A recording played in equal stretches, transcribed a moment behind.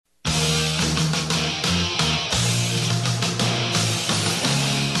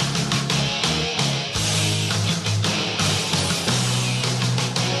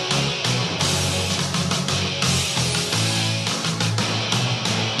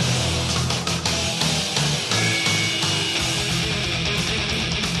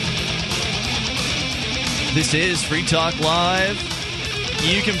This is Free Talk Live.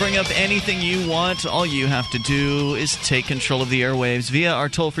 You can bring up anything you want. All you have to do is take control of the airwaves via our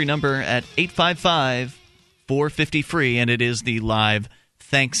toll-free number at 855-450-FREE, and it is the live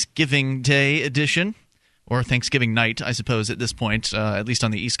Thanksgiving Day edition, or Thanksgiving night, I suppose, at this point, at least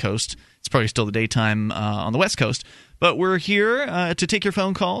on the East Coast. It's probably still the daytime on the West Coast. But we're here to take your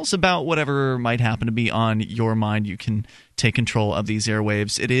phone calls about whatever might happen to be on your mind. You can take control of these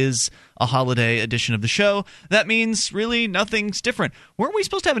airwaves. It is a holiday edition of the show. That means really nothing's different. Weren't we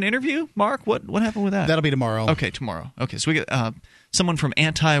supposed to have an interview, Mark? What happened with that? That'll be tomorrow. Okay, tomorrow. Okay, so we get someone from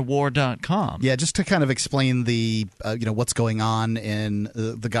antiwar.com. Yeah, just to kind of explain the what's going on in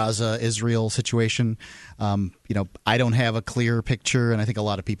the Gaza-Israel situation. I don't have a clear picture, and I think a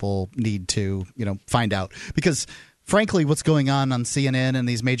lot of people need to find out, because frankly, what's going on CNN and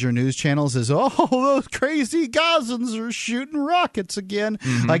these major news channels is, those crazy Gazans are shooting rockets again.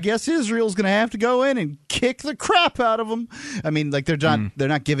 Mm-hmm. I guess Israel's going to have to go in and kick the crap out of them. I mean, like they're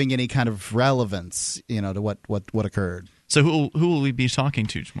not giving any kind of relevance, to what occurred. So who will we be talking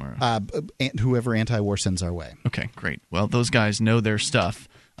to tomorrow? Whoever anti-war sends our way. Okay, great. Well, those guys know their stuff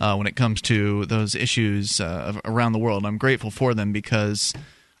when it comes to those issues around the world. I'm grateful for them because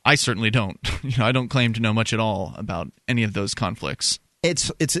I certainly don't. I don't claim to know much at all about any of those conflicts.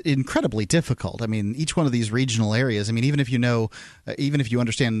 It's incredibly difficult. I mean, each one of these regional areas. I mean, even if you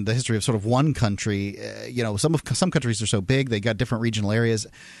understand the history of sort of one country, some countries are so big they got different regional areas.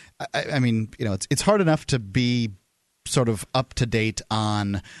 I mean, it's hard enough to be sort of up to date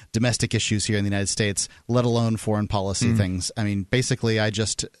on domestic issues here in the United States, let alone foreign policy things. I mean, basically, I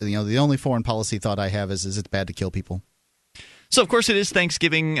just the only foreign policy thought I have is it bad to kill people? So, of course, it is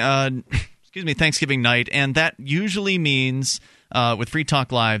Thanksgiving. Thanksgiving night, and that usually means with Free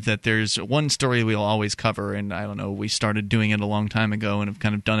Talk Live that there's one story we'll always cover, and I don't know, we started doing it a long time ago and have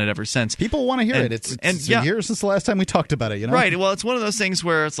kind of done it ever since. People want to hear it. It's a year since the last time we talked about it, Right. Well, it's one of those things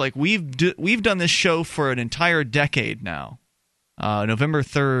where it's like we've done this show for an entire decade now. November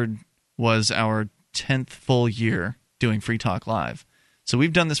 3rd was our 10th full year doing Free Talk Live. So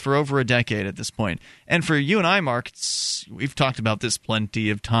we've done this for over a decade at this point. And for you and I, Mark, we've talked about this plenty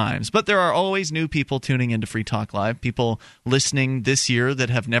of times. But there are always new people tuning into Free Talk Live, people listening this year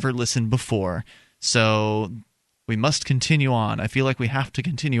that have never listened before. So we must continue on. I feel like we have to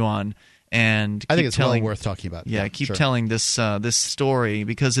continue on. And I think it's well worth talking about. Yeah, keep telling this this story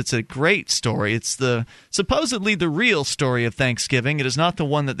because it's a great story. It's supposedly the real story of Thanksgiving. It is not the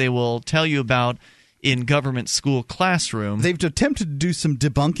one that they will tell you about in government school classroom. They've attempted to do some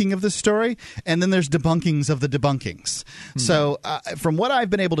debunking of this story, and then there's debunkings of the debunkings. Mm-hmm. So from what I've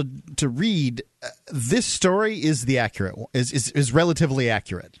been able to read, this story is is relatively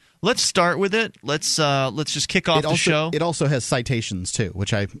accurate. Let's start with it. Let's just kick off the show. It also has citations too,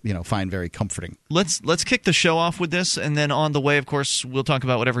 which I find very comforting. Let's kick the show off with this, and then on the way, of course, we'll talk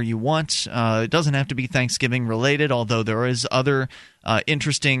about whatever you want. It doesn't have to be Thanksgiving related, although there is other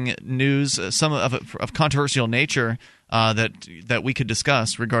interesting news, some of controversial nature that we could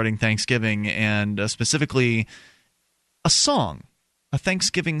discuss regarding Thanksgiving, and specifically a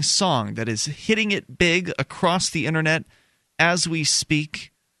Thanksgiving song that is hitting it big across the internet as we speak.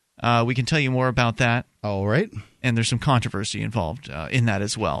 We can tell you more about that. All right. And there's some controversy involved in that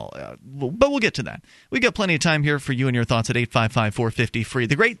as well. But we'll get to that. We've got plenty of time here for you and your thoughts at 855-450-FREE.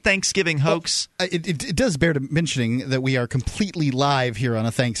 The great Thanksgiving hoax. Well, it does bear mentioning that we are completely live here on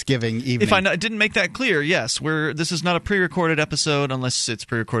a Thanksgiving evening. If I didn't make that clear, yes. This is not a pre-recorded episode unless it's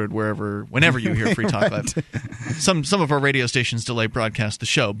pre-recorded whenever you hear Free Talk Live. Some of our radio stations delay broadcast the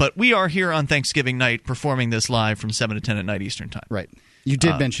show. But we are here on Thanksgiving night performing this live from 7 to 10 at night Eastern Time. Right. You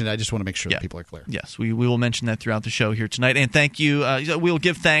did mention it. I just want to make sure that people are clear. Yes, we will mention that throughout the show here tonight. And thank you. We'll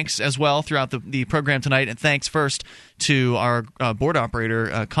give thanks as well throughout the program tonight. And thanks first to our board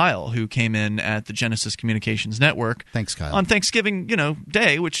operator, Kyle, who came in at the Genesis Communications Network. Thanks, Kyle. On Thanksgiving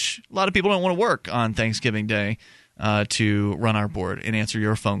Day, which a lot of people don't want to work on Thanksgiving Day to run our board and answer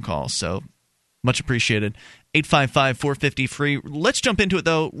your phone calls. So much appreciated. 855-450-FREE. Let's jump into it,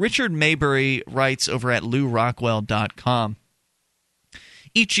 though. Richard Maybury writes over at LouRockwell.com.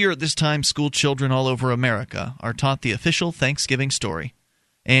 Each year at this time, school children all over America are taught the official Thanksgiving story.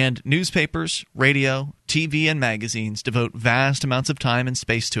 And newspapers, radio, TV, and magazines devote vast amounts of time and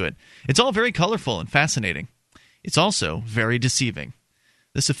space to it. It's all very colorful and fascinating. It's also very deceiving.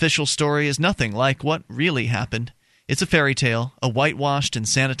 This official story is nothing like what really happened. It's a fairy tale, a whitewashed and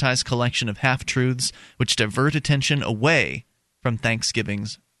sanitized collection of half-truths which divert attention away from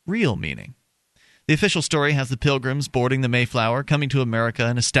Thanksgiving's real meaning. The official story has the Pilgrims boarding the Mayflower, coming to America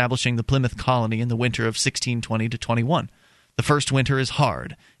and establishing the Plymouth colony in the winter of 1620 to 21. The first winter is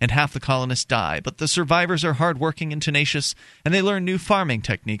hard, and half the colonists die, but the survivors are hardworking and tenacious, and they learn new farming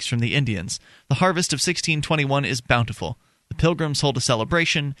techniques from the Indians. The harvest of 1621 is bountiful. The Pilgrims hold a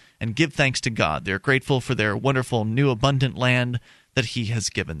celebration and give thanks to God. They are grateful for their wonderful new abundant land that He has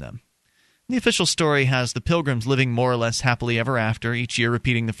given them. The official story has the Pilgrims living more or less happily ever after, each year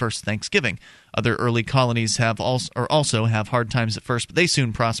repeating the first Thanksgiving. Other early colonies also have hard times at first, but they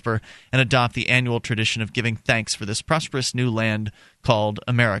soon prosper and adopt the annual tradition of giving thanks for this prosperous new land called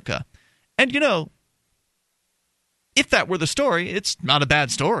America. And, if that were the story, it's not a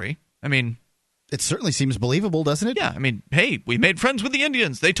bad story. I mean, it certainly seems believable, doesn't it? Yeah, I mean, hey, we made friends with the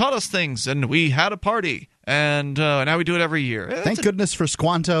Indians. They taught us things, and we had a party, and now we do it every year. Thank goodness for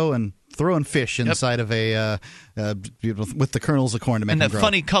Squanto and throwing fish inside of a with the kernels of corn to make them grow. And that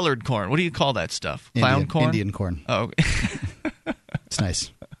funny colored corn. What do you call that stuff? Clown corn? Indian corn. Oh, okay. It's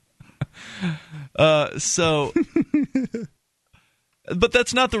nice. But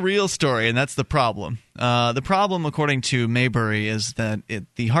that's not the real story, and that's the problem. The problem, according to Maybury, is that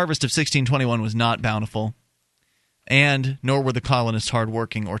the harvest of 1621 was not bountiful, and nor were the colonists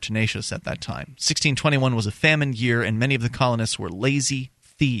hardworking or tenacious at that time. 1621 was a famine year, and many of the colonists were lazy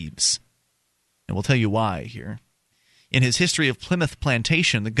thieves. And we'll tell you why here. In his History of Plymouth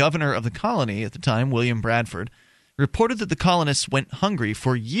Plantation, the governor of the colony at the time, William Bradford, reported that the colonists went hungry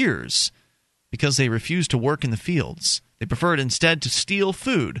for years because they refused to work in the fields. They preferred instead to steal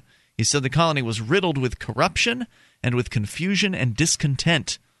food. He said the colony was riddled with corruption and with confusion and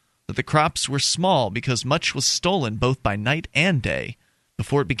discontent, that the crops were small because much was stolen both by night and day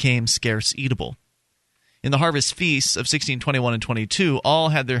before it became scarce eatable. In the harvest feasts of 1621 and 22, all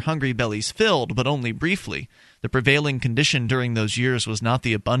had their hungry bellies filled, but only briefly. The prevailing condition during those years was not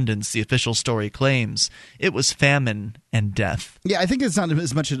the abundance the official story claims. It was famine and death. Yeah, I think it's not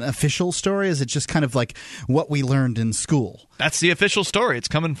as much an official story as it's just kind of like what we learned in school. That's the official story. It's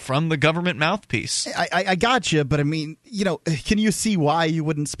coming from the government mouthpiece. I got you, but I mean, can you see why you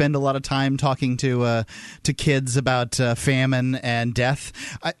wouldn't spend a lot of time talking to kids about famine and death?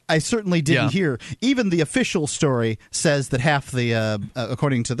 I certainly didn't hear. Even the official story says that half the,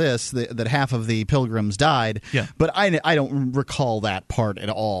 according to this, that half of the Pilgrims died. Yeah. But I don't recall that part at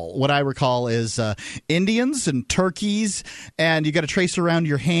all. What I recall is Indians and turkeys, and you got to trace around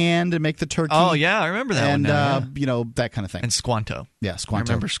your hand and make the turkey. Oh, yeah, I remember that and, one now, that kind of thing. And Squanto. Yeah,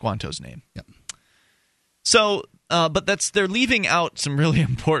 Squanto. I remember Squanto's name. Yep. So, but they're leaving out some really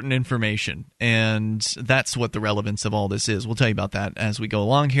important information, and that's what the relevance of all this is. We'll tell you about that as we go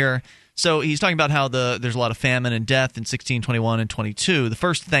along here. So he's talking about how there's a lot of famine and death in 1621 and 22. The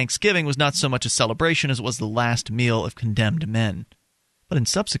first Thanksgiving was not so much a celebration as it was the last meal of condemned men. But in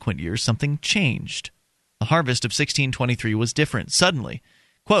subsequent years, something changed. The harvest of 1623 was different. Suddenly,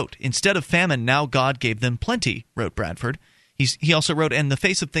 quote, "Instead of famine, now God gave them plenty," wrote Bradford. He also wrote, "And the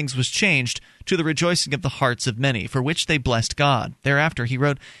face of things was changed to the rejoicing of the hearts of many, for which they blessed God." Thereafter he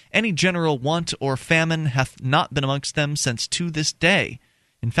wrote, "Any general want or famine hath not been amongst them since to this day."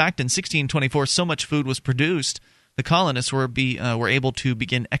 In fact, in 1624, so much food was produced, the colonists were able to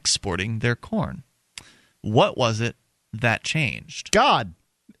begin exporting their corn. What was it that changed? God.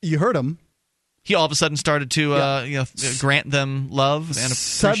 You heard him. He all of a sudden started to grant them love and appreciation.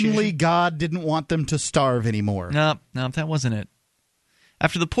 Suddenly, God didn't want them to starve anymore. No, that wasn't it.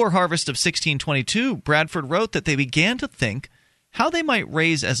 After the poor harvest of 1622, Bradford wrote that they began to think how they might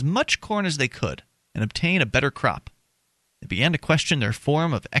raise as much corn as they could and obtain a better crop. They began to question their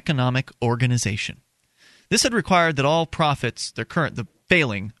form of economic organization. This had required that all profits, the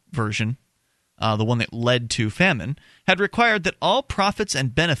failing version, the one that led to famine, had required that all profits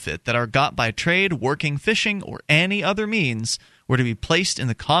and benefit that are got by trade, working, fishing, or any other means were to be placed in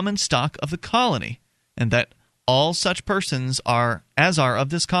the common stock of the colony, and that all such persons as are of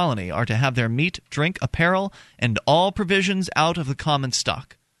this colony are to have their meat, drink, apparel, and all provisions out of the common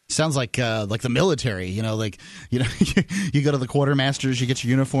stock. Sounds like the military, you go to the quartermasters, you get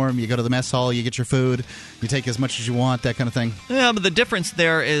your uniform, you go to the mess hall, you get your food, you take as much as you want, that kind of thing. Yeah, but the difference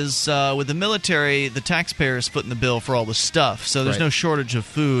there is with the military, the taxpayer is footing the bill for all the stuff, so there's no shortage of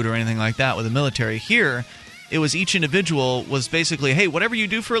food or anything like that with the military. Here, it was each individual was basically, hey, whatever you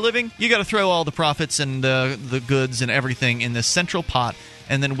do for a living, you got to throw all the profits and the goods and everything in this central pot,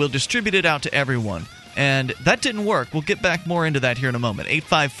 and then we'll distribute it out to everyone. And that didn't work. We'll get back more into that here in a moment.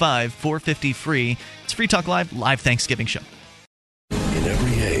 855-450-FREE. It's Free Talk Live Thanksgiving show. In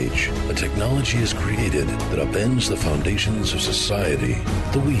every age, a technology is created that upends the foundations of society.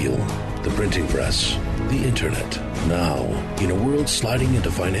 The wheel, the printing press, the internet. Now, in a world sliding into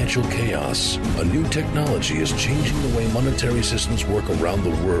financial chaos, a new technology is changing the way monetary systems work around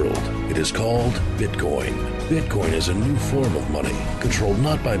the world. It is called Bitcoin. Bitcoin is a new form of money, controlled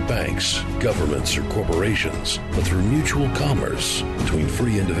not by banks, governments, or corporations, but through mutual commerce between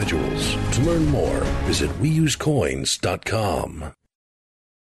free individuals. To learn more, visit weusecoins.com.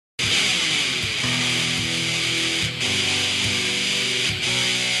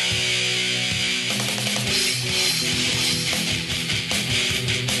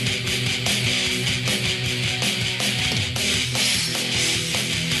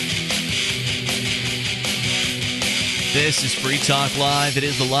 This is Free Talk Live. It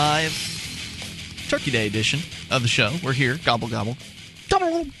is the live Turkey Day edition of the show. We're here. Gobble, gobble.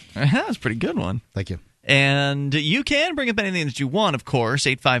 Gobble. That's a pretty good one. Thank you. And you can bring up anything that you want, of course,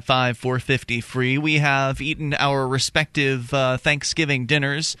 855-450-FREE. We have eaten our respective Thanksgiving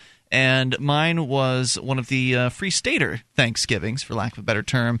dinners, and mine was one of the Free Stater Thanksgivings, for lack of a better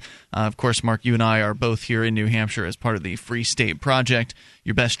term. Of course, Mark, you and I are both here in New Hampshire as part of the Free State Project.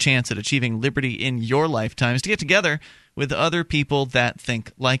 Your best chance at achieving liberty in your lifetime is to get together with other people that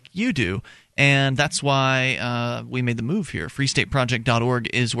think like you do. And that's why we made the move here.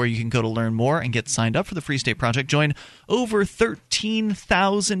 FreeStateProject.org is where you can go to learn more and get signed up for the Free State Project. Join over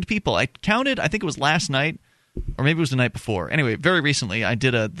 13,000 people. I counted, I think it was last night, or maybe it was the night before. Anyway, very recently, I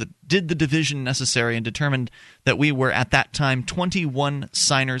did the division necessary and determined that we were, at that time, 21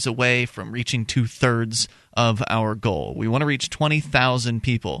 signers away from reaching two-thirds of our goal. We want to reach 20,000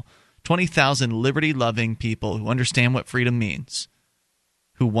 people, 20,000 liberty-loving people who understand what freedom means,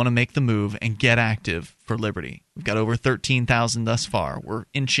 who want to make the move and get active for liberty. We've got over 13,000 thus far. We're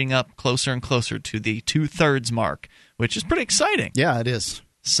inching up closer and closer to the two-thirds mark, which is pretty exciting. Yeah, it is.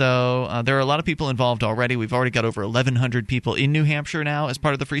 So there are a lot of people involved already. We've already got over 1,100 people in New Hampshire now as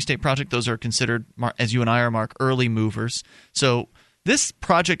part of the Free State Project. Those are considered, as you and I are, Mark, early movers. So this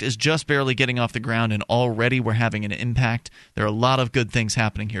project is just barely getting off the ground, and already we're having an impact. There are a lot of good things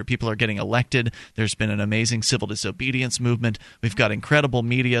happening here. People are getting elected. There's been an amazing civil disobedience movement. We've got incredible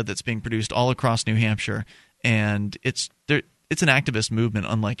media that's being produced all across New Hampshire, and it's an activist movement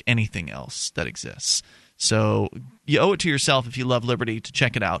unlike anything else that exists. So you owe it to yourself, if you love liberty, to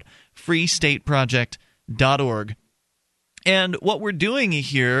check it out. FreeStateProject.org. And what we're doing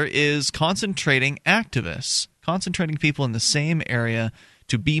here is concentrating activists, concentrating people in the same area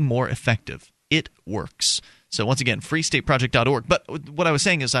to be more effective. It works. So once again, FreeStateProject.org. But what I was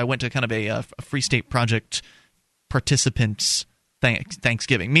saying is I went to kind of a Free State Project participants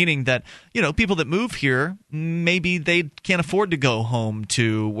Thanksgiving, meaning that, people that move here, maybe they can't afford to go home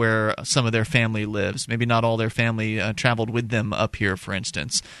to where some of their family lives. Maybe not all their family traveled with them up here, for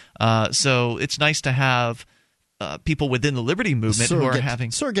instance. So it's nice to have people within the liberty movement who are having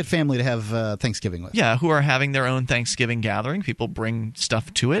surrogate family to have Thanksgiving with. Yeah, who are having their own Thanksgiving gathering. People bring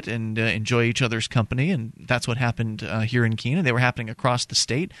stuff to it and enjoy each other's company, and that's what happened here in Keene. They were happening across the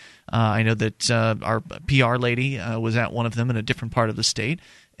state. I know that our PR lady was at one of them in a different part of the state,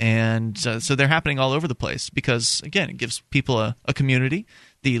 and so they're happening all over the place because, again, it gives people a community.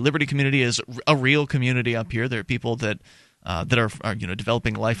 The liberty community is a real community up here. There are people that are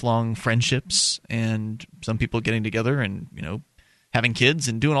developing lifelong friendships, and some people getting together and having kids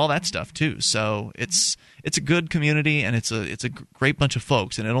and doing all that stuff too. So it's a good community, and it's a great bunch of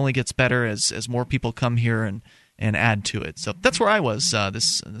folks, and it only gets better as more people come here and add to it. So that's where I was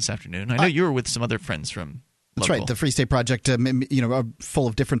this afternoon. I know you were with some other friends from. That's local. right. The Free State Project, are full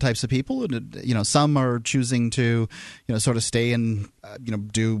of different types of people, and some are choosing to sort of stay and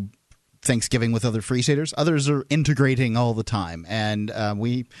do Thanksgiving with other Free Staters. Others are integrating all the time, and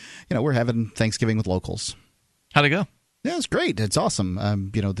we're having Thanksgiving with locals. How'd it go? Yeah, it's great. It's awesome.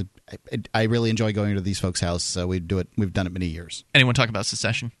 I really enjoy going to these folks' house. We've done it many years. Anyone talk about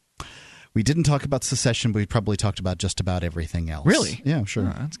secession? We didn't talk about secession, but we probably talked about just about everything else. Really? Yeah, sure.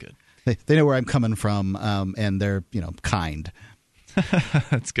 Oh, that's good. They know where I'm coming from, and they're kind.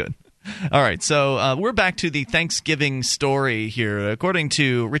 That's good. All right, so we're back to the Thanksgiving story here. According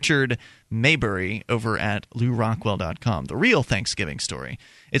to Richard Maybury over at LouRockwell.com, the real Thanksgiving story.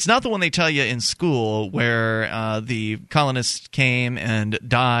 It's not the one they tell you in school where the colonists came and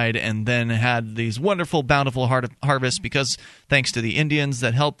died and then had these wonderful, bountiful harvests because thanks to the Indians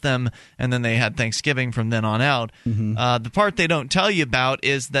that helped them, and then they had Thanksgiving from then on out. Mm-hmm. The part they don't tell you about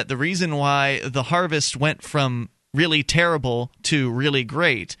is that the reason why the harvest went from really terrible to really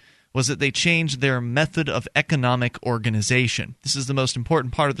great was that they changed their method of economic organization. This is the most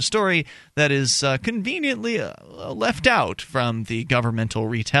important part of the story that is conveniently left out from the governmental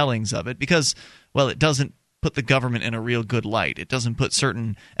retellings of it because, well, it doesn't put the government in a real good light. It doesn't put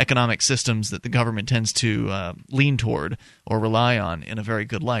certain economic systems that the government tends to lean toward or rely on in a very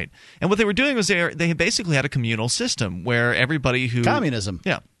good light. And what they were doing was they basically had a communal system where everybody who... Communism.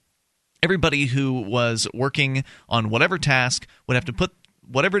 Yeah. Everybody who was working on whatever task would have to put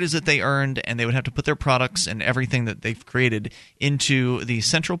whatever it is that they earned, and they would have to put their products and everything that they've created into the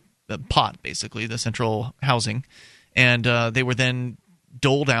central pot, basically, the central housing, and they were then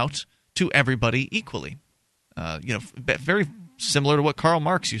doled out to everybody equally. Very similar to what Karl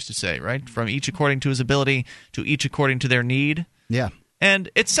Marx used to say, right? From each according to his ability to each according to their need. Yeah.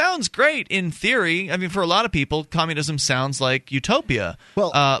 And it sounds great in theory. I mean, for a lot of people, communism sounds like utopia.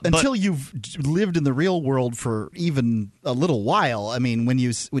 Well, until you've lived in the real world for even a little while. I mean, when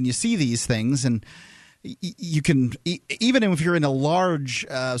you see these things, and you can, even if you're in a large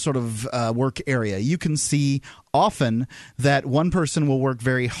work area, you can see often that one person will work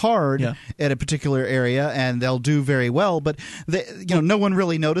very hard at a particular area and they'll do very well, but no one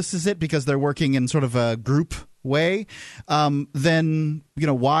really notices it because they're working in sort of a group way. Then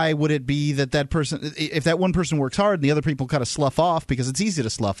why would it be that person, if that one person works hard and the other people kind of slough off, because it's easy to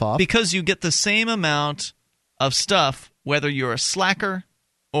slough off? Because you get the same amount of stuff whether you're a slacker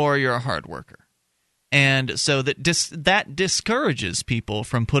or you're a hard worker. And so that discourages people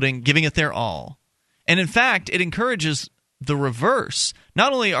from giving it their all. And in fact, it encourages the reverse.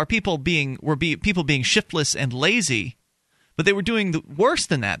 Not only are people being shiftless and lazy, but they were doing worse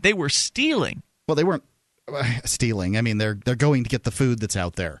than that. They were stealing. Well, they weren't stealing. I mean, they're going to get the food that's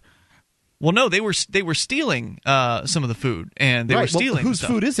out there. Well, no, they were stealing some of the food, and they were stealing. Whose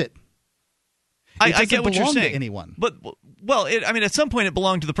food is it? I get what you're saying. To anyone. But at some point it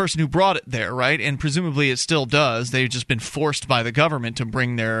belonged to the person who brought it there, right? And presumably it still does. They've just been forced by the government to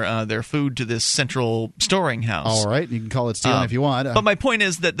bring their food to this central storing house. All right, you can call it stealing if you want. But my point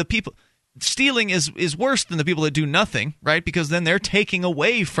is that the people stealing is worse than the people that do nothing, right? Because then they're taking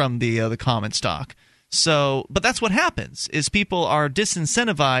away from the common stock. So, but that's what happens, is people are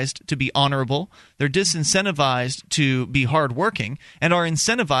disincentivized to be honorable, they're disincentivized to be hardworking, and are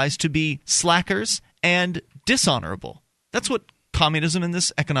incentivized to be slackers and dishonorable. That's what communism and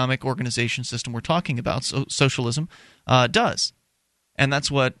this economic organization system we're talking about, socialism, does. And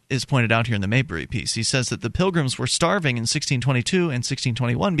that's what is pointed out here in the Maybury piece. He says that the Pilgrims were starving in 1622 and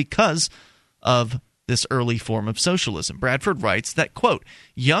 1621 because of this early form of socialism. Bradford writes that, quote,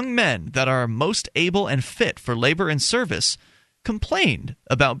 young men that are most able and fit for labor and service complained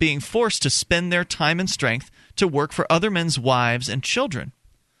about being forced to spend their time and strength to work for other men's wives and children.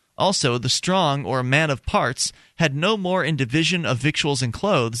 Also, the strong, or man of parts, had no more in division of victuals and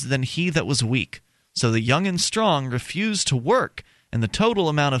clothes than he that was weak. So the young and strong refused to work, and the total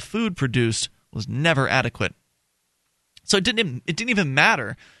amount of food produced was never adequate. So it didn't even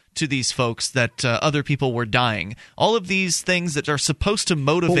matter to these folks that other people were dying. All of these things that are supposed to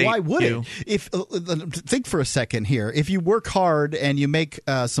motivate you. Well, why would it? If think for a second here. If you work hard and you make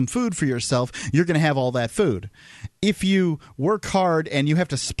some food for yourself, you're going to have all that food. If you work hard and you have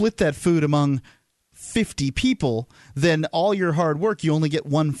to split that food among 50 people, then all your hard work you only get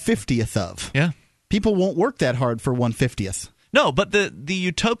 1/50th of. Yeah. People won't work that hard for 1/50th. No, but the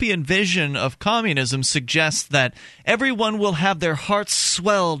utopian vision of communism suggests that everyone will have their hearts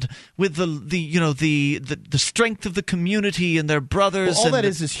swelled with the strength of the community and their brothers. Well, all that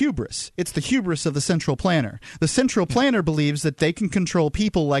is hubris. It's the hubris of the central planner. The central planner believes that they can control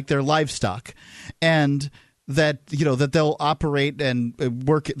people like their livestock, and that that they'll operate and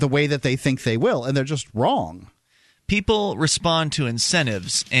work the way that they think they will, and they're just wrong. People respond to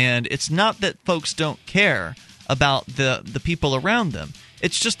incentives, and it's not that folks don't care about the people around them.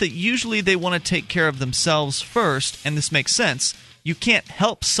 It's just that usually they want to take care of themselves first, and this makes sense. You can't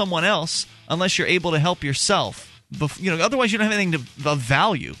help someone else unless you're able to help yourself. Otherwise you don't have anything of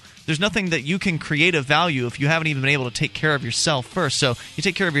value. There's nothing that you can create of value if you haven't even been able to take care of yourself first. So you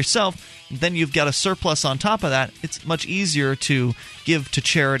take care of yourself, then you've got a surplus on top of that. It's much easier to give to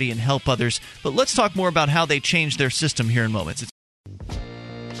charity and help others. But let's talk more about how they changed their system here in moments.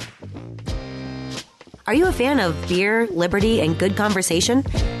 Are you a fan of beer, liberty, and good conversation?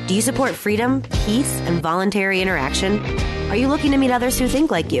 Do you support freedom, peace, and voluntary interaction? Are you looking to meet others who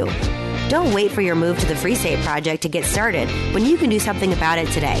think like you? Don't wait for your move to the Free State Project to get started when you can do something about it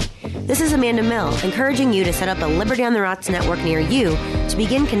today. This is Amanda Mill, encouraging you to set up a Liberty on the Rocks network near you to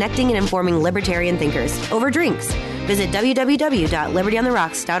begin connecting and informing libertarian thinkers over drinks. Visit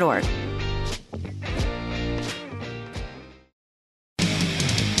www.libertyontherocks.org.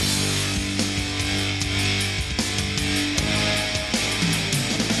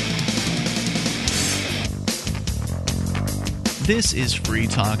 This is Free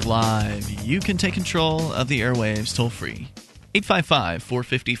Talk Live. You can take control of the airwaves toll-free.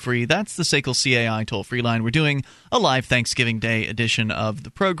 855-450-FREE. That's the SACL CAI toll-free line. We're doing a live Thanksgiving Day edition of the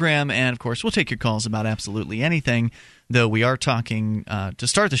program, and of course, we'll take your calls about absolutely anything, though we are talking, to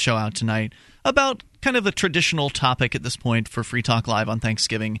start the show out tonight, about kind of a traditional topic at this point for Free Talk Live on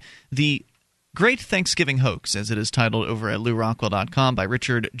Thanksgiving, the Great Thanksgiving Hoax, as it is titled over at LouRockwell.com by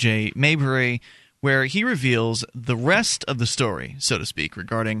Richard J. Maybury, where he reveals the rest of the story, so to speak,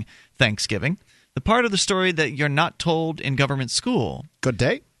 regarding Thanksgiving. The part of the story that you're not told in government school. Good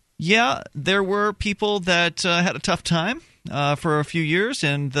day. Yeah, there were people that had a tough time for a few years,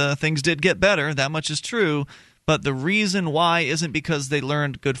 and things did get better. That much is true. But the reason why isn't because they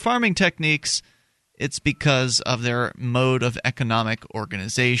learned good farming techniques. It's because of their mode of economic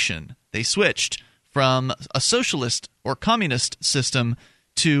organization. They switched from a socialist or communist system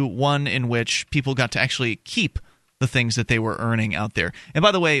to one in which people got to actually keep the things that they were earning out there. And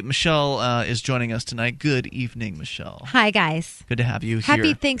by the way, Michele is joining us tonight. Good evening, Michele. Hi, guys. Good to have you here.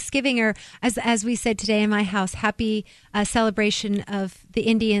 Happy Thanksgiving, or as we said today in my house, happy celebration of the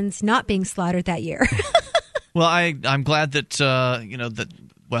Indians not being slaughtered that year. Well, I'm glad that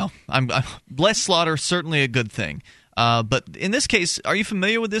I'm less slaughter, certainly a good thing. But in this case, are you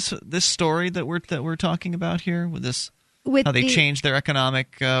familiar with this story that we're talking about here? How they changed their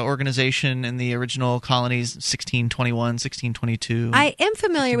economic organization in the original colonies, 1621, 1622. I am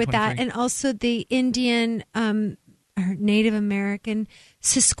familiar with that, and also the Indian or Native American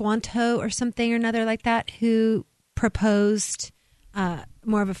Sisquanto or something or another like that, who proposed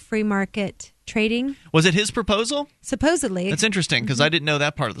more of a free market trading. Was it his proposal? Supposedly. That's interesting, because I didn't know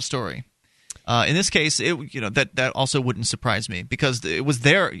that part of the story. In this case, that also wouldn't surprise me, because it was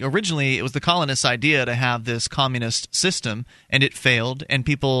originally it was the colonists' idea to have this communist system, and it failed, and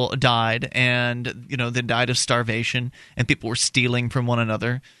people died, and they died of starvation, and people were stealing from one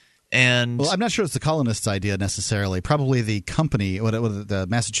another. And well, I'm not sure it's the colonists' idea necessarily. Probably the company, the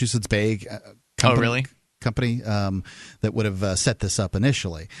Massachusetts Bay Company. Oh, really? Company that would have set this up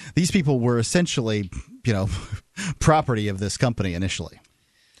initially. These people were essentially, property of this company initially.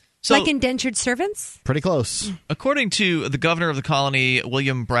 So, like indentured servants? Pretty close. According to the governor of the colony,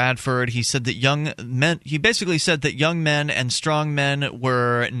 William Bradford, he basically said that young men and strong men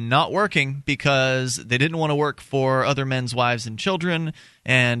were not working because they didn't want to work for other men's wives and children,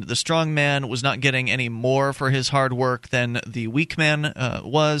 and the strong man was not getting any more for his hard work than the weak man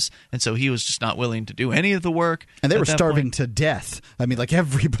was, and so he was just not willing to do any of the work. And they were starving to death. I mean, like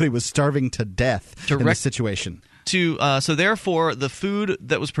everybody was starving to death in this situation. So therefore, the food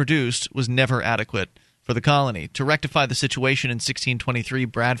that was produced was never adequate for the colony. To rectify the situation in 1623,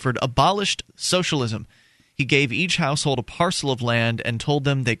 Bradford abolished socialism. He gave each household a parcel of land and told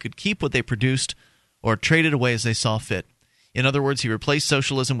them they could keep what they produced or trade it away as they saw fit. In other words, he replaced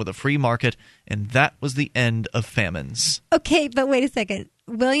socialism with a free market, and that was the end of famines. Okay, but wait a second.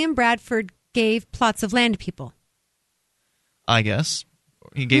 William Bradford gave plots of land to people. I guess.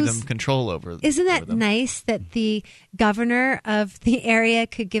 He gave them control over. Isn't that nice that the governor of the area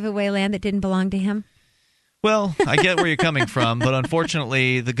could give away land that didn't belong to him? Well, I get where you're coming from, but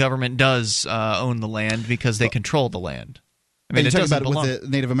unfortunately, the government does own the land because they control the land. I mean, you're talking about it with the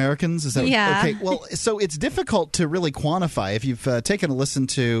Native Americans? Is that yeah. Okay. Well, so it's difficult to really quantify. If you've taken a listen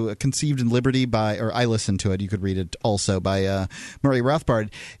to Conceived in Liberty or I listened to it, you could read it also by Murray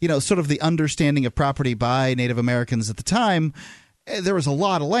Rothbard. Sort of the understanding of property by Native Americans at the time. There was a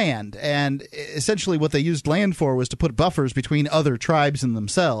lot of land, and essentially what they used land for was to put buffers between other tribes and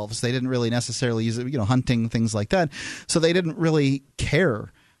themselves. They didn't really necessarily use it, hunting, things like that. So they didn't really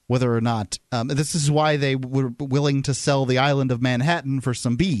care whether or not this is why they were willing to sell the island of Manhattan for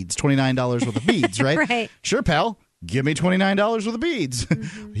some beads, $29 worth of beads, right? Right. Sure, pal, give me $29 worth of beads.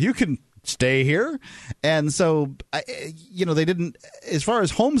 Mm-hmm. You can stay here. And so, they didn't, as far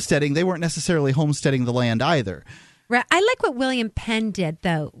as homesteading, they weren't necessarily homesteading the land either. Right. I like what William Penn did,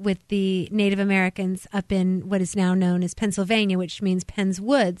 though, with the Native Americans up in what is now known as Pennsylvania, which means Penn's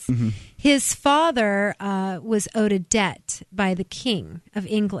Woods. Mm-hmm. His father was owed a debt by the King of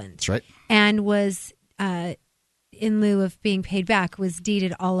England. That's right. And was, in lieu of being paid back, was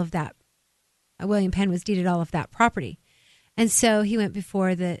deeded all of that. William Penn was deeded all of that property. And so he went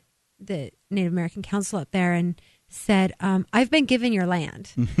before the Native American Council up there and said, I've been given your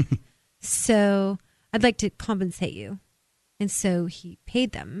land. So I'd like to compensate you. And so he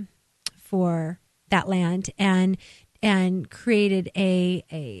paid them for that land and created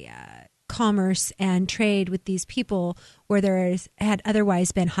a commerce and trade with these people where there had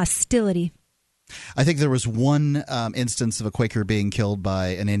otherwise been hostility. I think there was one instance of a Quaker being killed by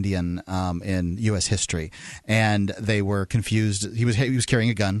an Indian in U.S. history, and they were confused. He was carrying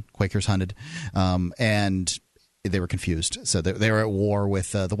a gun. Quakers hunted, and they were confused. So they were at war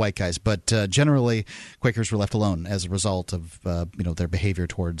with the white guys. But generally, Quakers were left alone as a result of their behavior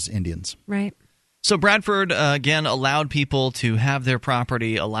towards Indians. Right. So Bradford, again, allowed people to have their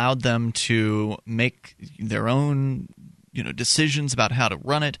property, allowed them to make their own decisions about how to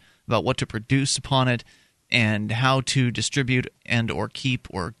run it, about what to produce upon it, and how to distribute and or keep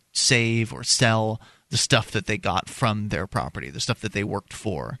or save or sell the stuff that they got from their property, the stuff that they worked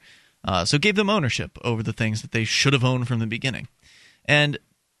for. So it gave them ownership over the things that they should have owned from the beginning. And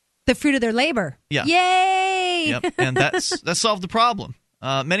the fruit of their labor. Yeah. Yay! Yep. And that solved the problem.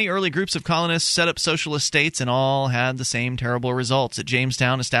 Many early groups of colonists set up socialist states and all had the same terrible results. At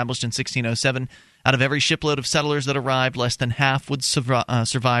Jamestown, established in 1607, out of every shipload of settlers that arrived, less than half would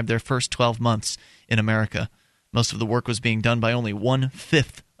survive their first 12 months in America. Most of the work was being done by only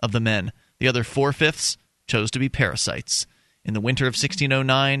 1/5 of the men. The other 4/5 chose to be parasites. In the winter of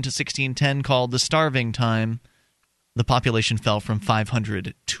 1609 to 1610, called the Starving Time, the population fell from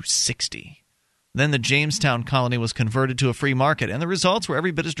 500 to 60. Then the Jamestown colony was converted to a free market, and the results were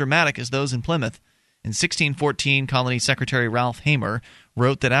every bit as dramatic as those in Plymouth. In 1614, Colony Secretary Ralph Hamer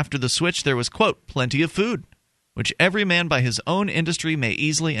wrote that after the switch there was, quote, plenty of food, which every man by his own industry may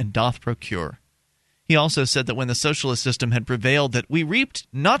easily and doth procure. He also said that when the socialist system had prevailed, that we reaped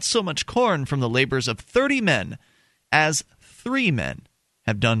not so much corn from the labors of 30 men as 3 men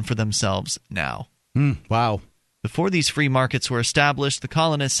have done for themselves now. Wow. Before these free markets were established, the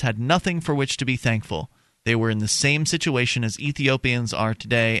colonists had nothing for which to be thankful. They were in the same situation as Ethiopians are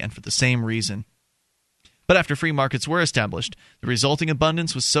today, and for the same reason. But after free markets were established, the resulting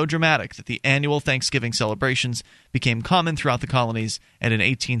abundance was so dramatic that the annual Thanksgiving celebrations became common throughout the colonies, and in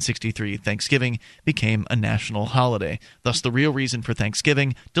 1863, Thanksgiving became a national holiday. Thus, the real reason for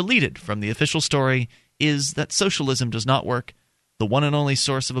Thanksgiving, deleted from the official story, is that socialism does not work. The one and only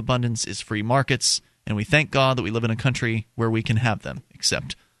source of abundance is free markets, and we thank God that we live in a country where we can have them,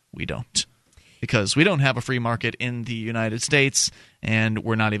 except we don't. Because we don't have a free market in the United States, and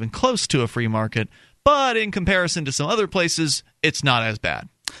we're not even close to a free market. But in comparison to some other places, it's not as bad.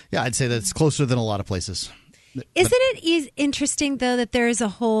 Yeah, I'd say that it's closer than a lot of places. Isn't it interesting, though, that there is a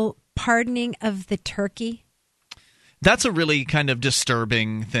whole pardoning of the turkey? That's a really kind of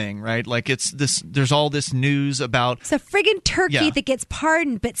disturbing thing, right? Like there's all this news about it's a friggin' turkey that gets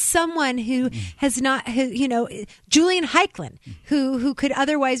pardoned, but someone who has not, Julian Heiklin, who could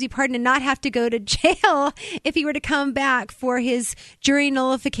otherwise be pardoned and not have to go to jail if he were to come back for his jury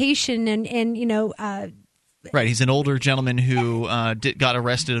nullification and Right, he's an older gentleman who got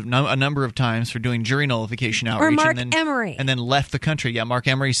arrested a number of times for doing jury nullification outreach. Or Mark Emery. And then left the country. Yeah, Mark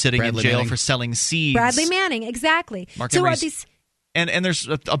Emery sitting Bradley in jail Manning. for selling seeds. Bradley Manning, exactly. Mark so Emery's, these. And there's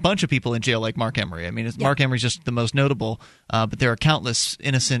a bunch of people in jail like Mark Emery. I mean, Mark Emery's just the most notable, but there are countless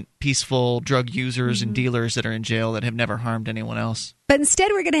innocent, peaceful drug users and dealers that are in jail that have never harmed anyone else. But instead,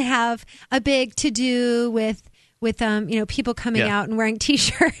 we're going to have a big to-do with people coming out and wearing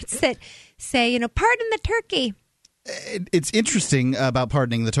T-shirts that say, pardon the turkey. It's interesting about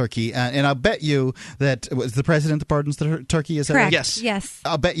pardoning the turkey, and I'll bet you that was the president that pardons the turkey. Is that correct? Right? Yes.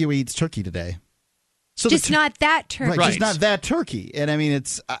 I'll bet you he eats turkey today. So just not that turkey. Right, just not that turkey. And I mean,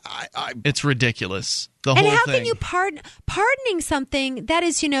 it's ridiculous. The and whole how thing. can you pardoning something that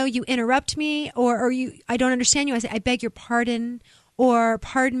is, you interrupt me or you I don't understand you. I say I beg your pardon or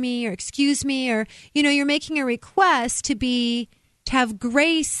pardon me or excuse me or you're making a request to have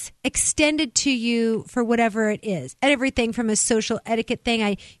grace extended to you for whatever it is. And everything from a social etiquette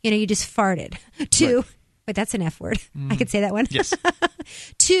thing, you just farted, to, right. Wait, that's an F word. I could say that one. Yes.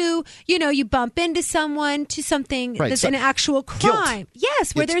 To, you bump into someone, to something that's an actual crime. Guilt.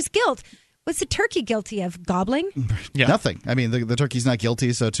 Yes, where there's guilt. What's the turkey guilty of? Gobbling? Yeah. Nothing. I mean, the turkey's not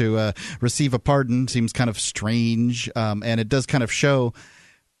guilty, so to receive a pardon seems kind of strange, and it does kind of show...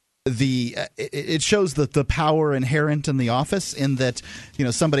 it shows the power inherent in the office, in that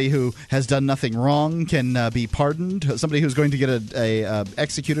somebody who has done nothing wrong can be pardoned. Somebody who's going to get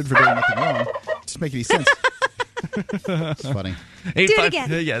executed for doing nothing wrong. Doesn't make any sense. It's funny. Do it again.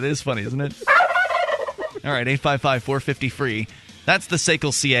 Yeah, it is funny, isn't it? All right, 855-450-FREE. That's the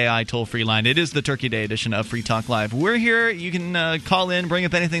SACL CAI toll-free line. It is the Turkey Day edition of Free Talk Live. We're here. You can call in, bring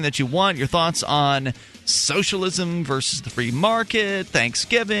up anything that you want, your thoughts on socialism versus the free market,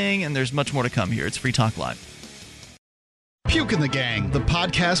 Thanksgiving, and there's much more to come here. It's Free Talk Live. Puke in the Gang, the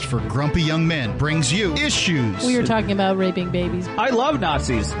podcast for grumpy young men, brings you issues. We were talking about raping babies. I love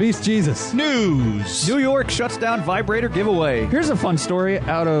Nazis. Peace, Jesus. News. New York shuts down vibrator giveaway. Here's a fun story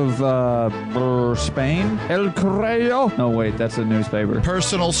out of Spain. El Correo. No, wait, that's a newspaper.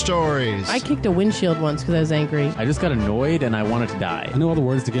 Personal stories. I kicked a windshield once because I was angry. I just got annoyed and I wanted to die. I know all the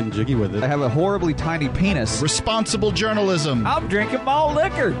words to getting jiggy with it. I have a horribly tiny penis. Responsible journalism. I'm drinking malt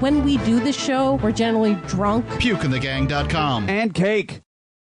liquor. When we do the show, we're generally drunk. PukeInTheGang.com. And cake.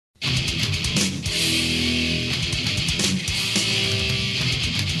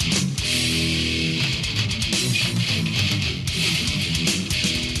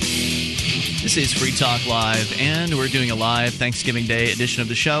 This is Free Talk Live, and we're doing a live Thanksgiving Day edition of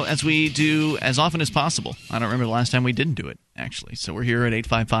the show, as we do as often as possible. I don't remember the last time we didn't do it, actually. So we're here at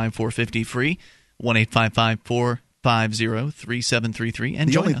 855-450-FREE, 1-855-450-3733,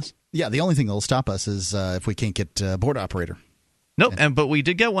 and join us. Yeah, the only thing that will stop us is if we can't get board operator. Nope, but we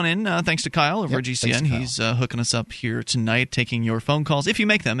did get one in, thanks to Kyle over at GCN. Kyle. He's hooking us up here tonight, taking your phone calls, if you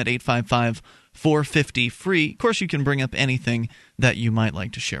make them, at 855-450-FREE. Of course, you can bring up anything that you might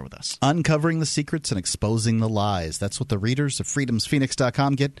like to share with us. Uncovering the secrets and exposing the lies. That's what the readers of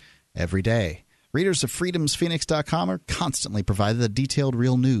freedomsphoenix.com get every day. Readers of freedomsphoenix.com are constantly provided the detailed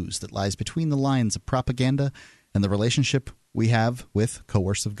real news that lies between the lines of propaganda and the relationship we have with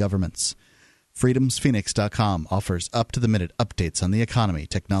coercive governments. FreedomsPhoenix.com offers up-to-the-minute updates on the economy,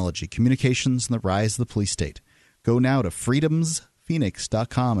 technology, communications, and the rise of the police state. Go now to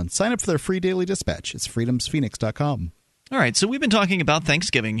FreedomsPhoenix.com and sign up for their free daily dispatch. It's FreedomsPhoenix.com. All right, so we've been talking about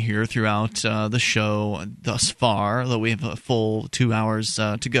Thanksgiving here throughout the show thus far, though we have a full 2 hours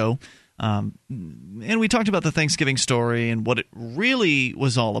to go. And we talked about the Thanksgiving story and what it really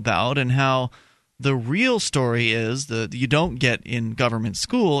was all about, and how the real story is that you don't get in government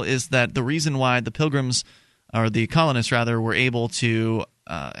school is that the reason why the Pilgrims, or the colonists rather, were able to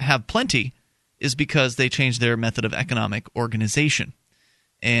have plenty is because they changed their method of economic organization.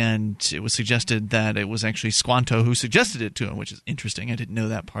 And it was suggested that it was actually Squanto who suggested it to him, which is interesting. I didn't know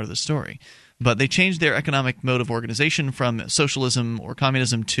that part of the story. But they changed their economic mode of organization from socialism or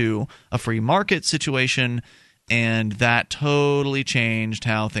communism to a free market situation, and that totally changed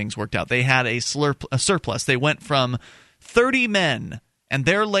how things worked out. They had a surplus. They went from 30 men and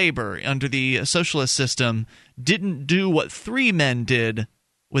their labor under the socialist system didn't do what 3 men did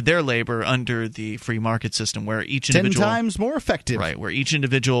with their labor under the free market system, where each individual 10 times more effective. Right, where each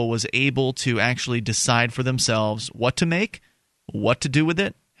individual was able to actually decide for themselves what to make, what to do with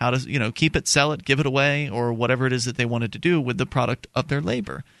it, how to keep it, sell it, give it away, or whatever it is that they wanted to do with the product of their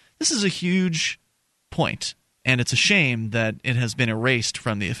labor. This is a huge point. And it's a shame that it has been erased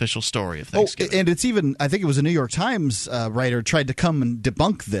from the official story of Thanksgiving. And it's even, I think it was a New York Times writer tried to come and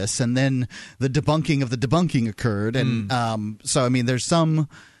debunk this, and then the debunking of the debunking occurred. And so, I mean, there's some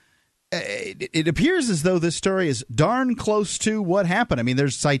it appears as though this story is darn close to what happened. I mean,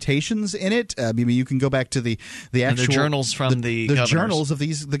 there's citations in it. I mean, you can go back to the actual the journals from the governors. Journals of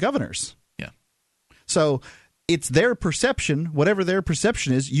the governors. Yeah. So it's their perception, whatever their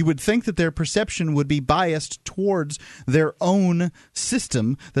perception is. You would think that their perception would be biased towards their own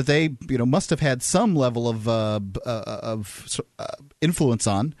system, that they must have had some level of influence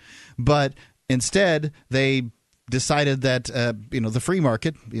on, but instead they decided that the free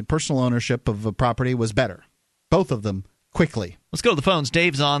market, personal ownership of a property, was better. Both of them quickly. Let's go to the phones.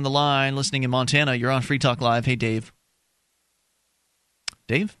 Dave's on the line, listening in Montana. You're on Free Talk Live. Hey, Dave.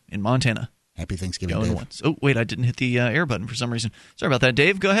 Dave in Montana. Happy Thanksgiving, Going Dave. once. Oh, wait, I didn't hit the air button for some reason. Sorry about that,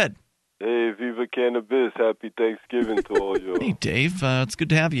 Dave. Go ahead. Hey, Viva Cannabis. Happy Thanksgiving to all you. Hey, Dave. It's good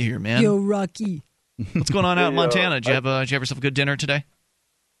to have you here, man. Yo, Rocky. What's going on out in Montana? Did you have yourself a good dinner today?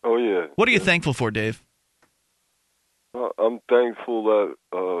 Oh, yeah. What are you thankful for, Dave? I'm thankful that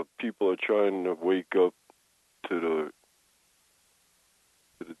people are trying to wake up to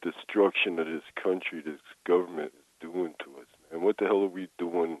the destruction of this country, this government is doing to us. And what the hell are we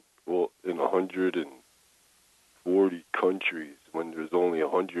doing? Well, in 140 countries when there's only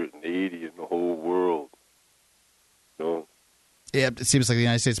 180 in the whole world. Yeah, it seems like the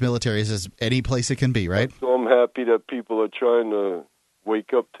United States military is as any place it can be, right? So I'm happy that people are trying to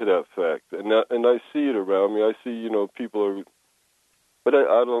wake up to that fact. And I see it around me. I see, people are... But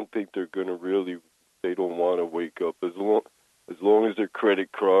I don't think they're going to really... They don't want to wake up as long as their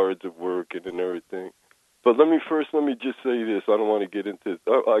credit cards are working and everything. But let me just say this. I don't want to get into it.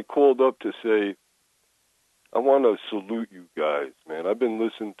 I called up to say, I want to salute you guys, man. I've been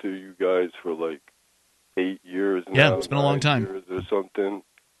listening to you guys for like 8 years now. Yeah, it's been a long time. Years or something.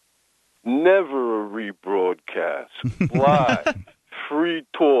 Never a rebroadcast. Live. free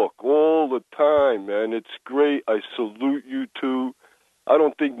talk all the time, man. It's great. I salute you two. I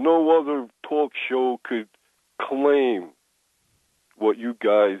don't think no other talk show could claim what you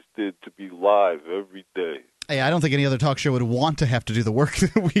guys did to be live every day. Hey, I don't think any other talk show would want to have to do the work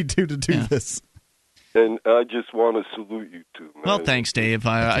that we do to do this. And I just want to salute you two, man. Well, thanks, Dave.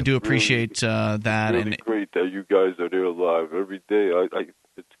 I do appreciate that. It's really great that you guys are there live every day.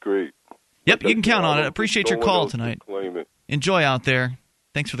 It's great. Yep, you can count on it. Appreciate your call tonight. Claim it. Enjoy out there.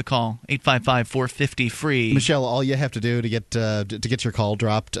 Thanks for the call. 855-450-FREE. Michelle, all you have to do to get your call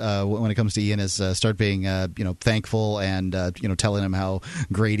dropped when it comes to Ian is start being thankful and telling him how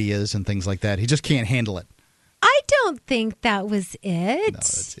great he is and things like that. He just can't handle it. I don't think that was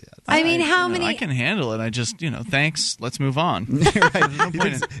it. No, I mean, how many? I can handle it. I just, thanks. Let's move on.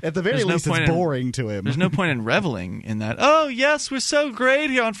 At the very least, it's boring to him. There's no point in reveling in that. Oh, yes, we're so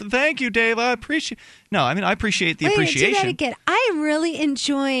great here. Thank you, Dave. I appreciate. No, I mean, I appreciate the appreciation. Do that again. I am really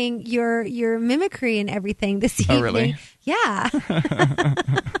enjoying your mimicry and everything this evening. Oh, really? Yeah.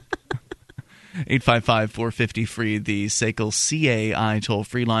 855-450-FREE, the SACL CAI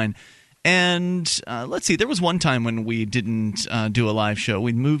toll-free line. And let's see, there was one time when we didn't do a live show.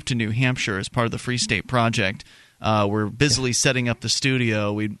 We moved to New Hampshire as part of the Free State Project. We're busily setting up the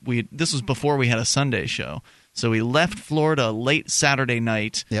studio. This was before we had a Sunday show. So we left Florida late Saturday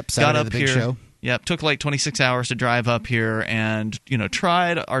night. Yep, Saturday, got up the big here. Show. Yep, took like 26 hours to drive up here and,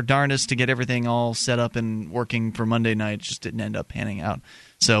 tried our darndest to get everything all set up and working for Monday night. It just didn't end up panning out.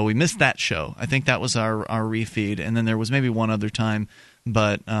 So we missed that show. I think that was our refeed. And then there was maybe one other time.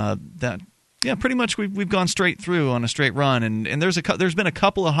 But pretty much we've gone straight through on a straight run, and there's been a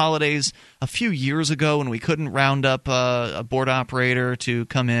couple of holidays a few years ago when we couldn't round up a board operator to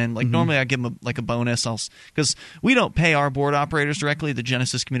come in. Like normally I give them a bonus, because we don't pay our board operators directly. The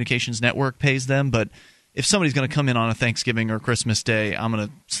Genesis Communications Network pays them, but if somebody's going to come in on a Thanksgiving or Christmas day, I'm going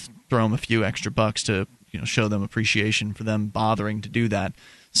to throw them a few extra bucks to show them appreciation for them bothering to do that.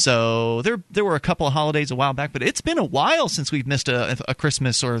 So there were a couple of holidays a while back, but it's been a while since we've missed a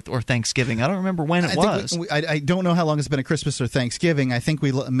Christmas or Thanksgiving. I don't remember when it was. I don't know how long it's been a Christmas or Thanksgiving. I think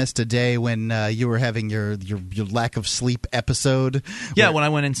we missed a day when you were having your lack of sleep episode. Yeah, when I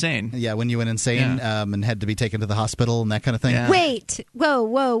went insane. Yeah, when you went insane and had to be taken to the hospital and that kind of thing. Yeah. Wait,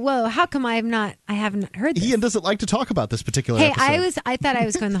 whoa! How come I haven't heard this? Ian doesn't like to talk about this particular episode. I thought I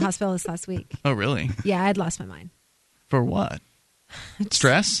was going to the hospital this last week. Oh, really? Yeah, I'd lost my mind. For what?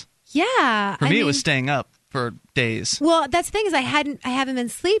 Stress? Yeah. For me, it was staying up for days. Well, that's the thing is I haven't been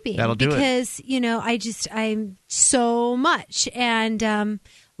sleeping. That'll do because, I'm so much and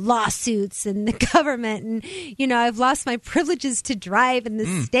lawsuits and the government and, I've lost my privileges to drive in the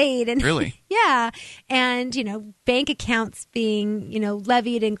state. And really? Yeah. And, bank accounts being,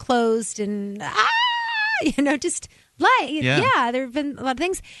 levied and closed and, just there have been a lot of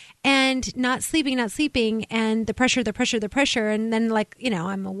things and not sleeping and the pressure and then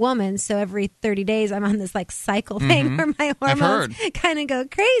I'm a woman, so every 30 days I'm on this cycle thing where my hormones kind of go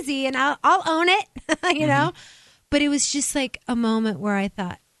crazy and I'll own it, know. But it was just a moment where I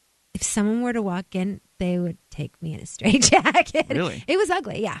thought if someone were to walk in, they would take me in a straitjacket. Really? It was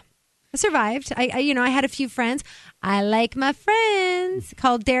ugly. Yeah. I survived. I had a few friends. I like my friends.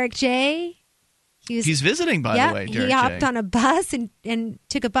 Called Derek J. He's visiting, by the way, Derek he hopped J. on a bus and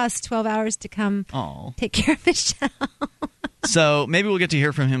took a bus 12 hours to come take care of Michelle. So maybe we'll get to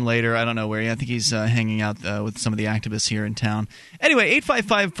hear from him later. I don't know where. I think he's hanging out with some of the activists here in town. Anyway,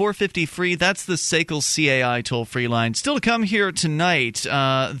 855-450-FREE. That's the SACL CAI toll-free line. Still to come here tonight,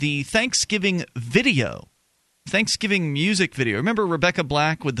 the Thanksgiving video. Thanksgiving music video. Remember Rebecca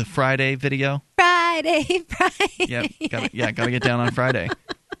Black with the Friday video? Friday. Yeah, gotta get down on Friday.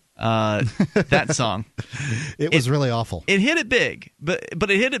 That song. It was really awful. It hit it big, but it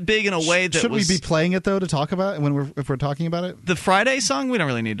hit it big in a way that Should we be playing it, though, to talk about it if we're talking about it? The Friday song? We don't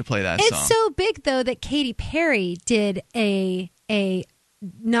really need to play that song. It's so big, though, that Katy Perry did a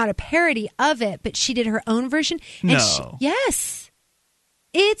not a parody of it, but she did her own version. And No. Yes.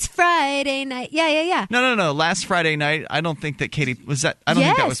 It's Friday night. Yeah. No. Last Friday night, I don't think that Katy was that. I don't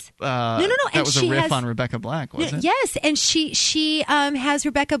think that was. No. That and was a riff on Rebecca Black, was it? Yes, and she has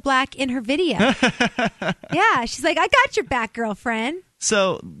Rebecca Black in her video. Yeah, she's like, "I got your back, girlfriend."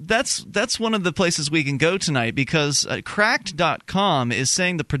 So that's one of the places we can go tonight because Cracked.com is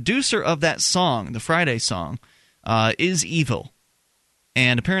saying the producer of that song, the Friday song, is evil,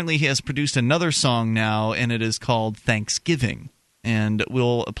 and apparently he has produced another song now, and it is called Thanksgiving. And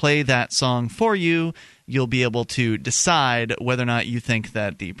we'll play that song for you. You'll be able to decide whether or not you think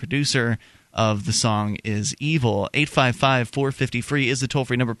that the producer of the song is evil. 855-450-FREE is the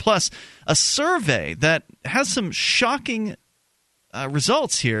toll-free number. Plus, a survey that has some shocking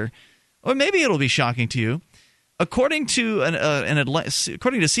results here, or maybe it'll be shocking to you. According to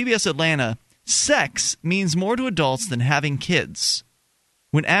according to CBS Atlanta, sex means more to adults than having kids.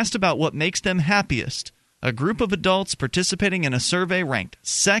 When asked about what makes them happiest, a group of adults participating in a survey ranked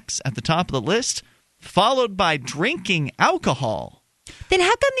sex at the top of the list, followed by drinking alcohol. Then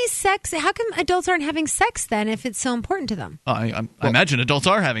how come adults aren't having sex then if it's so important to them? I imagine adults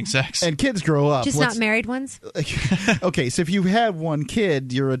are having sex. And kids grow up. Just not married ones? Okay, so if you have one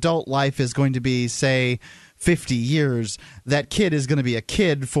kid, your adult life is going to be, say, 50 years. That kid is going to be a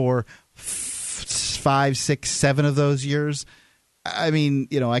kid for 5, 6, 7 of those years. I mean,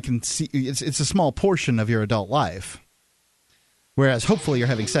 I can see it's a small portion of your adult life. Whereas hopefully you're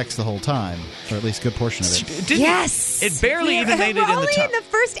having sex the whole time, or at least a good portion of it. Yes! It barely even made it in the top. We're only in the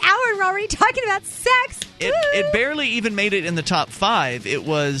first hour and we're already talking about sex. It barely even made it in the top 5. It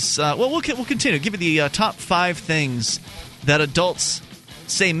was, we'll continue. Give you the top 5 things that adults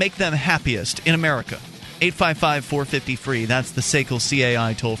say make them happiest in America. 855-450-FREE. That's the SACL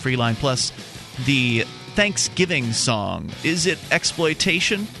CAI toll-free line. Plus, the Thanksgiving song. Is it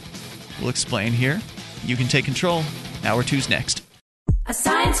exploitation? We'll explain here. You can take control. Hour 2's next. A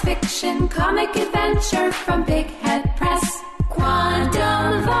science fiction comic adventure from Big Head Press.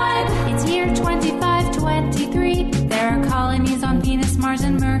 Quantum Vibe. It's year 2523. There are colonies on Venus, Mars,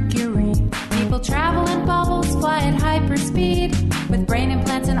 and Mercury. People travel in bubbles, fly at hyperspeed, with brain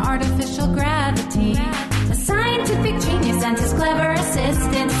implants and artificial gravity. A scientific genius and his clever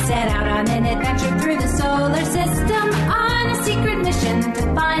assistant set out on an adventure through the solar system on a secret mission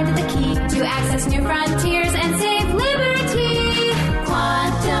to find the key to access new frontiers and save liberty.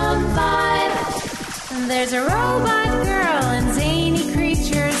 Quantum Vibe. There's a robot girl and zany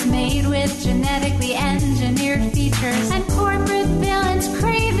creatures made with genetically engineered features, and corporate villains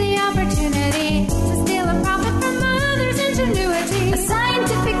crave the opportunity to steal a profit from others' ingenuity. A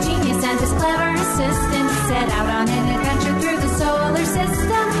scientific genius and his clever assistant set out on an adventure through the solar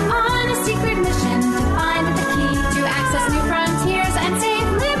system on a secret mission to find the key to access new frontiers and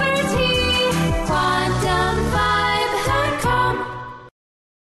save liberty. QuantumVibe.com.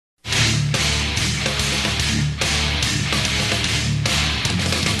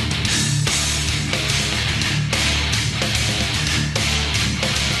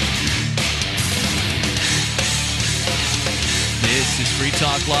 This is Free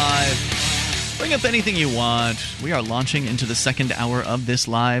Talk Live. Bring up anything you want. We are launching into the second hour of this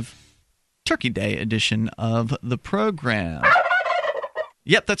live Turkey Day edition of the program.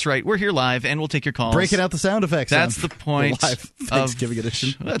 Yep, that's right. We're here live, and we'll take your calls. Breaking out the sound effects. That's the point. The live Thanksgiving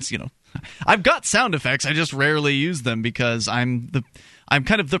edition. That's, I've got sound effects. I just rarely use them because I'm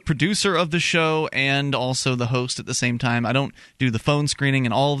kind of the producer of the show and also the host at the same time. I don't do the phone screening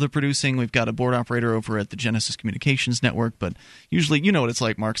and all of the producing. We've got a board operator over at the Genesis Communications Network, but usually, you know what it's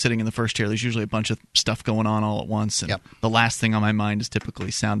like, Mark, sitting in the first chair. There's usually a bunch of stuff going on all at once, and the last thing on my mind is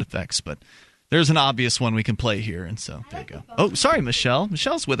typically sound effects, but there's an obvious one we can play here, and so there you go. Oh, sorry, Michelle.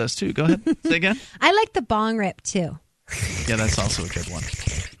 Michelle's with us, too. Go ahead. Say again. I like the bong rip, too. Yeah, that's also a good one.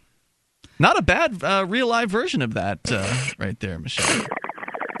 Not a bad real live version of that right there, Michelle.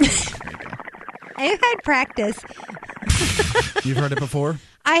 There you go. I've had practice. You've heard it before?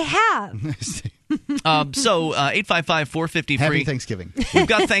 I have. So 855-450-FREE. Happy Thanksgiving. We've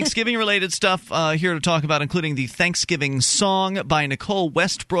got Thanksgiving-related stuff here to talk about, including the Thanksgiving song by Nicole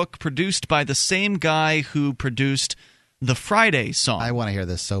Westbrook, produced by the same guy who produced the Friday song. I want to hear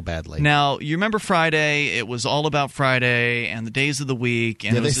this so badly. Now, you remember Friday? It was all about Friday and the days of the week.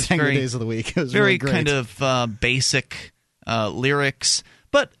 And yeah, it was they sang the days of the week. It was very really great. kind of basic lyrics.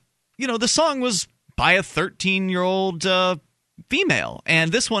 But, the song was by a 13-year-old female.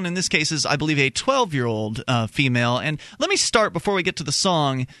 And this one, in this case, is, I believe, a 12-year-old female. And let me start, before we get to the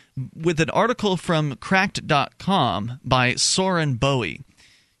song, with an article from Cracked.com by Soren Bowie.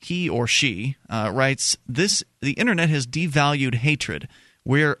 He or she writes, the internet has devalued hatred,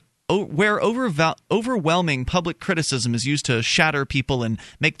 where overwhelming public criticism is used to shatter people and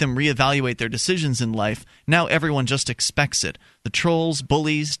make them reevaluate their decisions in life. Now everyone just expects it. The trolls,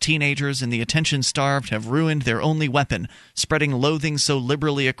 bullies, teenagers, and the attention-starved have ruined their only weapon, spreading loathing so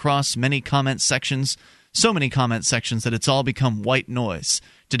liberally across many comment sections that it's all become white noise.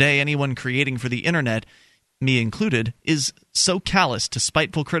 Today, anyone creating for the internet, me included, is so callous to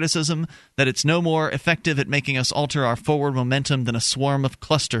spiteful criticism that it's no more effective at making us alter our forward momentum than a swarm of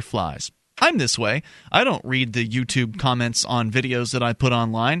cluster flies. I'm this way. I don't read the YouTube comments on videos that I put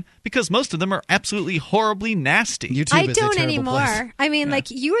online because most of them are absolutely horribly nasty. YouTube I is don't a terrible anymore. place. I mean,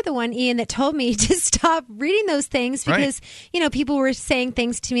 you were the one, Ian, that told me to stop reading those things because, people were saying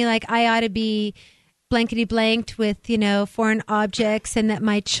things to me like I ought to be blankety blanked with, foreign objects and that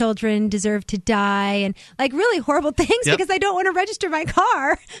my children deserve to die and like really horrible things because I don't want to register my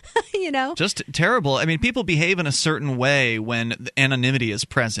car, Just terrible. I mean, people behave in a certain way when anonymity is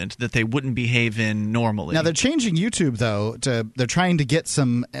present that they wouldn't behave in normally. Now they're changing YouTube though. They're trying to get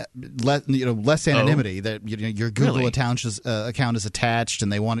some less anonymity. That your Google account is attached,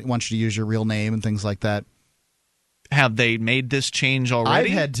 and they want you to use your real name and things like that. Have they made this change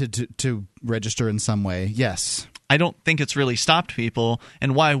already? I've had to register in some way, yes. I don't think it's really stopped people,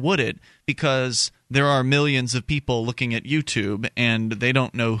 and why would it? Because there are millions of people looking at YouTube, and they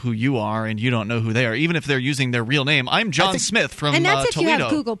don't know who you are, and you don't know who they are, even if they're using their real name. I'm John Smith from Toledo. And that's if you have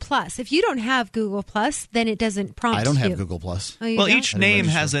Google+. If you don't have Google+, then it doesn't prompt you. I don't have Google+. Oh, well, each name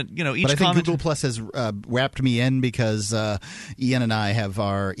has each but I think Google+ has wrapped me in because Ian and I have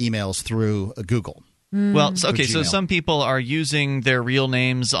our emails through Google. Well, so some people are using their real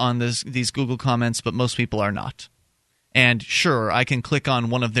names on these Google comments, but most people are not. And sure, I can click on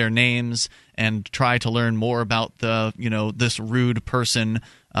one of their names and try to learn more about this rude person,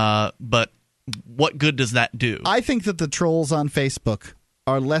 but what good does that do? I think that the trolls on Facebook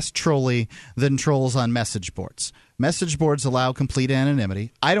are less trolly than trolls on message boards. Message boards allow complete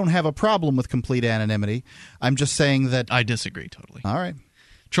anonymity. I don't have a problem with complete anonymity. I'm just saying that... I disagree totally. All right.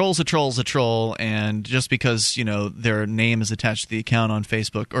 Troll's a troll, and just because their name is attached to the account on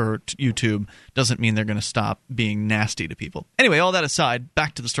Facebook or YouTube doesn't mean they're going to stop being nasty to people. Anyway, all that aside,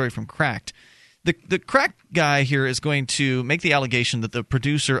 back to the story from Cracked. The Cracked guy here is going to make the allegation that the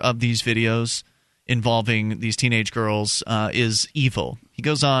producer of these videos involving these teenage girls is evil. He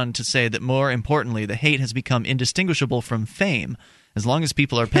goes on to say that more importantly, the hate has become indistinguishable from fame. As long as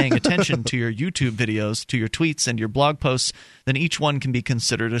people are paying attention to your YouTube videos, to your tweets, and your blog posts, then each one can be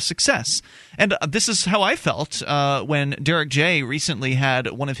considered a success. And this is how I felt when Derek J. recently had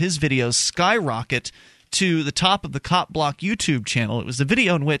one of his videos skyrocket to the top of the Cop Block YouTube channel. It was a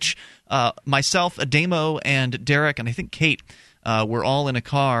video in which myself, Ademo, and Derek, and I think Kate were all in a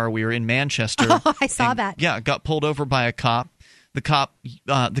car. We were in Manchester. Oh, I saw that. Yeah, got pulled over by a cop. The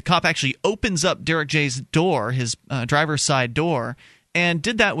cop actually opens up Derek J's door, his driver's side door, and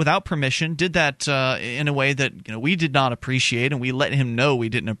did that without permission. Did that in a way that we did not appreciate, and we let him know we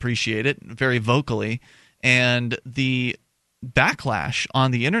didn't appreciate it very vocally. And the backlash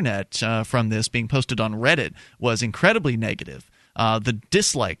on the internet from this being posted on Reddit was incredibly negative. The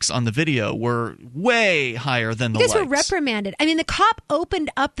dislikes on the video were way higher than the likes. You guys were reprimanded. I mean, the cop opened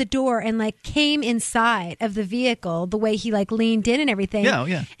up the door and came inside of the vehicle the way he leaned in and everything.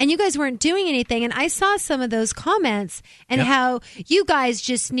 Yeah. And you guys weren't doing anything. And I saw some of those comments and how you guys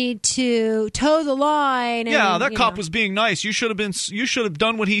just need to toe the line. Yeah, that cop was being nice. You should have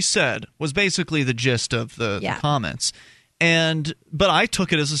done what he said. Was basically the gist of the comments. But I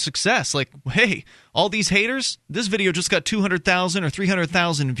took it as a success. Hey, all these haters, this video just got 200,000 or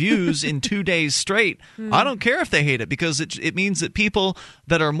 300,000 views in 2 days straight. I don't care if they hate it because it means that people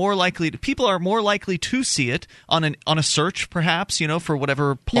are more likely to see it on a search, perhaps, for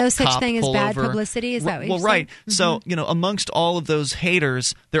whatever. No such thing as bad publicity. Is that what you're saying? Right. Mm-hmm. So amongst all of those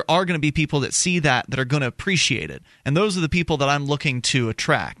haters, there are going to be people that see that are going to appreciate it, and those are the people that I'm looking to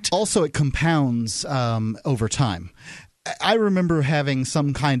attract. Also, it compounds over time. I remember having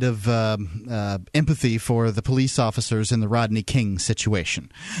some kind of empathy for the police officers in the Rodney King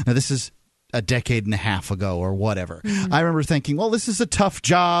situation. Now, this is a decade and a half ago or whatever. Mm-hmm. I remember thinking, well, this is a tough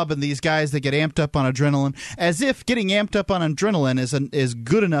job, and these guys, they get amped up on adrenaline, as if getting amped up on adrenaline is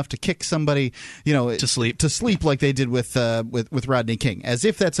good enough to kick somebody, to sleep like they did with Rodney King, as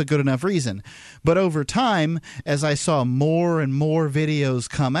if that's a good enough reason. But over time, as I saw more and more videos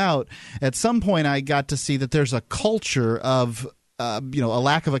come out, at some point I got to see that there's a culture of a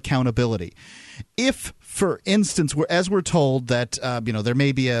lack of accountability. If, for instance, as we're told that there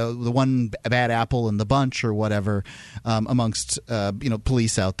may be the one bad apple in the bunch or whatever amongst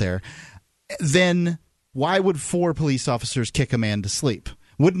police out there, then why would 4 police officers kick a man to sleep?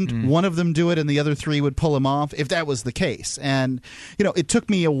 Wouldn't one of them do it and the other 3 would pull him off if that was the case? And it took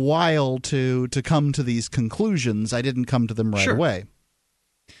me a while to come to these conclusions. I didn't come to them right away.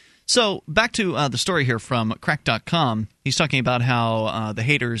 So back to the story here from Crack.com. He's talking about how the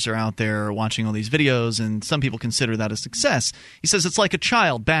haters are out there watching all these videos, and some people consider that a success. He says it's like a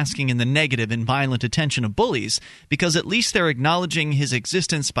child basking in the negative and violent attention of bullies, because at least they're acknowledging his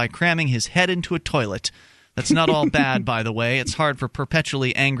existence by cramming his head into a toilet. That's not all bad, by the way. It's hard for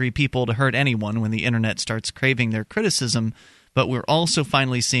perpetually angry people to hurt anyone when the internet starts craving their criticism. But we're also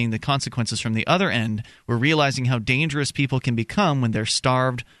finally seeing the consequences from the other end. We're realizing how dangerous people can become when they're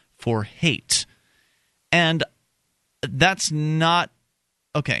starved for hate. And that's not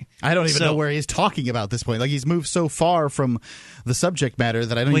okay. I don't even know where he's talking about at this point. Like, he's moved so far from the subject matter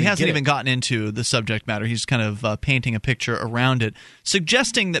that I don't Well, even he hasn't get even gotten into the subject matter. He's kind of painting a picture around it,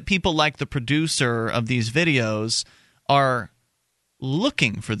 suggesting that people like the producer of these videos are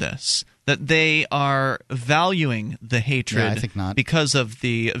looking for this, that they are valuing the hatred I think not. because of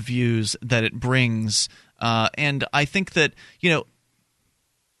the views that it brings. And I think that,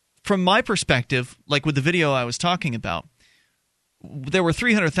 from my perspective, like with the video I was talking about, there were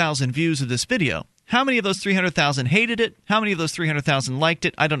 300,000 views of this video. How many of those 300,000 hated it? How many of those 300,000 liked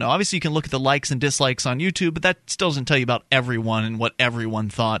it? I don't know. Obviously, you can look at the likes and dislikes on YouTube, but that still doesn't tell you about everyone and what everyone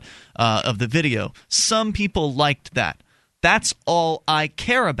thought of the video. Some people liked that. That's all I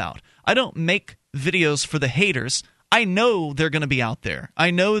care about. I don't make videos for the haters. I know they're going to be out there.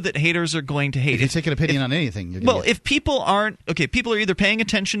 I know that haters are going to hate. If you take an opinion on anything, you're well, if people aren't people are either paying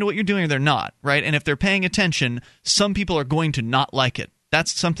attention to what you're doing or they're not, right? And if they're paying attention, some people are going to not like it.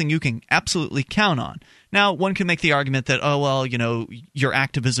 That's something you can absolutely count on. Now, one can make the argument that, your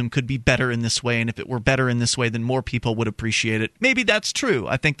activism could be better in this way, and if it were better in this way, then more people would appreciate it. Maybe that's true.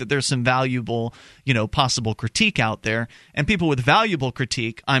 I think that there's some valuable, possible critique out there, and people with valuable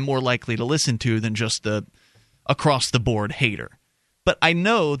critique I'm more likely to listen to than just the across-the-board hater. But I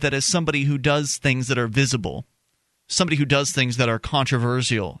know that as somebody who does things that are visible, somebody who does things that are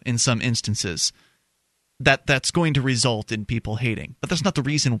controversial in some instances, that's going to result in people hating. But that's not the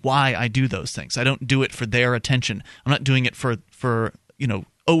reason why I do those things. I don't do it for their attention. I'm not doing it for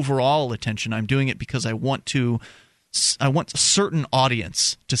overall attention. I'm doing it because I want a certain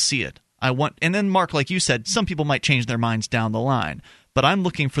audience to see it. And then, Mark, like you said, some people might change their minds down the line. But I'm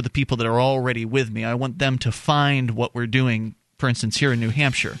looking for the people that are already with me. I want them to find what we're doing, for instance, here in New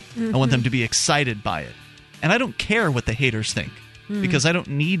Hampshire. I want them to be excited by it. And I don't care what the haters think because I don't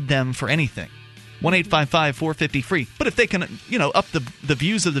need them for anything. 1-855-450-FREE. But if they can, up the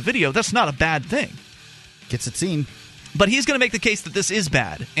views of the video, that's not a bad thing. Gets it seen. But he's going to make the case that this is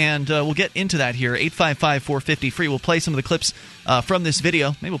bad, and we'll get into that here. 855-450-FREE. We'll play some of the clips from this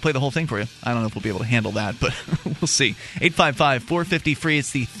video. Maybe we'll play the whole thing for you. I don't know if we'll be able to handle that, but we'll see. 855-450-FREE.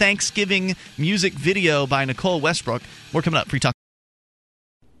 It's the Thanksgiving music video by Nicole Westbrook. More coming up. Free Talk.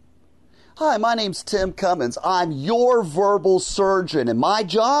 Hi, my name's Tim Cummins. I'm your verbal surgeon, and my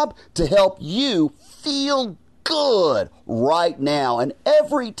job to help you feel good right now. And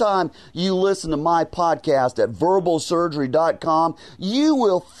every time you listen to my podcast at verbalsurgery.com, you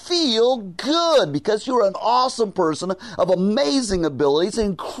will feel good because you're an awesome person of amazing abilities,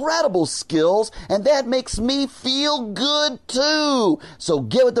 incredible skills, and that makes me feel good too. So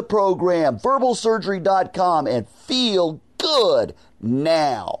get with the program, verbalsurgery.com, and feel good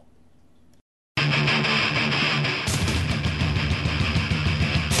now.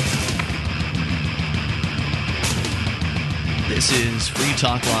 This is Free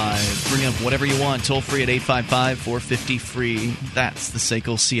Talk Live. Bring up whatever you want. Toll free at 855-450-FREE. That's the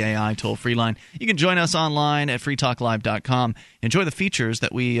SACL CAI toll-free line. You can join us online at freetalklive.com. Enjoy the features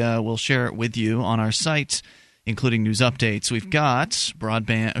that we will share with you on our site, including news updates. We've got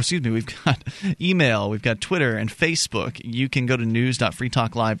we've got email, we've got Twitter and Facebook. You can go to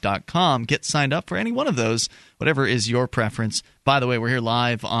news.freetalklive.com, get signed up for any one of those, whatever is your preference. By the way, we're here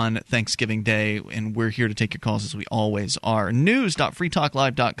live on Thanksgiving Day, and we're here to take your calls as we always are.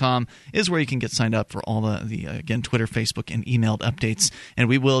 News.freetalklive.com is where you can get signed up for all the again, Twitter, Facebook, and emailed updates. And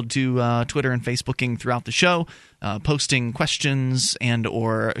we will do Twitter and Facebooking throughout the show, posting questions and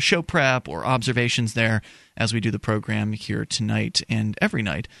or show prep or observations there as we do the program here tonight and every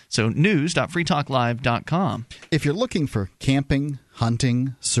night. So news.freetalklive.com. If you're looking for camping,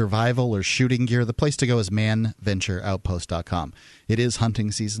 hunting, survival, or shooting gear, the place to go is manventureoutpost.com. It is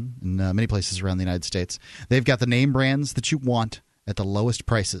hunting season in many places around the United States. They've got the name brands that you want at the lowest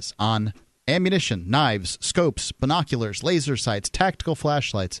prices on ammunition, knives, scopes, binoculars, laser sights, tactical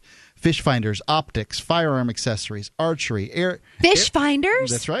flashlights, fish finders, optics, firearm accessories, archery, fish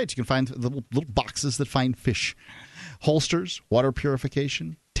finders? That's right. You can find little boxes that find fish. Holsters, water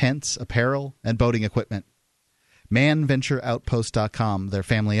purification, tents, apparel, and boating equipment. ManVentureOutpost.com. They're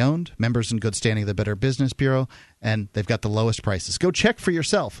family-owned, members in good standing of the Better Business Bureau, and they've got the lowest prices. Go check for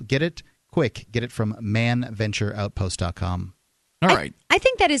yourself. Get it quick. Get it from ManVentureOutpost.com. All right. I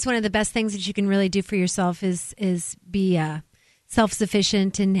think that is one of the best things that you can really do for yourself is be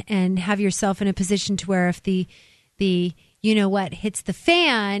self-sufficient and have yourself in a position to where if the hits the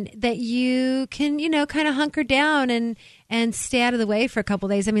fan, that you can, kind of hunker down and stay out of the way for a couple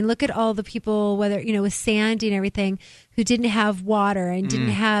of days. I mean, look at all the people, whether, with Sandy and everything, who didn't have water and didn't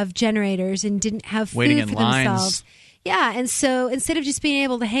have generators and didn't have food waiting in for lines. themselves. Yeah, and so instead of just being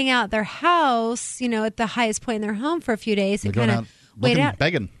able to hang out at their house, at the highest point in their home for a few days and kind of wait looking, out.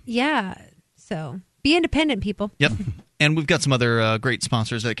 begging. Yeah. So be independent, people. Yep. And we've got some other great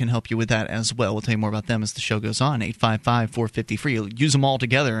sponsors that can help you with that as well. We'll tell you more about them as the show goes on. 855-450-FREE. Use them all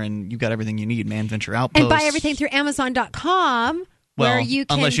together, and you've got everything you need. Man Venture Outpost. And buy everything through Amazon.com. Well, where you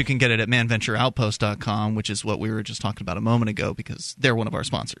can... unless you can get it at manventureoutpost.com, which is what we were just talking about a moment ago, because they're one of our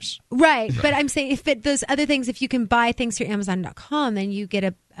sponsors. Right. But I'm saying those other things, if you can buy things through Amazon.com, then you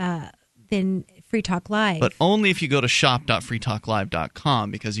get then Free Talk Live. But only if you go to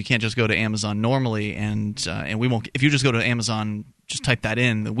shop.freetalklive.com, because you can't just go to Amazon normally, and we won't. If you just go to Amazon, just type that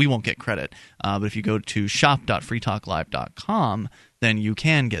in, we won't get credit. But if you go to shop.freetalklive.com, then you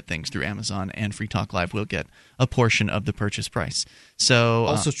can get things through Amazon, and Free Talk Live will get a portion of the purchase price. So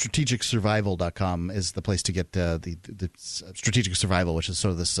also, strategicsurvival.com is the place to get the strategic survival, which is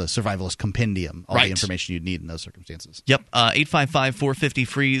sort of this survivalist compendium, all the information you'd need in those circumstances. Yep,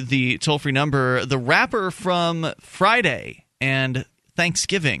 855-450-FREE, the toll-free number. The rapper from Friday and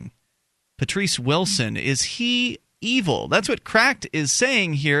Thanksgiving, Patrice Wilson, is he evil? That's what Cracked is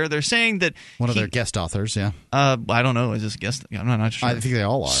saying here. They're saying that one of their guest authors, yeah. I don't know. Is this guest? I'm not sure. I think they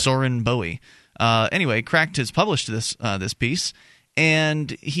all are. Soren Bowie. Anyway, Cracked has published this piece,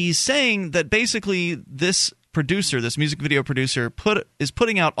 and he's saying that basically this music video producer, is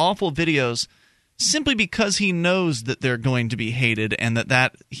putting out awful videos simply because he knows that they're going to be hated, and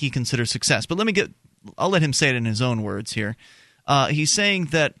that he considers success. But I'll let him say it in his own words here. He's saying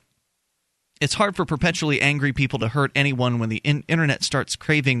that it's hard for perpetually angry people to hurt anyone when the internet starts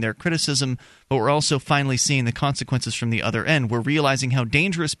craving their criticism, but we're also finally seeing the consequences from the other end. We're realizing how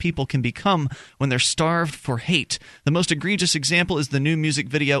dangerous people can become when they're starved for hate. The most egregious example is the new music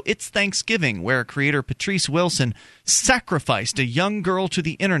video It's Thanksgiving, where creator Patrice Wilson sacrificed a young girl to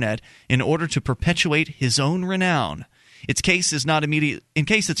the internet in order to perpetuate his own renown. In case it's not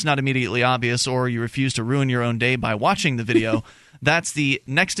immediately obvious, or you refuse to ruin your own day by watching the video, that's the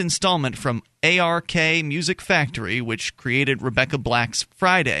next installment from ARK Music Factory, which created Rebecca Black's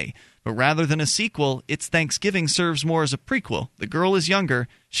Friday. But rather than a sequel, It's Thanksgiving serves more as a prequel. The girl is younger.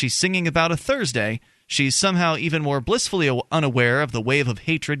 She's singing about a Thursday. She's somehow even more blissfully unaware of the wave of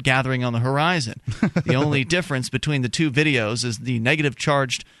hatred gathering on the horizon. The only difference between the two videos is the negatively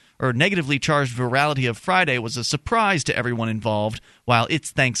charged virality of Friday was a surprise to everyone involved, while It's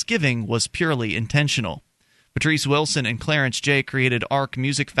Thanksgiving was purely intentional. Patrice Wilson and Clarence J. created ARK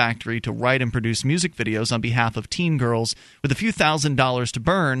Music Factory to write and produce music videos on behalf of teen girls with a few $1,000s to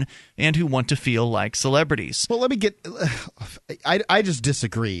burn and who want to feel like celebrities. Well, let me get I just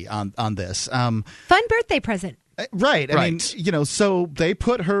disagree on this. Fun birthday present. Right. I mean, so they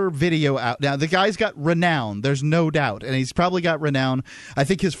put her video out. Now, the guy's got renown. There's no doubt. And he's probably got renown. I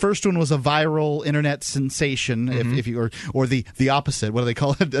think his first one was a viral internet sensation, if you or the opposite. What do they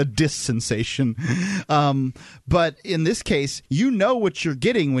call it? A diss sensation. But in this case, you know what you're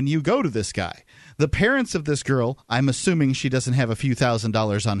getting when you go to this guy. The parents of this girl, I'm assuming she doesn't have a few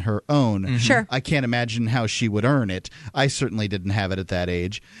 $1,000s on her own. Mm-hmm. Sure. I can't imagine how she would earn it. I certainly didn't have it at that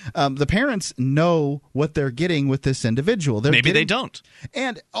age. The parents know what they're getting with this individual. Maybe they don't.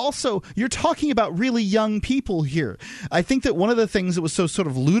 And also, you're talking about really young people here. I think that one of the things that was so sort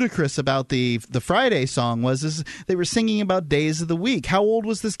of ludicrous about the Friday song is they were singing about days of the week. How old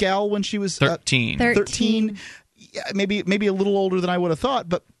was this gal when she was 13? 13. Yeah, maybe a little older than I would have thought,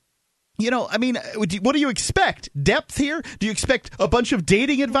 but I mean, what do you expect? Depth here? Do you expect a bunch of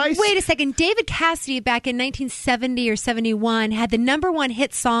dating advice? Wait a second. David Cassidy back in 1970 or 71 had the #1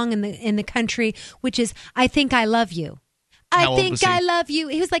 hit song in the country, which is "I Think I Love You." How old was he? I love you.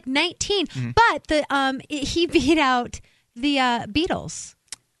 He was like 19, but he beat out the Beatles.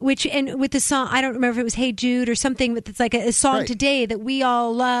 With the song, I don't remember if it was "Hey Jude" or something, but it's like a song today that we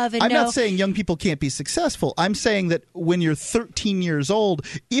all love and I'm know. not saying young people can't be successful. I'm saying that when you're 13 years old,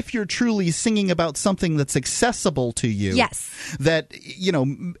 if you're truly singing about something that's accessible to you, yes, that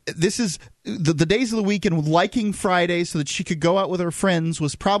this is the days of the week, and liking Friday so that she could go out with her friends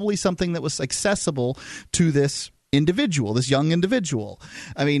was probably something that was accessible to this individual, this young individual.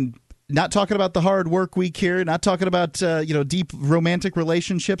 I mean, not talking about the hard work week here, not talking about deep romantic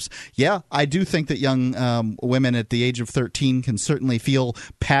relationships. Yeah, I do think that young women at the age of 13 can certainly feel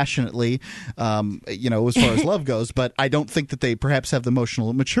passionately, as far as love goes. But I don't think that they perhaps have the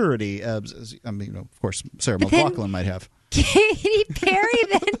emotional maturity. Of course, Sarah McLachlan might have. Katy Perry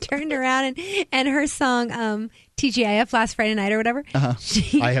then turned around and her song TGIF last Friday night or whatever.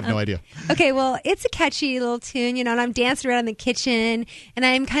 I have no idea. Okay, well, it's a catchy little tune, and I'm dancing around in the kitchen, and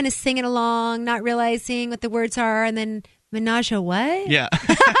I'm kind of singing along, not realizing what the words are, and then Menage a what? Yeah.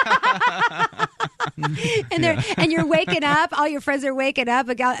 and you're waking up. All your friends are waking up,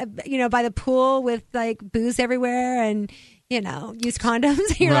 by the pool with like booze everywhere, and use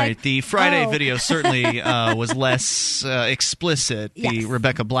condoms. You're right. like, The Friday oh. video certainly was less explicit. The Yes.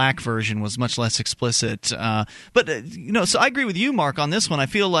 Rebecca Black version was much less explicit. So I agree with you, Mark, on this one. I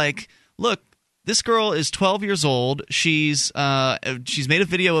feel like, look, this girl is 12 years old. She's made a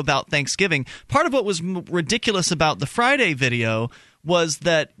video about Thanksgiving. Part of what was ridiculous about the Friday video was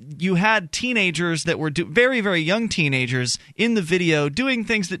that you had teenagers that were very, very young teenagers in the video doing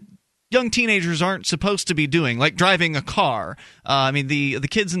things that young teenagers aren't supposed to be doing, like driving a car. The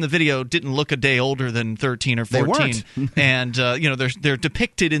kids in the video didn't look a day older than 13 or 14. They weren't. And they're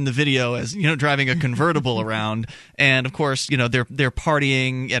depicted in the video as driving a convertible around. And of course, they're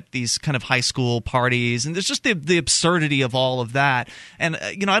partying at these kind of high school parties, and there's just the absurdity of all of that. And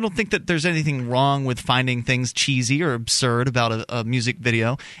I don't think that there's anything wrong with finding things cheesy or absurd about a music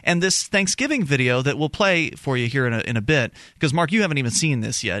video. And this Thanksgiving video that we'll play for you here in a bit, because Mark, you haven't even seen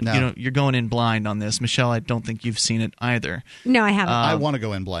this yet. No. You're going in blind on this. Michelle, I don't think you've seen it either. No, I haven't. I want to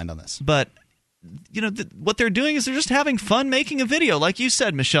go in blind on this. But what they're doing is they're just having fun making a video, like you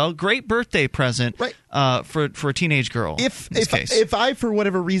said, Michelle. Great birthday present, right. For a teenage girl. If I, for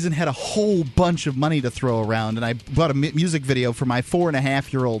whatever reason, had a whole bunch of money to throw around and I bought a music video for my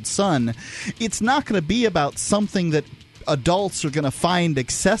 4.5-year-old son, it's not going to be about something that adults are going to find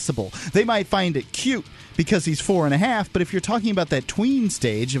accessible. They might find it cute because he's 4.5, but if you're talking about that tween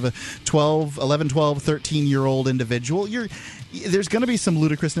stage of a 11, 12, 13-year-old individual, there's going to be some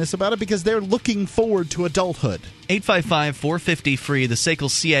ludicrousness about it because they're looking forward to adulthood. 855-450-FREE, the SACL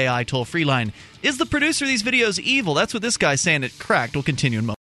CAI toll-free line. Is the producer of these videos evil? That's what this guy's saying at Cracked. We'll continue in a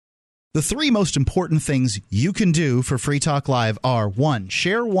moment. The 3 most important things you can do for Free Talk Live are: 1,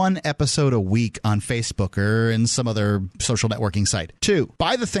 share 1 episode a week on Facebook or in some other social networking site. 2,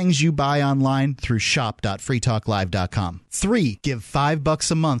 buy the things you buy online through shop.freetalklive.com. 3, give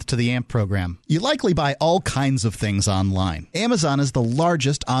 $5 a month to the AMP program. You likely buy all kinds of things online. Amazon is the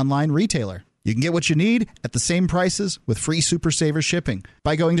largest online retailer. You can get what you need at the same prices with free Super Saver shipping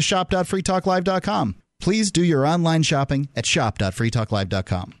by going to shop.freetalklive.com. Please do your online shopping at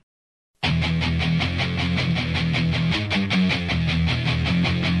shop.freetalklive.com.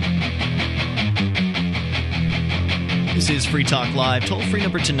 This is Free Talk Live. Toll-free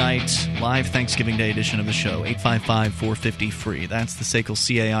number tonight, live Thanksgiving Day edition of the show, 855-450-FREE. That's the SACL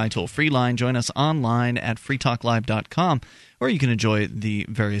CAI toll-free line. Join us online at freetalklive.com, where you can enjoy the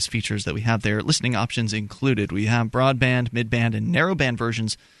various features that we have there, listening options included. We have broadband, midband, and narrowband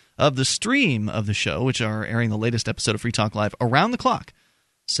versions of the stream of the show, which are airing the latest episode of Free Talk Live around the clock.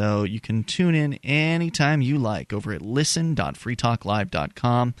 So you can tune in anytime you like over at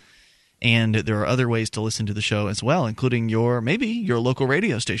listen.freetalklive.com. And there are other ways to listen to the show as well, including your local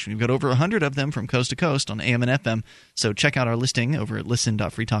radio station. We've got over 100 of them from coast to coast on AM and FM. So check out our listing over at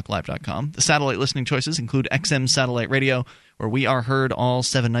listen.freetalklive.com. The satellite listening choices include XM Satellite Radio, where we are heard all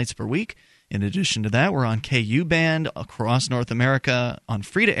 7 nights per week. In addition to that, we're on KU band across North America on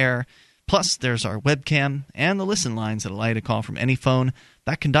free-to-air. Plus, there's our webcam and the listen lines that allow you to call from any phone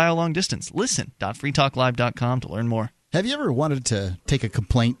that can dial long distance. Listen.freetalklive.com to learn more. Have you ever wanted to take a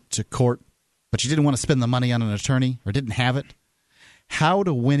complaint to court, but you didn't want to spend the money on an attorney or didn't have it?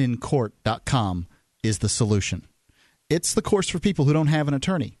 HowToWinInCourt.com is the solution. It's the course for people who don't have an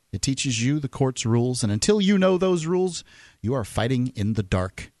attorney. It teaches you the court's rules, and until you know those rules, you are fighting in the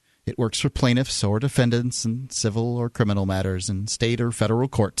dark. It works for plaintiffs or defendants in civil or criminal matters in state or federal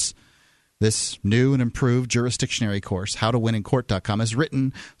courts. This new and improved jurisdictionary course, HowToWinInCourt.com, is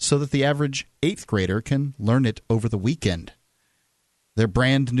written so that the average 8th grader can learn it over the weekend. Their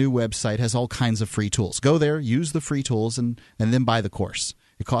brand new website has all kinds of free tools. Go there, use the free tools, and then buy the course.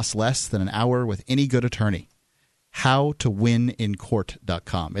 It costs less than an hour with any good attorney.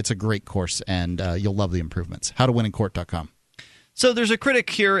 HowToWinInCourt.com. It's a great course, and you'll love the improvements. HowToWinInCourt.com. So there's a critic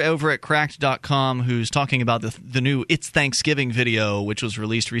here over at Cracked.com who's talking about the new It's Thanksgiving video, which was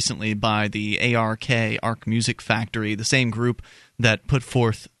released recently by the ARK Music Factory, the same group that put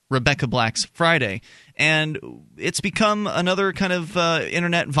forth Rebecca Black's Friday. And it's become another kind of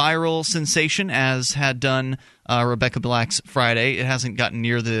internet viral sensation, as had done Rebecca Black's Friday. It hasn't gotten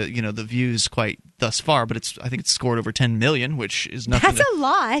near the views quite thus far, but I think it's scored over 10 million, which is nothing. That's a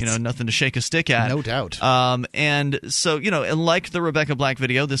lot. Nothing to shake a stick at. No doubt. And so, like the Rebecca Black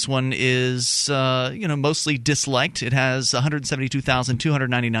video, this one is mostly disliked. It has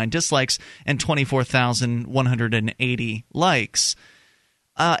 172,299 dislikes and 24,180 likes.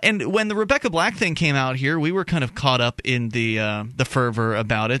 And when the Rebecca Black thing came out here, we were kind of caught up in the fervor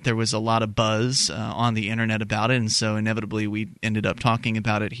about it. There was a lot of buzz on the internet about it, and so inevitably we ended up talking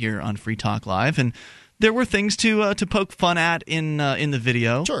about it here on Free Talk Live. And there were things to poke fun at in the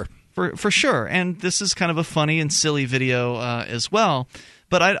video. Sure. For sure. And this is kind of a funny and silly video as well.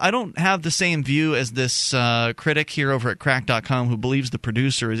 But I don't have the same view as this critic here over at Crack.com who believes the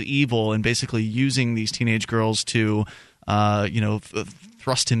producer is evil and basically using these teenage girls to,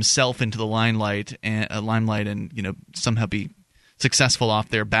 thrust himself into the limelight and somehow be successful off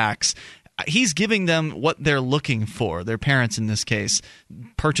their backs. He's giving them what they're looking for. Their parents, in this case,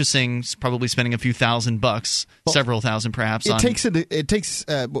 purchasing, probably spending a few $1,000, several thousand perhaps. It takes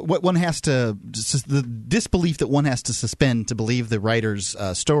what one has to, the disbelief that one has to suspend to believe the writer's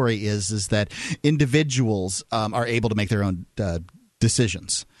story is that individuals are able to make their own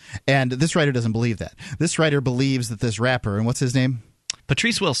decisions. And this writer doesn't believe that. This writer believes that this rapper, and what's his name?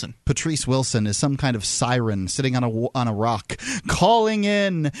 Patrice Wilson. Patrice Wilson is some kind of siren sitting on a rock, calling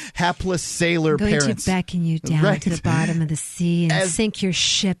in hapless sailor parents. Going to beckon you down to the bottom of the sea and sink your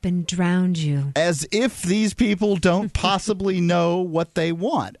ship and drown you. As if these people don't possibly know what they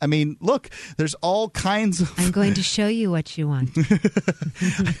want. I mean, look, there's all kinds of... I'm going to show you what you want.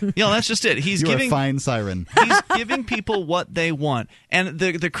 That's just it. You're a fine siren. He's giving people what they want. And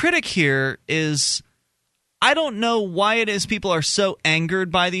the critic here is... I don't know why it is people are so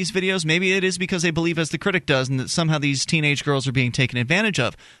angered by these videos. Maybe it is because they believe, as the critic does, and that somehow these teenage girls are being taken advantage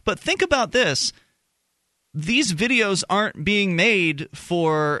of. But think about this. These videos aren't being made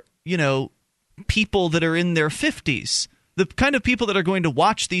for, people that are in their 50s. The kind of people that are going to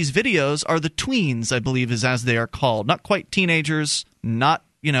watch these videos are the tweens, I believe is as they are called. Not quite teenagers, not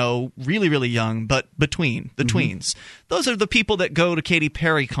really, really young, but between the tweens. Those are the people that go to Katy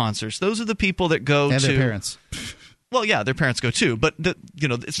Perry concerts. Those are the people that go and to... their parents. Well, yeah, their parents go too, but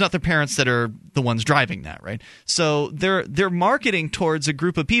it's not their parents that are the ones driving that, right? So they're marketing towards a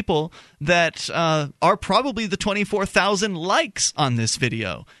group of people that are probably the 24,000 likes on this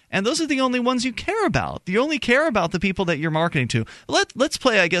video, and those are the only ones you care about. You only care about the people that you're marketing to. Let's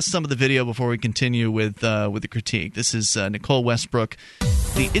play, I guess, some of the video before we continue with the critique. This is Nicole Westbrook,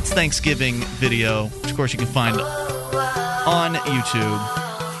 the It's Thanksgiving video, which of course you can find on YouTube.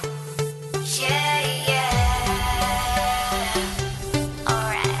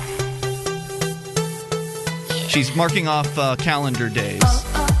 She's marking off calendar days.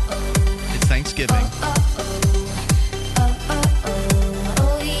 It's Thanksgiving.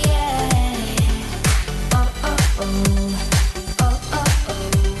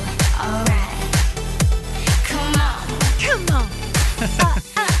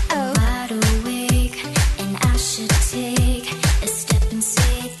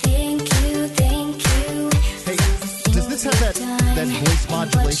 That voice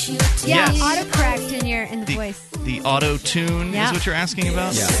modulation. Yeah, yes. autocorrect in the voice. The auto tune is what you're asking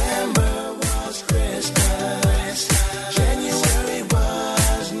about? Yeah.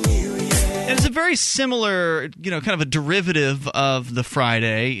 And it's a very similar, kind of a derivative of the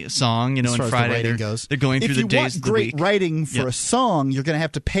Friday song. As far in Friday they're going through the days of the week. If you want great writing for a song, you're going to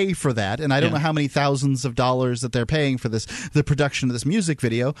have to pay for that. And I don't know how many thousands of dollars that they're paying for the production of this music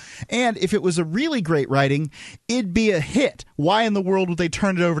video. And if it was a really great writing, it'd be a hit. Why in the world would they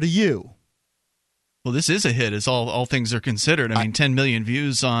turn it over to you? Well, this is a hit, as all things are considered. I mean, 10 million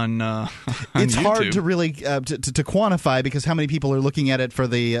views on it's YouTube. hard to really to quantify because how many people are looking at it for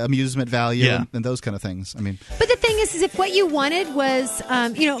the amusement value and those kind of things. I mean, but the thing is if what you wanted was,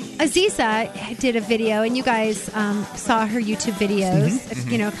 Aziza did a video, and you guys saw her YouTube videos,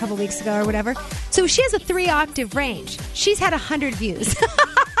 a couple weeks ago or whatever. So she has a 3-octave range. She's had 100 views.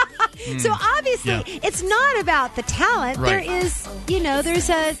 So obviously, it's not about the talent. Right. There is, there's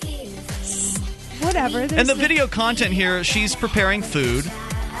a... whatever. And the video content here, she's preparing food.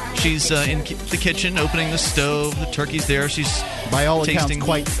 She's in the kitchen, opening the stove. The turkey's there. She's by all tasting.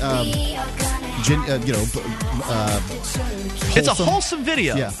 Accounts quite, it's a wholesome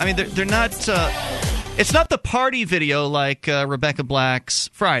video. Yeah. I mean, they're not. It's not the party video like Rebecca Black's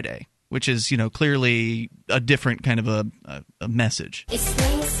Friday, which is clearly a different kind of a message. It's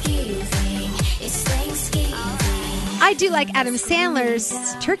Thanksgiving. It's Thanksgiving. I do like Adam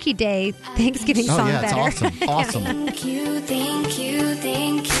Sandler's Turkey Day Thanksgiving song better. Oh, yeah, it's awesome. Thank you, thank you,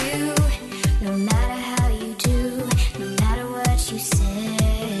 thank you. No matter how you do, no matter what you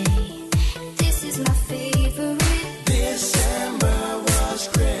say, this is my favorite. December was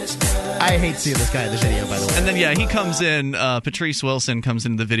Christmas. I hate seeing this guy in the video, by the way. And then, he comes in, Patrice Wilson comes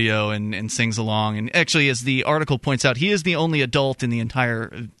into the video and sings along. And actually, as the article points out, he is the only adult in the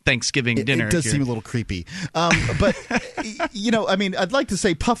entire Thanksgiving dinner. It does here. seem a little creepy. But I mean, I'd like to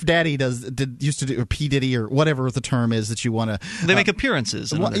say Puff Daddy used to do, or P. Diddy, or whatever the term is that you want to. They make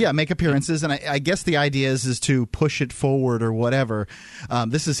appearances. Make appearances, and I guess the idea is to push it forward or whatever.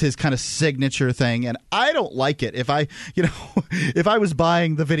 This is his kind of signature thing, and I don't like it. If I was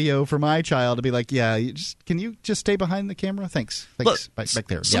buying the video for my child, to be like, can you just stay behind the camera? Thanks. Look, back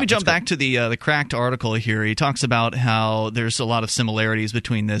there. So let me jump back to the Cracked article here. He talks about how there's a lot of similarities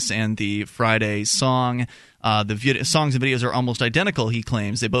between this and the Friday song. The songs and videos are almost identical, he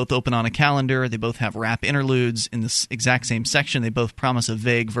claims. They both open on a calendar. They both have rap interludes in the exact same section. They both promise a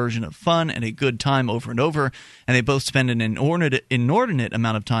vague version of fun and a good time over and over. And they both spend an inordinate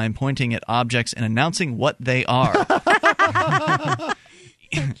amount of time pointing at objects and announcing what they are.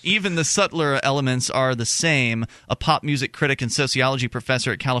 Even the subtler elements are the same. A pop music critic and sociology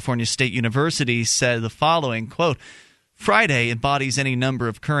professor at California State University said the following, quote, Friday embodies any number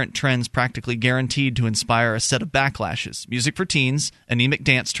of current trends practically guaranteed to inspire a set of backlashes. Music for teens, anemic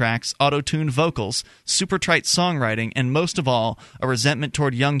dance tracks, auto-tuned vocals, super trite songwriting, and most of all, a resentment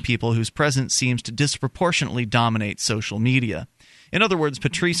toward young people whose presence seems to disproportionately dominate social media. In other words,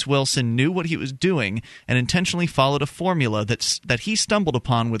 Patrice Wilson knew what he was doing and intentionally followed a formula that he stumbled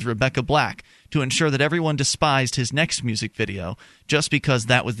upon with Rebecca Black to ensure that everyone despised his next music video, just because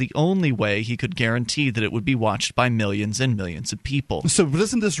that was the only way he could guarantee that it would be watched by millions and millions of people. So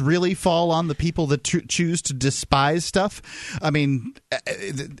doesn't this really fall on the people that choose to despise stuff? I mean,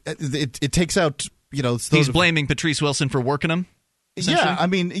 it takes out, He's blaming Patrice Wilson for working him? Yeah, I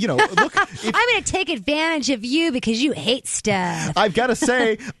mean, look. I'm going to take advantage of you because you hate stuff. I've got to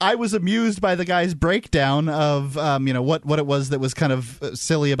say, I was amused by the guy's breakdown of, what it was that was kind of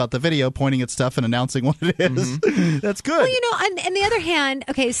silly about the video, pointing at stuff and announcing what it is. Mm-hmm. That's good. Well, on the other hand,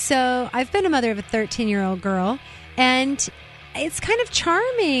 okay, so I've been a mother of a 13-year-old girl, and it's kind of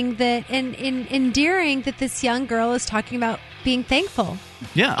charming that and endearing that this young girl is talking about being thankful.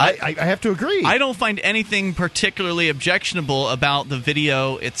 Yeah, I have to agree. I don't find anything particularly objectionable about the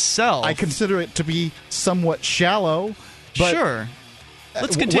video itself. I consider it to be somewhat shallow. But sure.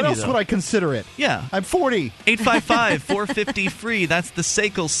 Let's continue. What else would I consider it? Yeah. I'm 40. 855-450-FREE. That's the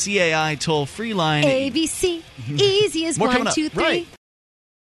SACL CAI toll-free line. ABC. Easy as 1, 2, 3. Right.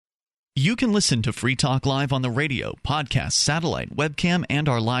 You can listen to Free Talk Live on the radio, podcast, satellite, webcam, and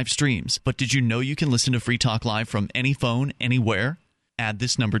our live streams. But did you know you can listen to Free Talk Live from any phone, anywhere? Add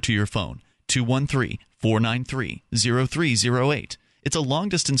this number to your phone, 213-493-0308. It's a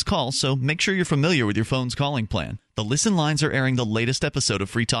long-distance call, so make sure you're familiar with your phone's calling plan. The Listen lines are airing the latest episode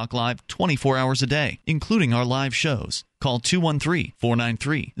of Free Talk Live 24 hours a day, including our live shows. Call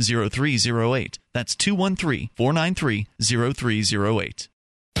 213-493-0308. That's 213-493-0308.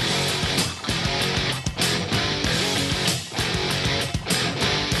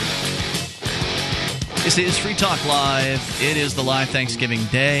 This is Free Talk Live. It is the live Thanksgiving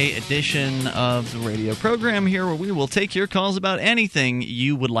Day edition of the radio program here, where we will take your calls about anything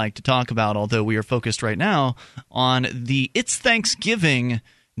you would like to talk about, although we are focused right now on the It's Thanksgiving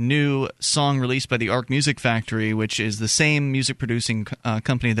new song released by the Arc Music Factory, which is the same music-producing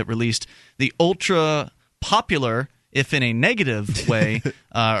company that released the ultra-popular, if in a negative way,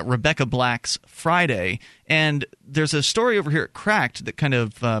 Rebecca Black's Friday. And there's a story over here at Cracked that kind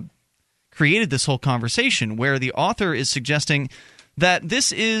of created this whole conversation, where the author is suggesting that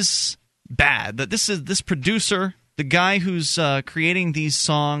this is bad, that this producer, the guy who's creating these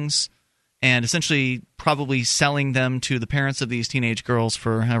songs and essentially probably selling them to the parents of these teenage girls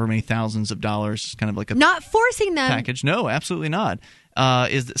for however many thousands of dollars, kind of like a not forcing them package. No, absolutely not.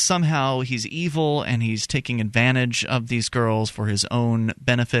 Is that somehow he's evil and he's taking advantage of these girls for his own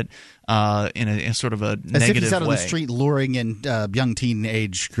benefit in a sort of a negative way. As if he's out on the street luring in young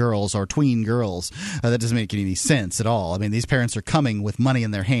teenage girls or tween girls. That doesn't make any sense at all. I mean, these parents are coming with money in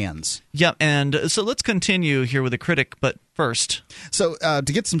their hands. Yep, and so let's continue here with a critic, but first. So to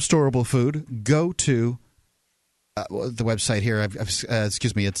get some storable food, go to the website here.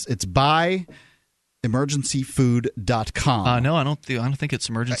 Excuse me, it's buyemergencyfood.com. No, I don't think it's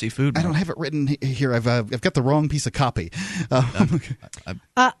emergency food. I don't have it written here. I've got the wrong piece of copy.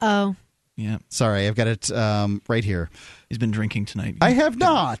 Uh-oh. Yeah. Sorry, I've got it right here. He's been drinking tonight. I have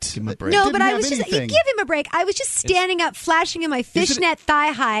not. Give him a break. No, but I was just... You give him a break. I was just standing up, flashing in my fishnet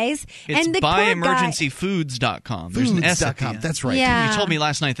thigh highs. It's and the buyemergencyfoods.com. There's an S at the end. That's right. Yeah. You told me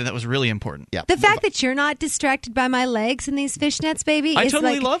last night that was really important. Yeah. The fact that you're not distracted by my legs in these fishnets, baby, I is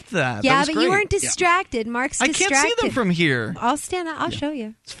totally like, loved that. Yeah, that was but great. you weren't distracted. Yeah. Mark's distracted. I can't see them from here. I'll stand up. I'll show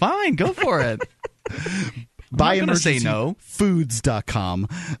you. It's fine. Go for it. I'm not going to say no. Foods.com.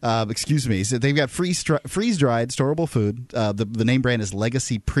 Excuse me. So they've got freeze-dried, storable food. The name brand is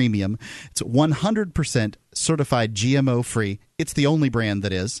Legacy Premium. It's 100% certified GMO-free. It's the only brand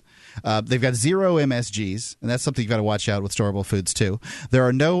that is. They've got 0 MSGs, and that's something you've got to watch out with storable foods, too. There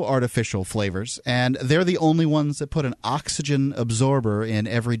are no artificial flavors, and they're the only ones that put an oxygen absorber in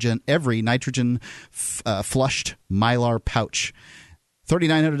every nitrogen-flushed Mylar pouch.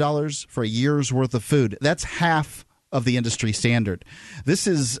 $3,900 for a year's worth of food. That's half of the industry standard. This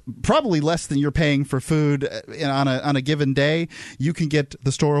is probably less than you're paying for food on a given day. You can get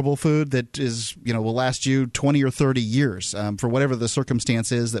the storable food that is, will last you 20 or 30 years for whatever the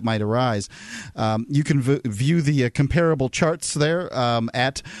circumstance is that might arise. You can view the comparable charts there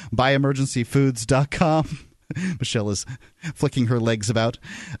at byemergencyfoods.com. Michelle is flicking her legs about.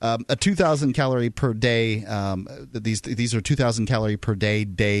 A 2,000 calorie per day. These are 2,000 calorie per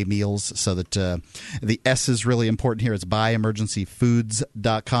day meals. So that the S is really important here. It's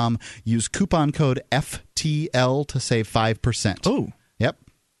byemergencyfoods.com. Use coupon code FTL to save 5%. Oh, yep.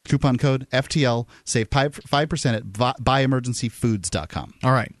 Coupon code FTL. Save 5% at byemergencyfoods.com.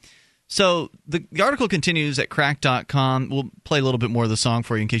 All right. So the article continues at crack.com. We'll play a little bit more of the song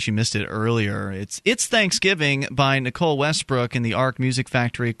for you in case you missed it earlier. It's Thanksgiving by Nicole Westbrook in the Ark Music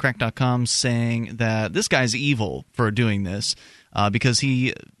Factory. Crack.com saying that this guy's evil for doing this because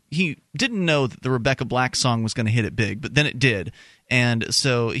he didn't know that the Rebecca Black song was going to hit it big, but then it did. And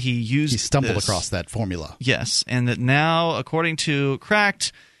so he stumbled across that formula. Yes, and that now, according to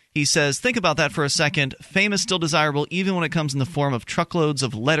Cracked, he says, think about that for a second. Fame is still desirable even when it comes in the form of truckloads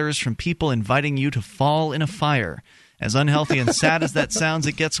of letters from people inviting you to fall in a fire. As unhealthy and sad as that sounds,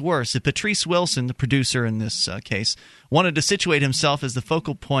 it gets worse. If Patrice Wilson, the producer in this case, wanted to situate himself as the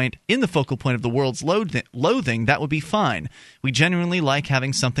focal point of the world's loathing, that would be fine. We genuinely like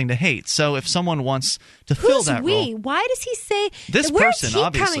having something to hate. So if someone wants to fill that role, why does he say this where's person? He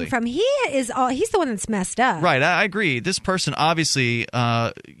obviously coming from? He's the one that's messed up. Right, I agree. This person obviously,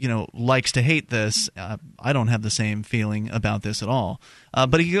 likes to hate this. I don't have the same feeling about this at all.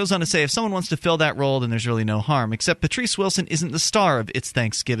 But he goes on to say, if someone wants to fill that role, then there's really no harm. Except Patrice Wilson isn't the star of It's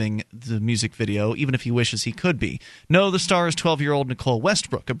Thanksgiving, the music video, even if he wishes he could be. No, the star is 12-year-old Nicole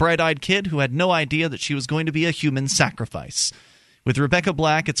Westbrook, a bright-eyed kid who had no idea that she was going to be a human sacrifice. With Rebecca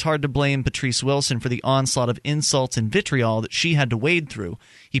Black, it's hard to blame Patrice Wilson for the onslaught of insults and vitriol that she had to wade through.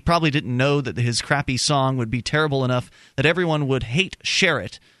 He probably didn't know that his crappy song would be terrible enough that everyone would share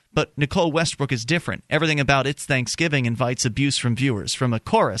it. But Nicole Westbrook is different. Everything about It's Thanksgiving invites abuse from viewers, from a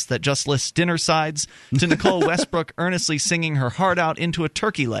chorus that just lists dinner sides to Nicole Westbrook earnestly singing her heart out into a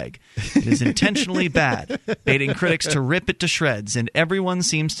turkey leg. It is intentionally bad, baiting critics to rip it to shreds, and everyone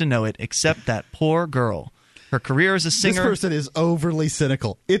seems to know it except that poor girl. Her career as a singer... This person is overly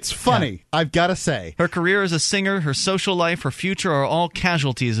cynical. It's funny, yeah. I've got to say. Her career as a singer, her social life, her future are all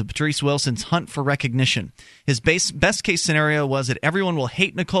casualties of Patrice Wilson's hunt for recognition. His best-case scenario was that everyone will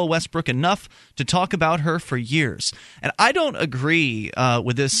hate Nicole Westbrook enough to talk about her for years. And I don't agree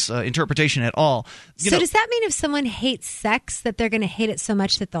with this interpretation at all. Does that mean if someone hates sex, that they're going to hate it so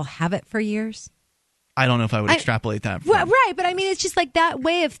much that they'll have it for years? I don't know if I would extrapolate that. Well, right, but I mean, it's just like that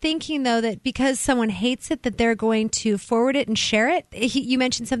way of thinking, though, that because someone hates it, that they're going to forward it and share it. You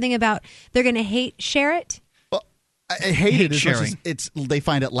mentioned something about they're going to share it. Well, I hate it as sharing. Much as they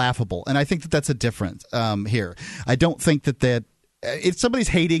find it laughable, and I think that's a difference here. I don't think that if somebody's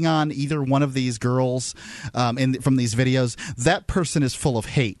hating on either one of these girls from these videos, that person is full of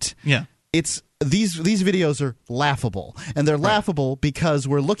hate. Yeah, it's. These videos are laughable, and they're laughable because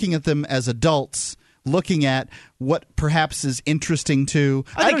we're looking at them as adults, looking at what perhaps is interesting to.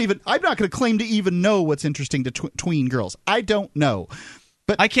 I'm not going to claim to even know what's interesting to tween girls. I don't know.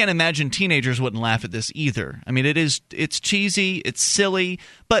 But I can't imagine teenagers wouldn't laugh at this either. I mean, it's cheesy, it's silly,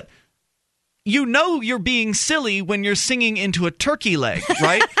 but you're being silly when you're singing into a turkey leg,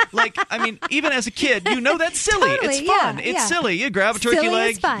 right? Even as a kid, that's silly. Totally, it's fun. Yeah, it's silly. You grab a turkey silly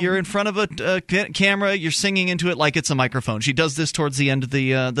leg, you're in front of a camera, you're singing into it like it's a microphone. She does this towards the end of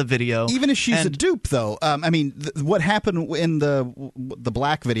the video. Even if she's a dupe, though. What happened in the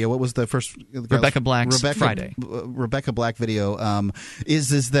Black video? What was the first? Rebecca Black's Friday. Rebecca Black video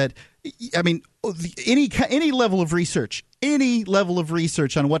is that. I mean, any level of research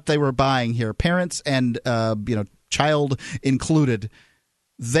on what they were buying here, parents and child included,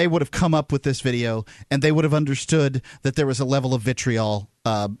 they would have come up with this video and they would have understood that there was a level of vitriol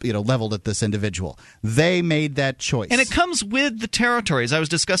leveled at this individual. They made that choice, and it comes with the territory. As I was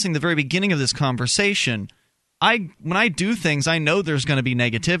discussing the very beginning of this conversation, when I do things, I know there's going to be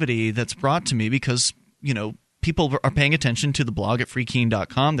negativity that's brought to me because people are paying attention to the blog at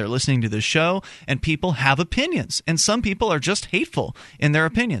freekeene.com. They're listening to this show, and people have opinions. And some people are just hateful in their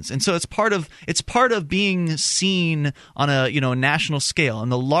opinions. And so it's part of being seen on a national scale.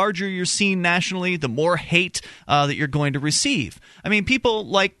 And the larger you're seen nationally, the more hate that you're going to receive. I mean, people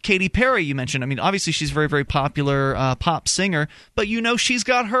like Katy Perry, you mentioned. I mean, obviously she's a very, very popular pop singer, but she's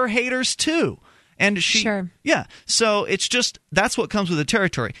got her haters too. And yeah. So it's just that's what comes with the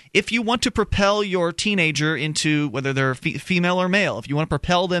territory. If you want to propel your teenager into, whether they're female or male, if you want to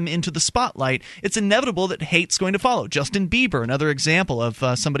propel them into the spotlight, it's inevitable that hate's going to follow. Justin Bieber, another example of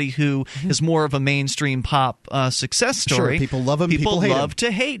somebody who is more of a mainstream pop success story. Sure, people love him. People hate love him.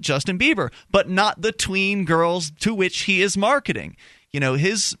 to hate Justin Bieber, but not the tween girls to which he is marketing.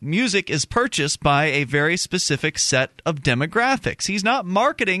 His music is purchased by a very specific set of demographics. He's not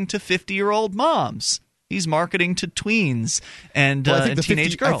marketing to 50-year-old moms. He's marketing to tweens and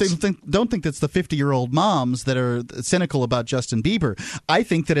teenage girls. I don't think that's the 50-year-old moms that are cynical about Justin Bieber. I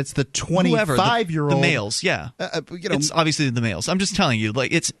think that it's the 25-year-old. The males, yeah. It's obviously the males. I'm just telling you,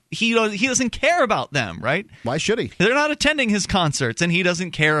 he doesn't care about them, right? Why should he? They're not attending his concerts, and he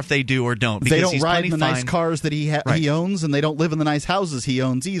doesn't care if they do or don't. Because they don't he's ride in the fine. nice cars that he owns, and they don't live in the nice houses he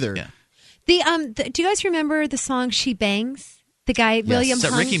owns either. Yeah. Do you guys remember the song "She Bangs"? The guy William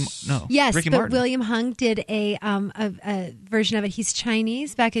Hung. Yes, Ricky but Martin. William Hung did a version of it. He's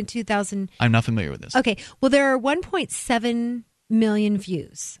Chinese. Back in 2000. I'm not familiar with this. Okay, well there are 1.7 million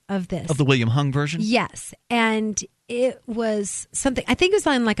views of this of the William Hung version. Yes, and it was something. I think it was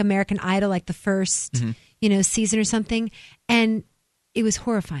on American Idol, the first season or something, and it was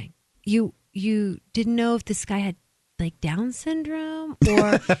horrifying. You didn't know if this guy had Down syndrome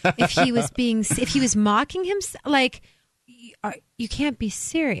or if he was mocking him you can't be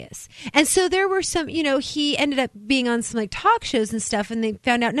serious. And so there were some, he ended up being on some talk shows and stuff, and they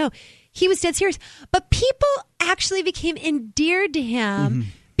found out, no, he was dead serious. But people actually became endeared to him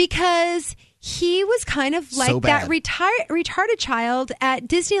because he was kind of like that retarded child at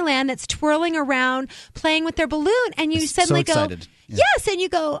Disneyland that's twirling around, playing with their balloon. And you suddenly go, yes, and you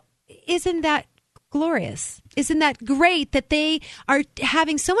go, isn't that glorious? Isn't that great that they are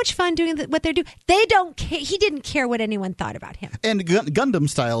having so much fun doing what they're doing? They don't care. He didn't care what anyone thought about him. And Gundam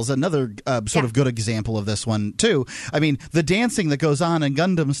Style is another sort of good example of this one too. I mean, the dancing that goes on in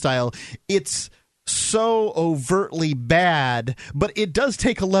Gundam Style, it's so overtly bad, but it does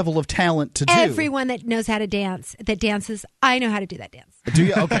take a level of talent to do. Everyone that knows how to dance, that dances, I know how to do that dance. Do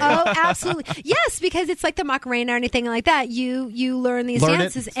you? Okay. Oh, absolutely. Yes, because it's like the Macarena or anything like that. You learn these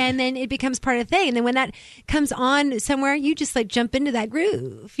dances, and then it becomes part of the thing. And then when that comes on somewhere, you just jump into that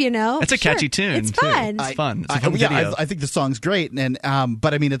groove, It's a catchy tune. It's fun. It's fun. It's a fun video. I think the song's great, and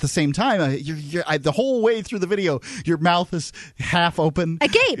but I mean, at the same time, the whole way through the video, your mouth is half open.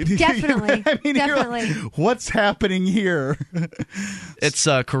 Agape, definitely. I mean, definitely. What's happening here? It's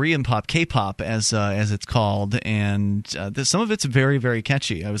Korean pop, K-pop, as it's called, and some of it's very, very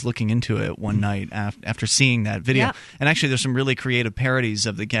catchy. I was looking into it one night after seeing that video, and actually, there's some really creative parodies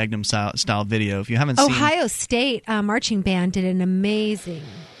of the Gangnam Style video. If you haven't seen Ohio State marching band did an amazing.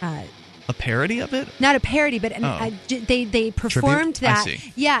 A parody of it? Not a parody, but they performed Tribute? that. I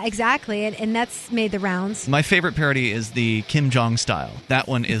see. Yeah, exactly, and that's made the rounds. My favorite parody is the Kim Jong Style. That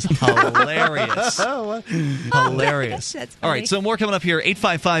one is hilarious. Hilarious. That's funny. All right, so more coming up here.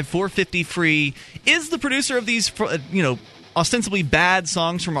 855-450-FREE is the producer of these, ostensibly bad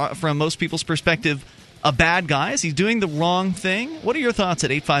songs from most people's perspective. A bad guy? Is he doing the wrong thing? What are your thoughts at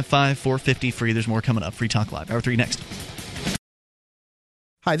 855-450-FREE? There's more coming up. Free Talk Live, Hour 3 next.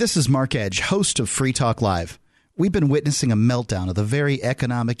 Hi, this is Mark Edge, host of Free Talk Live. We've been witnessing a meltdown of the very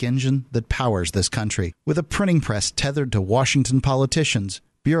economic engine that powers this country. With a printing press tethered to Washington politicians,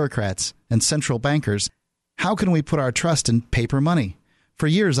 bureaucrats, and central bankers, how can we put our trust in paper money? For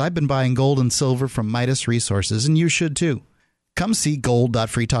years, I've been buying gold and silver from Midas Resources, and you should too. Come see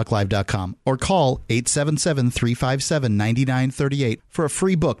gold.freetalklive.com or call 877-357-9938 for a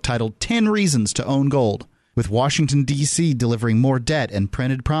free book titled 10 Reasons to Own Gold. With Washington, D.C. delivering more debt and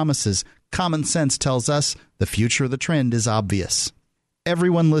printed promises, common sense tells us the future of the trend is obvious.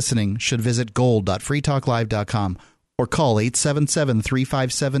 Everyone listening should visit gold.freetalklive.com or call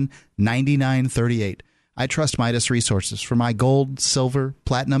 877-357-9938. I trust Midas Resources for my gold, silver,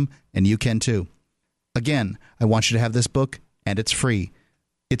 platinum, and you can too. Again, I want you to have this book, and it's free.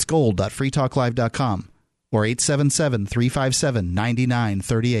 It's gold.freetalklive.com or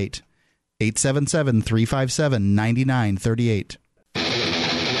 877-357-9938. 877-357-9938.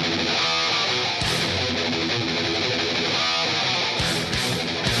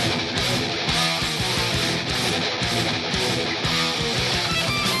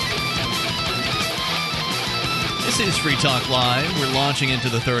 is Free Talk Live. We're launching into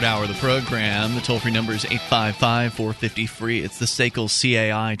the third hour of the program. The toll-free number is 855-450-FREE. It's the SACL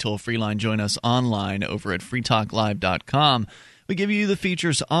CAI toll-free line. Join us online over at freetalklive.com. We give you the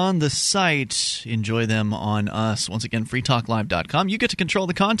features on the site. Enjoy them on us. Once again, freetalklive.com. You get to control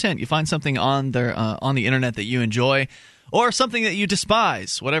the content. You find something on there on the internet that you enjoy, or something that you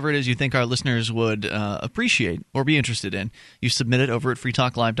despise, whatever it is you think our listeners would appreciate or be interested in. You submit it over at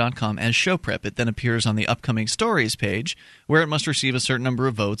freetalklive.com as show prep. It then appears on the upcoming stories page, where it must receive a certain number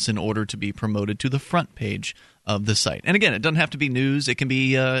of votes in order to be promoted to the front page of the site. And again, it doesn't have to be news. It can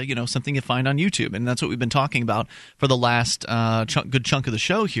be something you find on YouTube. And that's what we've been talking about for the last good chunk of the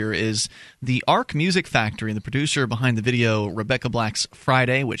show here is the Arc Music Factory, the producer behind the video Rebecca Black's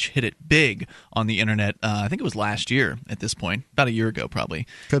Friday, which hit it big on the internet. I think it was last year at this point, about a year ago probably.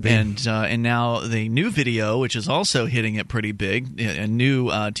 Could be. And now the new video, which is also hitting it pretty big, a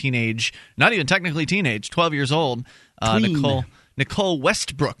new teenage, not even technically teenage, 12 years old, Nicole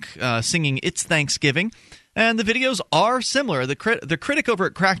Westbrook singing It's Thanksgiving. And the videos are similar. The critic over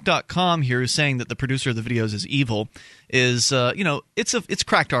at Cracked.com here is saying that the producer of the videos is evil. It's a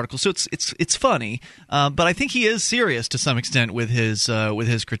Cracked article, so it's funny. But I think he is serious to some extent with his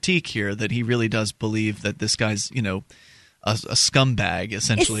critique here, that he really does believe that this guy's a scumbag,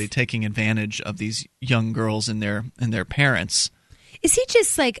 essentially taking advantage of these young girls and their parents. Is he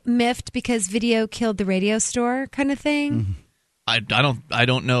just like miffed because video killed the radio store kind of thing? Mm-hmm. I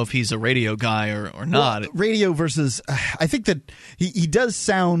don't know if he's a radio guy or not. Well, radio versus, I think that he does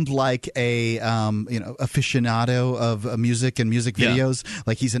sound like a aficionado of music and music videos. Yeah.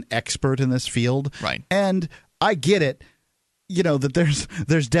 Like he's an expert in this field, right? And I get it. That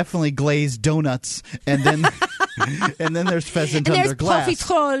there's definitely glazed donuts, and then and then there's pheasant and under glass. There's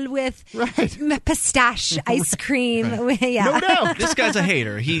profiterole with pistache ice cream. Right. Yeah. No doubt. This guy's a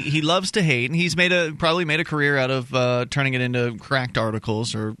hater. He loves to hate, and he's probably made a career out of turning it into Cracked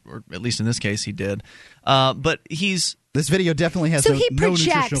articles, or at least in this case he did. But this video definitely has so no he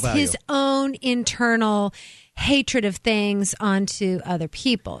nutritional projects value. his own internal hatred of things onto other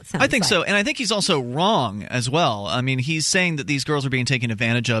people. I think so, and I think he's also wrong as well. I mean, he's saying that these girls are being taken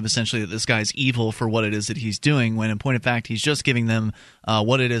advantage of, essentially that this guy's evil for what it is that he's doing, when in point of fact he's just giving them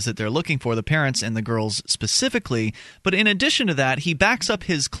what it is that they're looking for, the parents and the girls specifically. But in addition to that, he backs up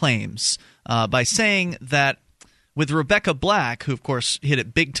his claims by saying that with Rebecca Black, who of course hit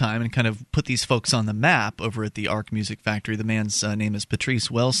it big time and kind of put these folks on the map over at the Arc Music Factory, the man's name is Patrice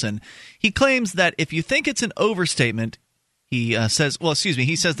Wilson. He claims that if you think it's an overstatement, he says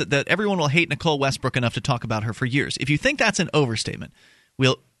that everyone will hate Nicole Westbrook enough to talk about her for years. If you think that's an overstatement,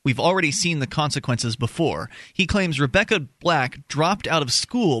 we've already seen the consequences before. He claims Rebecca Black dropped out of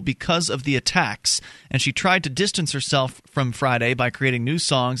school because of the attacks, and she tried to distance herself from Friday by creating new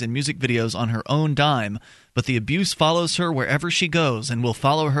songs and music videos on her own dime. But the abuse follows her wherever she goes and will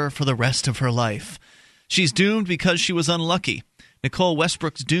follow her for the rest of her life. She's doomed because she was unlucky. Nicole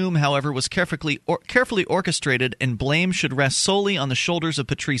Westbrook's doom, however, was carefully orchestrated, and blame should rest solely on the shoulders of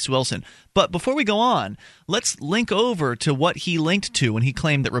Patrice Wilson. But before we go on, let's link over to what he linked to when he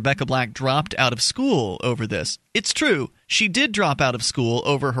claimed that Rebecca Black dropped out of school over this. It's true. She did drop out of school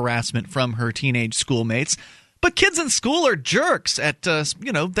over harassment from her teenage schoolmates. But kids in school are jerks at,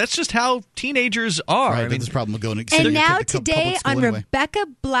 that's just how teenagers are. Right, this problem of going to and now today on Rebecca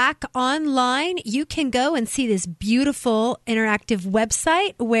Black Online, you can go and see this beautiful interactive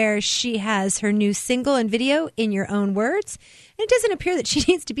website where she has her new single and video in your own words. And it doesn't appear that she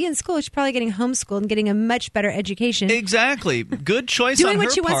needs to be in school. She's probably getting homeschooled and getting a much better education. Exactly. Good choice on her part. Doing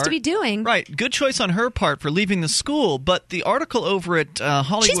what she wants to be doing. Right. Good choice on her part for leaving the school. But the article over at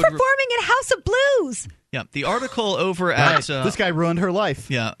Hollywood... She's performing at House of Blues. Yeah, the article over at... this guy ruined her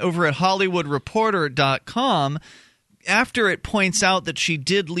life. Yeah, over at HollywoodReporter.com, after it points out that she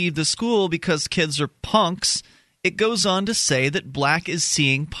did leave the school because kids are punks, it goes on to say that Black is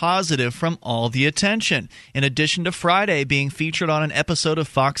seeing positive from all the attention. In addition to Friday being featured on an episode of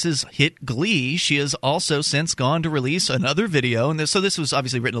Fox's hit Glee, she has also since gone to release another video. And so this was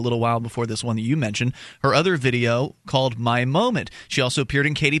obviously written a little while before this one that you mentioned. Her other video called My Moment. She also appeared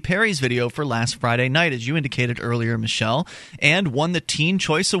in Katy Perry's video for last Friday night, as you indicated earlier, Michelle, and won the Teen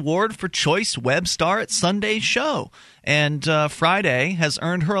Choice Award for Choice Web Star at Sunday's show. And Friday has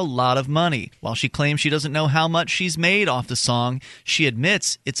earned her a lot of money. While she claims she doesn't know how much she's made off the song, she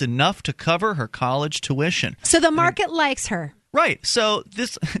admits it's enough to cover her college tuition. So the market likes her. Right. So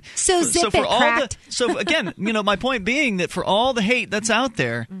this. So Cracked. So again, my point being that for all the hate that's out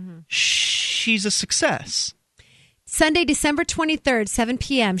there, she's a success. Sunday, December 23rd, 7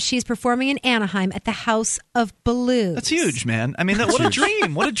 p.m., she's performing in Anaheim at the House of Blues. That's huge, man. I mean, what a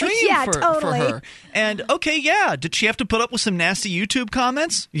dream. What a dream Yeah, for totally. her. And, okay, yeah, did she have to put up with some nasty YouTube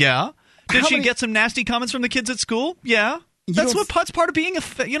comments? Yeah. Did she get some nasty comments from the kids at school? Yeah. That's part of being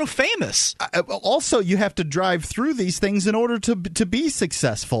famous. Also, you have to drive through these things in order to be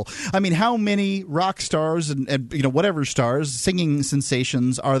successful. I mean, how many rock stars and whatever stars, singing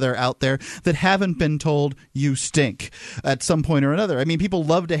sensations are there out there that haven't been told you stink at some point or another? I mean, people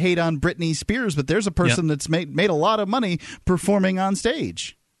love to hate on Britney Spears, but there's a person that's made a lot of money performing on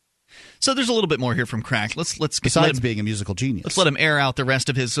stage. So there's a little bit more here from Crack. Besides being a musical genius. Let's let him air out the rest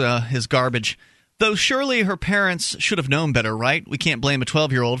of his garbage. Though surely her parents should have known better, right? We can't blame a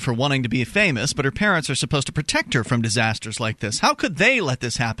 12-year-old for wanting to be famous, but her parents are supposed to protect her from disasters like this. How could they let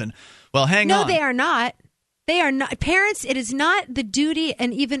this happen? Well, hang on. No, they are not. They are not. Parents, it is not the duty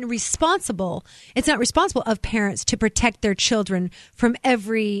and even responsible. It's not responsible of parents to protect their children from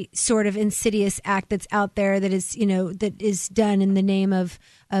every sort of insidious act that's out there that is done in the name of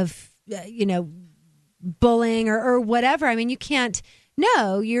bullying or whatever. I mean, you can't.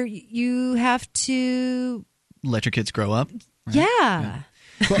 No, you have to let your kids grow up. Right? Yeah.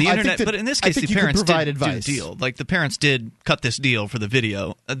 Well, the internet, but in this case, the parents did advice. Do the deal. Like the parents did cut this deal for the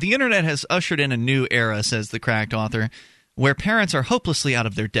video. The internet has ushered in a new era, says the Cracked author, where parents are hopelessly out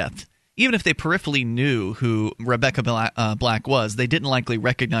of their depth. Even if they peripherally knew who Rebecca Black was, they didn't likely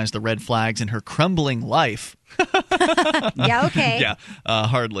recognize the red flags in her crumbling life. Yeah, okay. Yeah,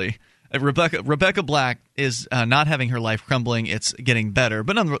 hardly. Rebecca Black is not having her life crumbling. It's getting better.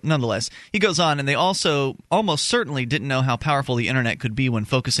 But nonetheless, he goes on, and they also almost certainly didn't know how powerful the internet could be when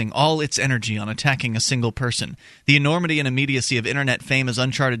focusing all its energy on attacking a single person. The enormity and immediacy of internet fame is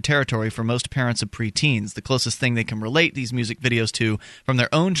uncharted territory for most parents of preteens. The closest thing they can relate these music videos to from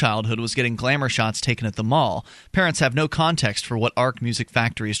their own childhood was getting glamour shots taken at the mall. Parents have no context for what Arc Music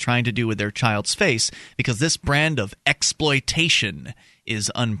Factory is trying to do with their child's face because this brand of exploitation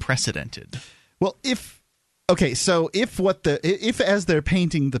is unprecedented. Well, if as they're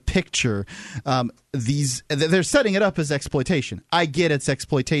painting the picture, they're setting it up as exploitation. I get it's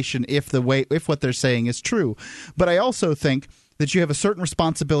exploitation if what they're saying is true, but I also think that you have a certain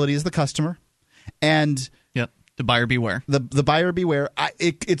responsibility as the customer, and the buyer beware. The buyer beware.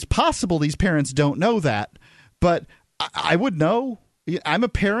 It's possible these parents don't know that, but I would know. I'm a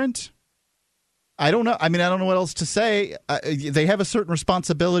parent. I don't know. I mean, I don't know what else to say. They have a certain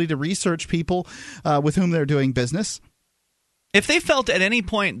responsibility to research people with whom they're doing business. If they felt at any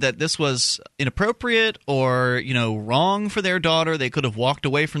point that this was inappropriate or, wrong for their daughter, they could have walked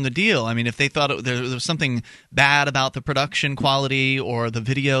away from the deal. I mean, if they thought there was something bad about the production quality or the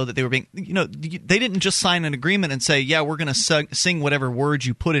video that they were being, they didn't just sign an agreement and say, yeah, we're going to sing whatever words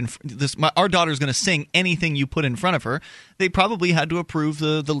you put in this. Our daughter's going to sing anything you put in front of her. They probably had to approve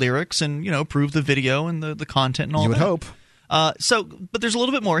the lyrics and, approve the video and the content and all that. You would hope. But there's a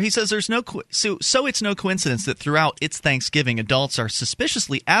little bit more. He says there's so it's no coincidence that throughout its Thanksgiving, adults are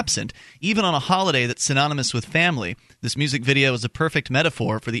suspiciously absent, even on a holiday that's synonymous with family. This music video is a perfect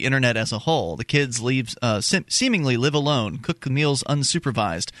metaphor for the internet as a whole. The kids seemingly live alone, cook meals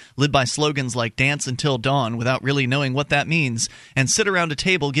unsupervised, live by slogans like "dance until dawn" without really knowing what that means, and sit around a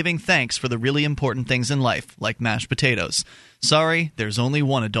table giving thanks for the really important things in life, like mashed potatoes. Sorry, there's only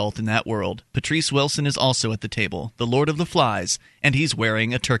one adult in that world. Patrice Wilson is also at the table, the Lord of the Flies, and he's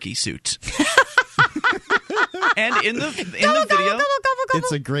wearing a turkey suit. And in the video,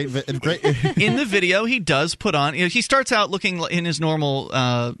 it's a great. In the video, he does put on. He starts out looking in his normal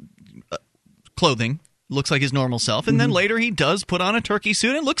clothing. Looks like his normal self, and then later he does put on a turkey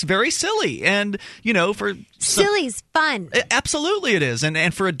suit and looks very silly. And silly's fun. Absolutely, it is.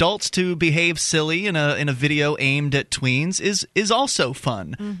 And for adults to behave silly in a video aimed at tweens is also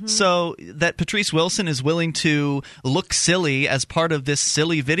fun. Mm-hmm. So that Patrice Wilson is willing to look silly as part of this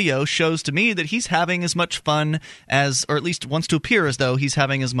silly video shows to me that he's having as much fun as, or at least wants to appear as though he's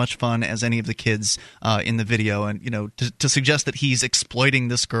having as much fun as any of the kids in the video. And to suggest that he's exploiting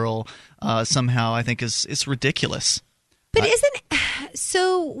this girl somehow, I think is ridiculous. But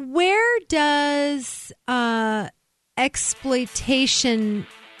so where does exploitation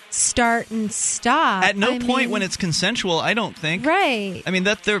start and stop? At no point when it's consensual, I don't think. Right. I mean,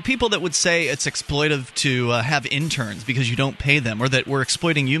 that there are people that would say it's exploitive to have interns because you don't pay them, or that we're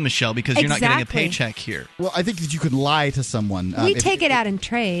exploiting you, Michelle, because you're not getting a paycheck here. Well, I think that you could lie to someone. We take it out in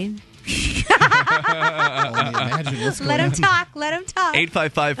trade. Let him talk.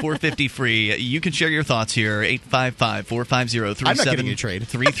 855-450-FREE. You can share your thoughts here.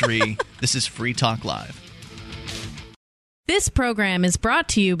 855-450-3733. This is Free Talk Live. This program is brought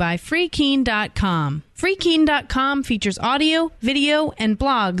to you by FreeKeen.com. FreeKeen.com features audio, video, and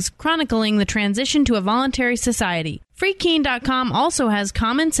blogs chronicling the transition to a voluntary society. FreeKeen.com also has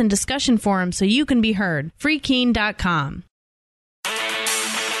comments and discussion forums so you can be heard. FreeKeen.com.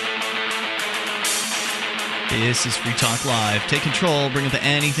 This is Free Talk Live. Take control, bring up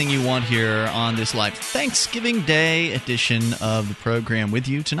anything you want here on this live Thanksgiving Day edition of the program. With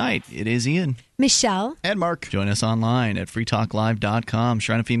you tonight, it is Ian, Michelle, and Mark. Join us online at freetalklive.com.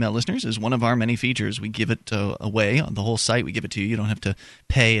 Shrine of Female Listeners is one of our many features. We give it away on the whole site. We give it to you. You don't have to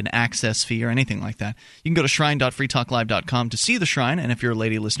pay an access fee or anything like that. You can go to shrine.freetalklive.com to see the shrine, and if you're a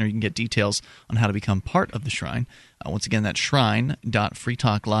lady listener, you can get details on how to become part of the shrine. Once again, that's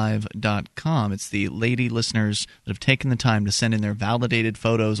shrine.freetalklive.com. It's the lady listeners that have taken the time to send in their validated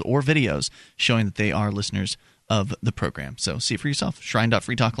photos or videos showing that they are listeners of the program. So see it for yourself,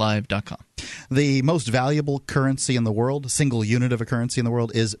 shrine.freetalklive.com. The most valuable currency in the world, single unit of a currency in the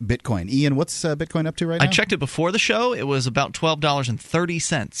world, is Bitcoin. Ian, what's Bitcoin up to right now? I checked it before the show. It was about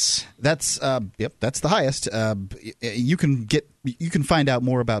 $12.30. That's that's the highest. You can find out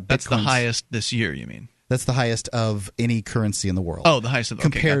more about Bitcoin. That's the highest this year, you mean? That's the highest of any currency in the world. Oh, the highest of the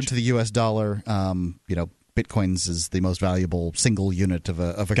compared to the U.S. dollar. Bitcoins is the most valuable single unit of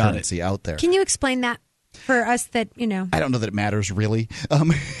a currency out there. Can you explain that for us that, I don't know that it matters really.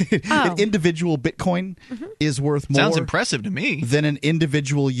 An individual Bitcoin is worth more. Sounds impressive to me. Than an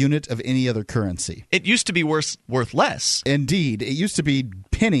individual unit of any other currency. It used to be worth less. Indeed. It used to be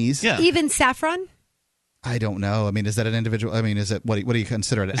pennies. Yeah. Even saffron? I don't know. I mean, is that an individual? I mean, is it what do you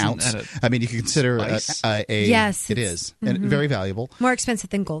consider an ounce? I mean, you can consider a yes, it is and very valuable, more expensive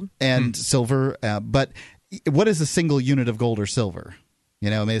than gold and silver. But what is a single unit of gold or silver? I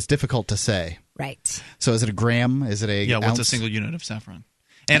mean, it's difficult to say. Right. So, is it a gram? Is it a what's ounce? a single unit of saffron?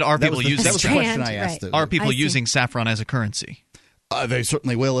 And are people using that was the question I asked? Are people using saffron as a currency? They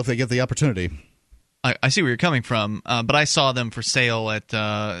certainly will if they get the opportunity. I see where you're coming from, but I saw them for sale at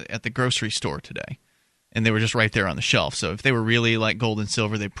the grocery store today. And they were just right there on the shelf. So if they were really like gold and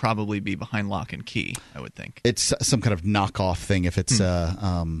silver, they'd probably be behind lock and key, I would think. It's some kind of knockoff thing if it's a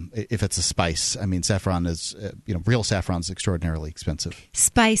spice. I mean, saffron is real saffron is extraordinarily expensive.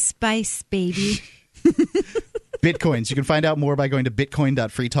 Spice, baby. Bitcoins. You can find out more by going to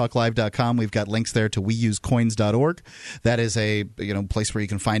bitcoin.freetalklive.com. We've got links there to weusecoins.org. That is a place where you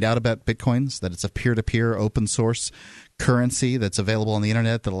can find out about Bitcoins, that it's a peer-to-peer open source currency that's available on the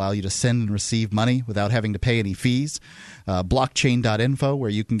internet that allow you to send and receive money without having to pay any fees. Blockchain.info, where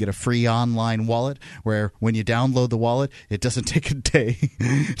you can get a free online wallet where when you download the wallet, it doesn't take a day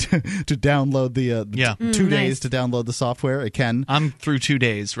to download the 2 days to download the software. It can. I'm through 2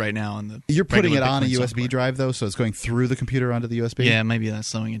 days right now on the. You're putting it on a USB software drive though, so it's going through the computer onto the USB. Yeah, maybe that's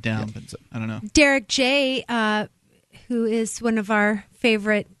slowing it down, but I don't know. Derek J, who is one of our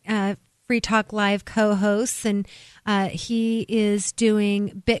favorite Free Talk Live co-hosts, and he is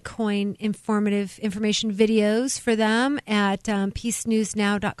doing Bitcoin information videos for them at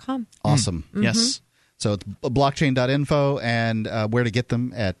peacenewsnow.com. Awesome. Mm-hmm. Yes. So it's blockchain.info and where to get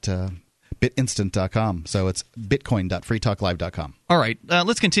them at bitinstant.com. So it's bitcoin.freetalklive.com. All right,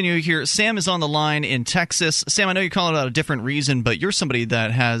 let's continue here. Sam is on the line in Texas. Sam, I know you're calling about a different reason, but you're somebody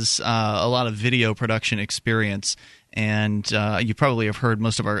that has a lot of video production experience. And you probably have heard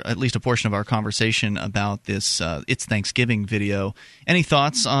at least a portion of our conversation about this It's Thanksgiving video. Any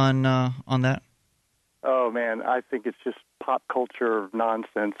thoughts on that? Oh, man, I think it's just pop culture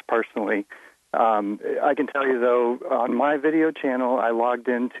nonsense, personally. I can tell you, though, on my video channel, I logged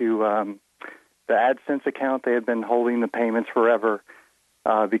into the AdSense account. They had been holding the payments forever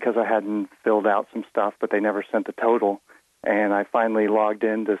because I hadn't filled out some stuff, but they never sent the total. And I finally logged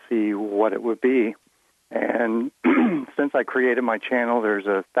in to see what it would be. And since I created my channel, there's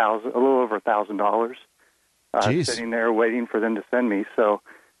a little over $1,000 sitting there waiting for them to send me. So,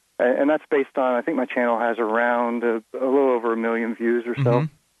 and that's based on, I think my channel has around a little over 1 million views or so.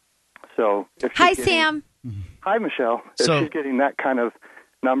 Mm-hmm. So, hi, Sam. Hi, Michelle. If she's getting that kind of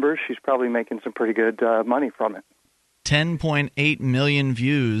numbers, she's probably making some pretty good money from it. 10.8 million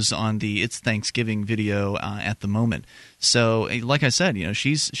views on the It's Thanksgiving video at the moment. So, like I said,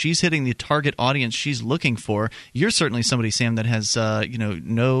 she's hitting the target audience she's looking for. You're certainly somebody, Sam, that has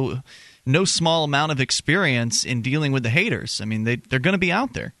no small amount of experience in dealing with the haters. I mean, they're going to be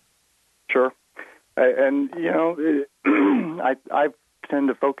out there. Sure, and I tend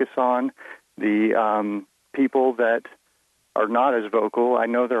to focus on the people that are not as vocal. I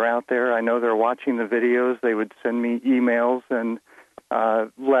know they're out there. I know they're watching the videos. They would send me emails and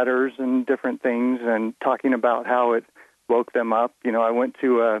letters and different things and talking about how it woke them up. I went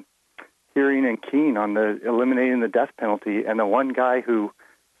to hearing and keen on the eliminating the death penalty. And the one guy who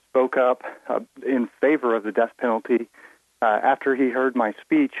spoke up in favor of the death penalty after he heard my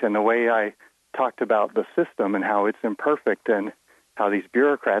speech and the way I talked about the system and how it's imperfect and how these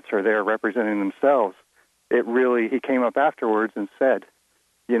bureaucrats are there representing themselves, he came up afterwards and said,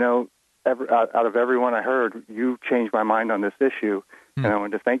 out of everyone I heard, you changed my mind on this issue, and I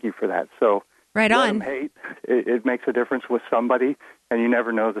wanted to thank you for that. So right let on. them hate. It makes a difference with somebody, and you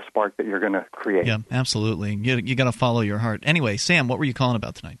never know the spark that you're going to create. Yeah, absolutely. You got to follow your heart. Anyway, Sam, what were you calling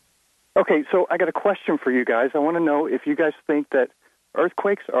about tonight? Okay, so I got a question for you guys. I want to know if you guys think that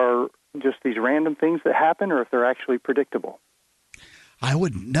earthquakes are just these random things that happen, or if they're actually predictable. I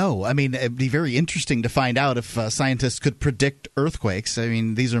wouldn't know. I mean, it'd be very interesting to find out if scientists could predict earthquakes. I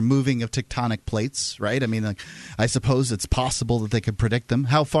mean, these are moving of tectonic plates, right? I mean, I suppose it's possible that they could predict them.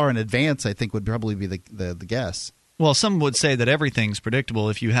 How far in advance, I think, would probably be the guess. Well, some would say that everything's predictable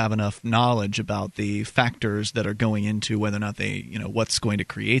if you have enough knowledge about the factors that are going into whether or not what's going to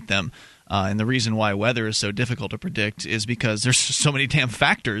create them. And the reason why weather is so difficult to predict is because there's so many damn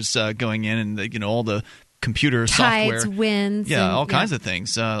factors going in, and all the computer tides, software, winds, all kinds of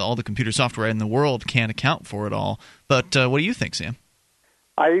things. All the computer software in the world can't account for it all. But what do you think, Sam?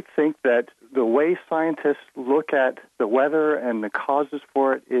 I think that the way scientists look at the weather and the causes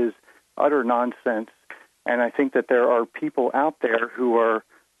for it is utter nonsense. And I think that there are people out there who are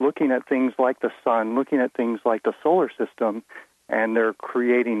looking at things like the sun, looking at things like the solar system, and they're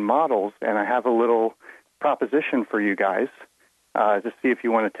creating models. And I have a little proposition for you guys to see if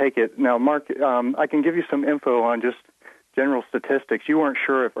you want to take it. Now, Mark, I can give you some info on just general statistics. You weren't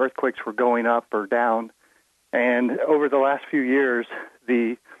sure if earthquakes were going up or down. And over the last few years,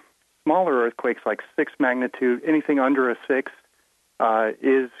 the smaller earthquakes like 6 magnitude, anything under a 6,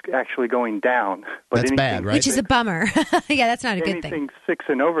 is actually going down. But that's bad, right? Which is a bummer. Yeah, that's not a good thing. Anything 6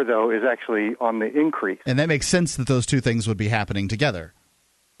 and over, though, is actually on the increase. And that makes sense that those two things would be happening together.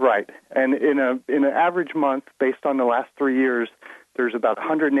 Right. And in an average month, based on the last 3 years, there's about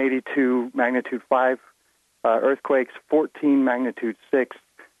 182 magnitude 5 earthquakes, 14 magnitude 6,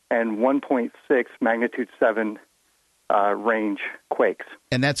 and 1.6 magnitude 7 range quakes.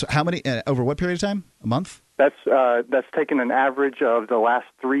 And that's how many over what period of time? A month? That's taken an average of the last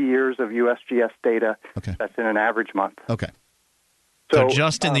 3 years of USGS data. Okay. That's in an average month. Okay. So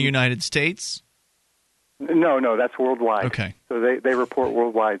just in the United States? No, that's worldwide. Okay. So they report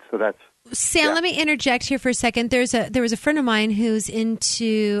worldwide. So that's Sam. Let me interject here for a second. There was a friend of mine who's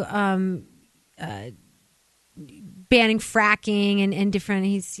into banning fracking and different.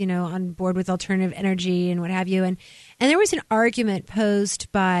 He's on board with alternative energy and what have you. And there was an argument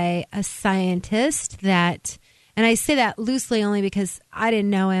posed by a scientist that, and I say that loosely only because I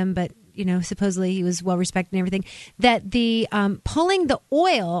didn't know him, but supposedly he was well respected and everything. That the pulling the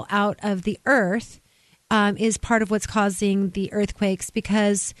oil out of the earth is part of what's causing the earthquakes,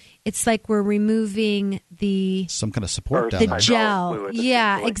 because it's like we're removing some kind of support down the there. gel.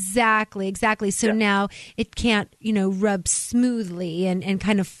 Yeah, exactly. So now it can't rub smoothly and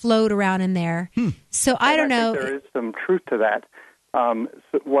kind of float around in there. So I don't know. There is some truth to that. So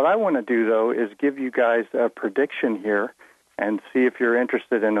what I want to do, though, is give you guys a prediction here and see if you're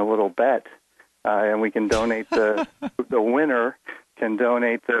interested in a little bet. And we can donate the winner can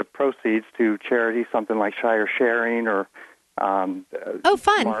donate the proceeds to charity, something like Shire Sharing or fun.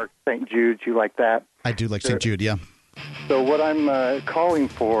 Mark, St. Jude. You like that? I do like St. Jude, yeah. So what I'm calling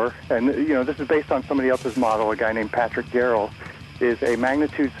for, and this is based on somebody else's model, a guy named Patrick Garrell, is a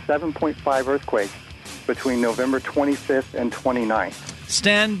magnitude 7.5 earthquake between November 25th and 29th.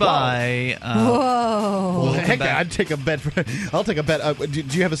 Stand by. Whoa! Well, heck, I'd take a bet. I'll take a bet. Do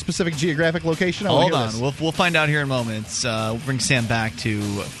you have a specific geographic location? Hold on. We'll find out here in moments. We'll bring Sam back to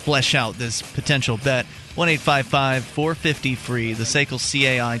flesh out this potential bet. 1-855-450-FREE, the SACL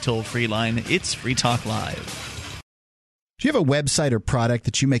CAI toll-free line. It's Free Talk Live. Do you have a website or product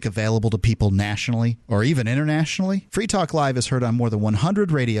that you make available to people nationally or even internationally? Free Talk Live is heard on more than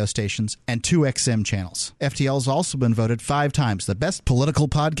 100 radio stations and 2 XM channels. FTL has also been voted 5 times the best political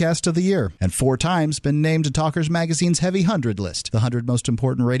podcast of the year and 4 times been named to Talkers Magazine's Heavy 100 list, the 100 most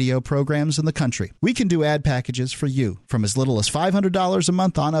important radio programs in the country. We can do ad packages for you from as little as $500 a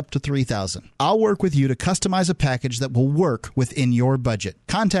month on up to $3,000. I'll work with you to customize a package that will work within your budget.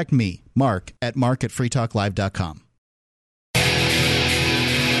 Contact me, Mark, at mark@freetalklive.com.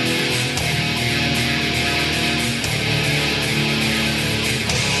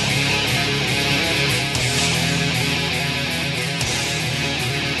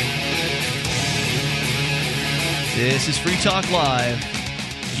 This is Free Talk Live.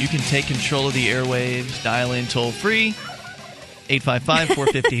 You can take control of the airwaves, dial in toll-free,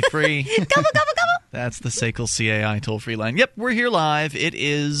 855-450-FREE. Gobble, gobble, gobble. That's the SACL CAI toll-free line. Yep, we're here live. It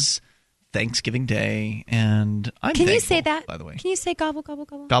is Thanksgiving Day, and I'm Can thankful, you say that? by the way. Can you say gobble, gobble,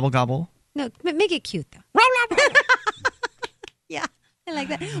 gobble? Gobble, gobble. No, make it cute, though. Yeah, I like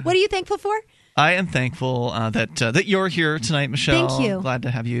that. What are you thankful for? I am thankful that you're here tonight, Michelle. Thank you. Glad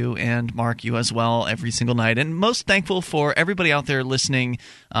to have you, and Mark, you as well, every single night. And most thankful for everybody out there listening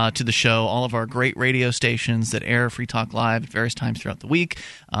to the show, all of our great radio stations that air Free Talk Live at various times throughout the week.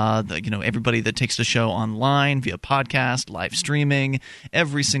 Everybody that takes the show online via podcast, live streaming,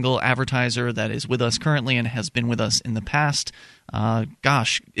 every single advertiser that is with us currently and has been with us in the past.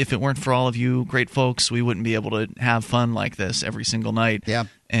 Gosh, if it weren't for all of you great folks, we wouldn't be able to have fun like this every single night. Yeah.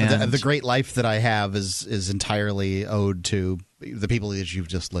 And the great life that I have is entirely owed to the people that you've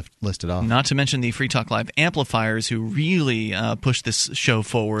just listed off. Not to mention the Free Talk Live amplifiers who really push this show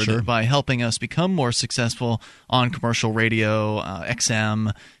forward by helping us become more successful on commercial radio,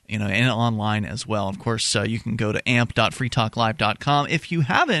 XM, and online as well. Of course, you can go to amp.freetalklive.com. If you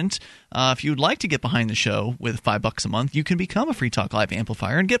haven't, if you'd like to get behind the show with $5 a month, you can become a Free Talk Live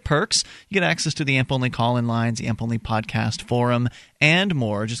amplifier and get perks. You get access to the AMP-only call-in lines, the AMP-only podcast forum, and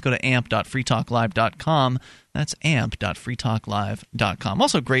more. Just go to amp.freetalklive.com. That's amp.freetalklive.com. I'm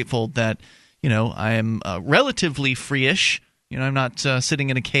also grateful that, I am relatively free-ish. I'm not sitting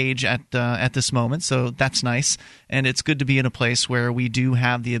in a cage at this moment, so that's nice. And it's good to be in a place where we do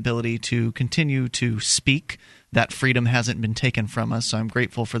have the ability to continue to speak. That freedom hasn't been taken from us, so I'm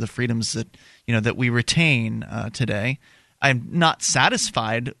grateful for the freedoms that that we retain today. I'm not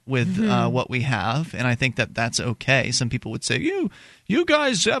satisfied with what we have, and I think that that's okay. Some people would say, you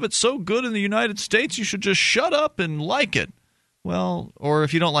guys have it so good in the United States, you should just shut up and like it. Well, or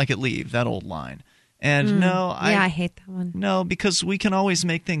if you don't like it, leave. That old line. And I hate that one. No, because we can always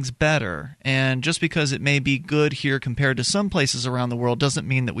make things better. And just because it may be good here compared to some places around the world doesn't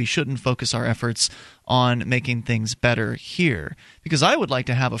mean that we shouldn't focus our efforts on making things better here. Because I would like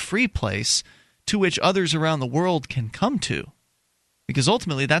to have a free place to which others around the world can come to. Because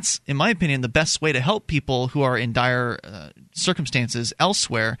ultimately, that's, in my opinion, the best way to help people who are in dire circumstances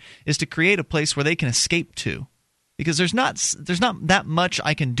elsewhere is to create a place where they can escape to. Because there's not that much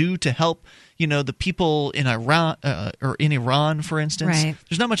I can do to help, the people in Iran or in Iran, for instance. Right.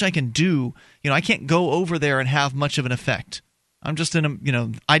 There's not much I can do. I can't go over there and have much of an effect. I'm just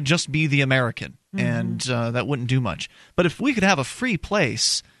I'd just be the American, and that wouldn't do much. But if we could have a free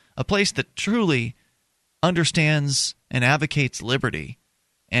place, a place that truly understands and advocates liberty,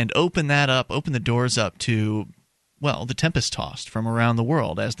 and open the doors up to, well, the tempest-tossed from around the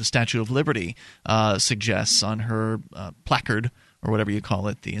world, as the Statue of Liberty suggests on her placard, or whatever you call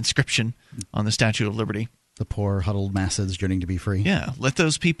it, the inscription on the Statue of Liberty. The poor, huddled masses yearning to be free. Yeah, let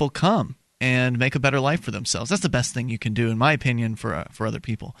those people come and make a better life for themselves. That's the best thing you can do, in my opinion, for other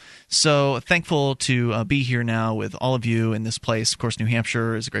people. So thankful to be here now with all of you in this place. Of course, New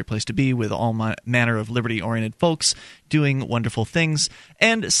Hampshire is a great place to be, with all manner of liberty-oriented folks doing wonderful things.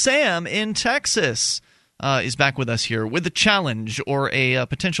 And Sam in Texas is back with us here with a challenge or a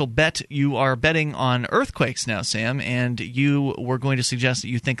potential bet. You are betting on earthquakes now, Sam, and you were going to suggest that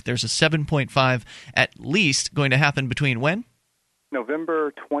you think there's a 7.5 at least going to happen between when?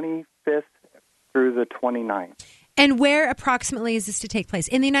 November 25th through the 29th. And where approximately is this to take place?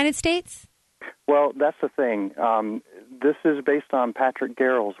 In the United States? Well, that's the thing. This is based on Patrick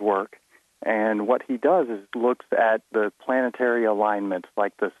Garrell's work. And what he does is looks at the planetary alignments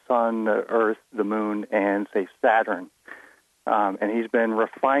like the sun, the earth, the moon, and, say, Saturn. And he's been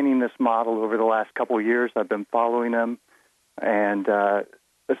refining this model over the last couple of years. I've been following him. And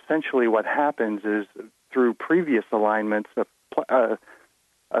essentially what happens is through previous alignments, a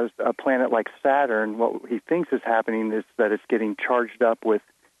planet like Saturn, what he thinks is happening is that it's getting charged up with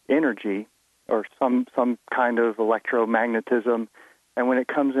energy or some kind of electromagnetism. And when it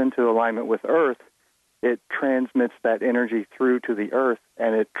comes into alignment with Earth, it transmits that energy through to the Earth,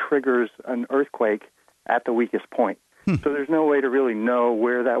 and it triggers an earthquake at the weakest point. So there's no way to really know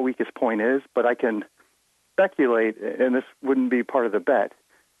where that weakest point is, but I can speculate, and this wouldn't be part of the bet,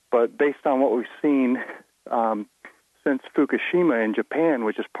 but based on what we've seen since Fukushima in Japan,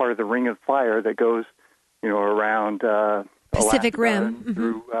 which is part of the Ring of Fire that goes, around Pacific Alaska Rim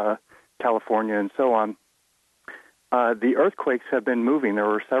through California and so on. The earthquakes have been moving. There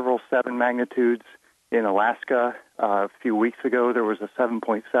were several 7 magnitudes in Alaska. A few weeks ago, there was a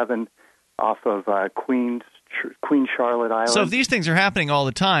 7.7 off of Queen Charlotte Island. So if these things are happening all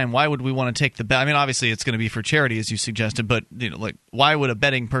the time, why would we want to take the bet? I mean, obviously it's going to be for charity, as you suggested, but why would a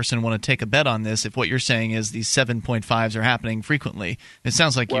betting person want to take a bet on this if what you're saying is these 7.5s are happening frequently? It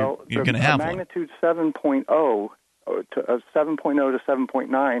sounds like you're going to have one. Magnitude 7.0 to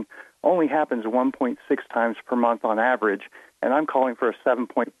 7.9 only happens 1.6 times per month on average, and I'm calling for a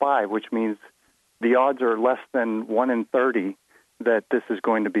 7.5, which means the odds are less than 1 in 30 that this is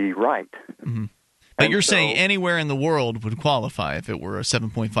going to be right. Mm-hmm. But you're saying anywhere in the world would qualify if it were a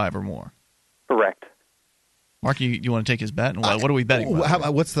 7.5 or more. Correct. Mark, you want to take his bet? And what are we betting?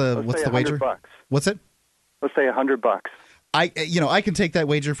 What's the wager? $100. What's it? Let's say $100. I can take that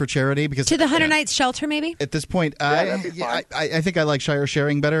wager for charity because to the 100 Nights Shelter, maybe. At this point, I think I like Shire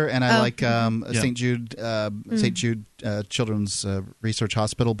Sharing better, and I like St. Jude Children's Research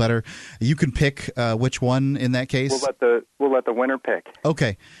Hospital better. You can pick which one in that case. We'll let the winner pick.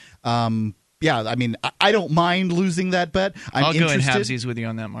 Okay. Yeah, I mean, I don't mind losing that bet. I'll go in halvesies with you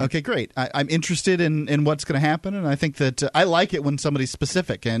on that, Mark. Okay, great. I'm interested in what's going to happen, and I think that I like it when somebody's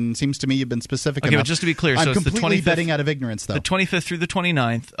specific, and it seems to me you've been specific enough. But just to be clear, I'm so it's completely the 25th, betting out of ignorance, though. The 25th through the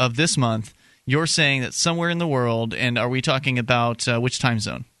 29th of this month, you're saying that somewhere in the world, and are we talking about which time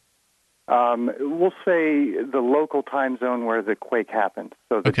zone? We'll say the local time zone where the quake happened.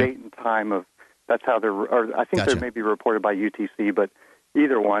 So the date and time of, that's how I think they're maybe reported by UTC, but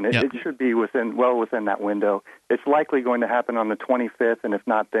either one. It should be within that window. It's likely going to happen on the 25th, and if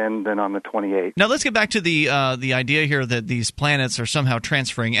not then on the 28th. Now let's get back to the idea here that these planets are somehow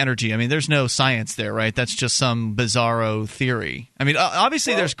transferring energy. I mean, there's no science there, right? That's just some bizarro theory. I mean,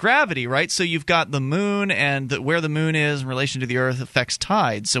 obviously there's gravity, right? So you've got the moon, and where the moon is in relation to the Earth affects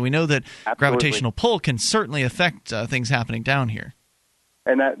tides. So we know that gravitational pull can certainly affect things happening down here.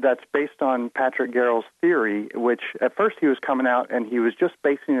 And that's based on Patrick Garrell's theory, which at first he was coming out and he was just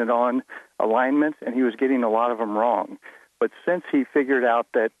basing it on alignments, and he was getting a lot of them wrong. But since he figured out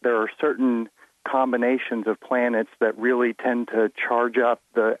that there are certain combinations of planets that really tend to charge up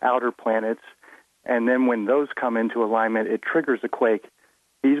the outer planets, and then when those come into alignment, it triggers a quake,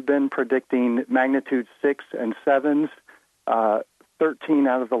 he's been predicting magnitude 6 and 7s, 13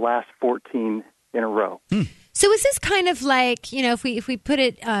 out of the last 14 in a row. So is this kind of like, if we put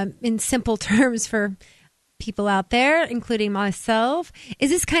it in simple terms for people out there, including myself, is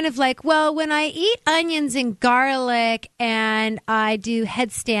this kind of like, well, when I eat onions and garlic and I do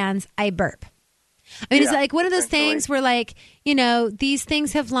headstands, I burp? I mean, it's like one of those things where, like, these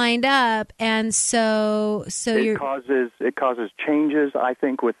things have lined up, and so it causes changes, I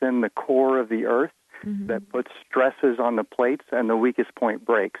think, within the core of the Earth that puts stresses on the plates, and the weakest point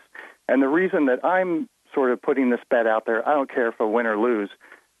breaks. And the reason that I'm sort of putting this bet out there, I don't care if I win or lose,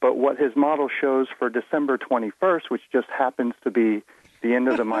 but what his model shows for December 21st, which just happens to be the end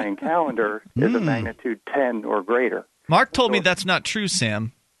of the Mayan calendar, is a magnitude 10 or greater. Mark told me that's not true,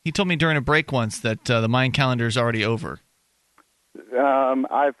 Sam. He told me during a break once that the Mayan calendar is already over.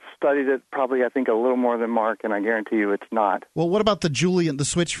 I've studied it probably, I think, a little more than Mark, and I guarantee you it's not. Well, what about the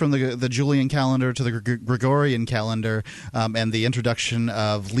switch from the Julian calendar to the Gregorian calendar, and the introduction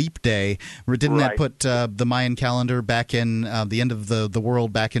of Leap Day? Didn't that put the Mayan calendar back in the end of the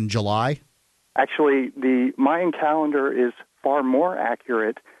world back in July? Actually, the Mayan calendar is far more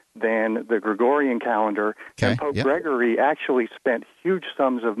accurate than the Gregorian calendar. Okay. And Pope Gregory actually spent huge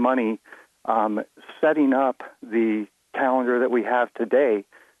sums of money setting up the calendar that we have today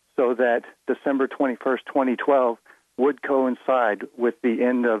so that December 21st, 2012 would coincide with the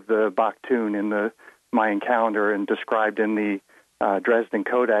end of the Baktun in the Mayan calendar, and described in the Dresden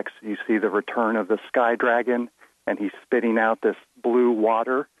Codex. You see the return of the sky dragon, and he's spitting out this blue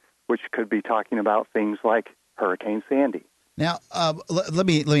water, which could be talking about things like Hurricane Sandy. Now, let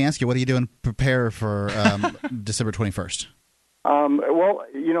me ask you, what are you doing to prepare for December 21st? Well,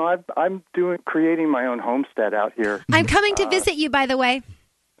 I'm creating my own homestead out here. I'm coming to visit you, by the way.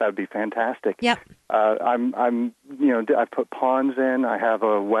 That would be fantastic. Yep. I've put ponds in. I have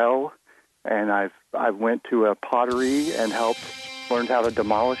a well, and I went to a pottery and learned how to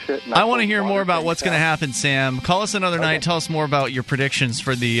demolish it. I want to hear more about what's going to happen, Sam. Call us another night. Tell us more about your predictions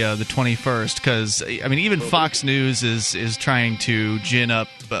for the 21st, because I mean, even Fox News is trying to gin up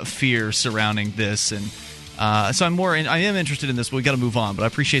fear surrounding this, and so I am interested in this, but we got to move on. But I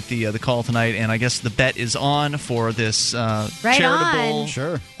appreciate the call tonight, and I guess the bet is on for this charitable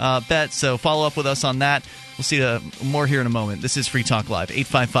bet. So follow up with us on that. We'll see more here in a moment. This is Free Talk Live,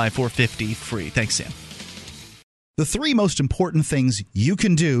 855-450-FREE. Thanks, Sam. The three most important things you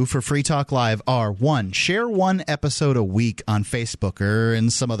can do for Free Talk Live are: 1, share one episode a week on Facebook or in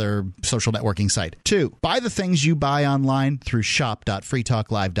some other social networking site. 2, buy the things you buy online through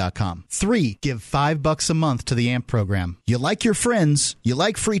shop.freetalklive.com. 3, give $5 a month to the AMP program. You like your friends, you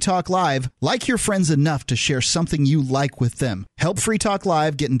like Free Talk Live, like your friends enough to share something you like with them. Help Free Talk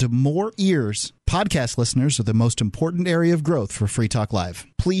Live get into more ears. Podcast listeners are the most important area of growth for Free Talk Live.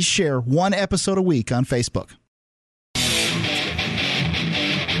 Please share one episode a week on Facebook.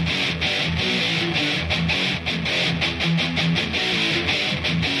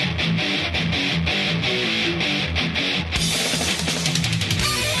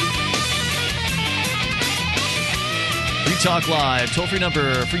 Talk Live, toll-free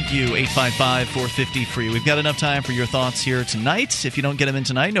number, Freak You, 855-450-FREE. We've got enough time for your thoughts here tonight. If you don't get them in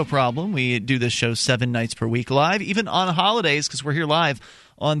tonight, no problem. We do this show 7 nights per week live, even on holidays, because we're here live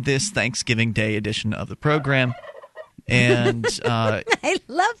on this Thanksgiving Day edition of the program. And I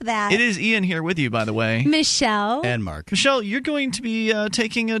love that. It is Ian here with you, by the way. Michelle. And Mark. Michelle, you're going to be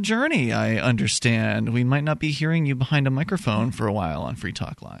taking a journey, I understand. We might not be hearing you behind a microphone for a while on Free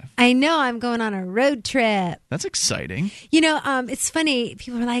Talk Live. I know. I'm going on a road trip. That's exciting. You know, it's funny.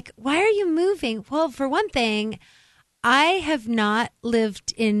 People are like, why are you moving? Well, for one thing, I have not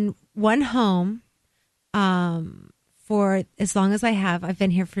lived in one home for as long as I have. I've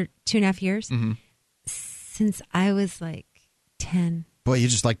been here for 2.5 years. Mm-hmm. Since I was like 10. Boy, you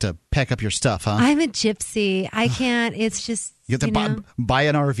just like to pack up your stuff, huh? I'm a gypsy. I can't. It's just you have to buy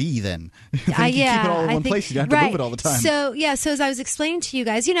an RV then. You keep it all in one place. You don't have to move it all the time. So so as I was explaining to you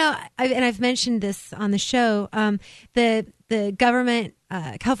guys, I've mentioned this on the show. The government,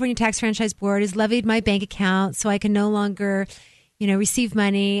 California Tax Franchise Board, has levied my bank account, so I can no longer receive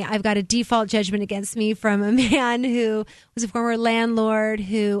money. I've got a default judgment against me from a man who was a former landlord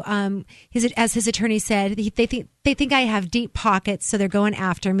who, as his attorney said, they think I have deep pockets, so they're going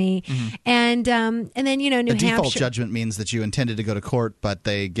after me. Mm-hmm. And then, New Hampshire. A default judgment means that you intended to go to court, but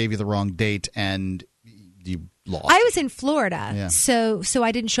they gave you the wrong date and you lost. I was in Florida, so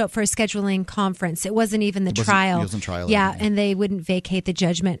I didn't show up for a scheduling conference. It wasn't even the trial. It wasn't trial. Yeah, and they wouldn't vacate the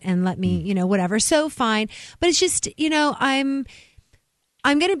judgment and let me, whatever. So fine. But it's just,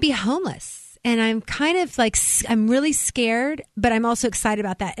 I'm going to be homeless, and I'm kind of like, I'm really scared, but I'm also excited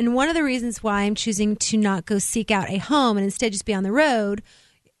about that. And one of the reasons why I'm choosing to not go seek out a home and instead just be on the road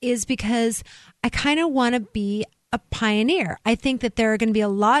is because I kind of want to be a pioneer. I think that there are going to be a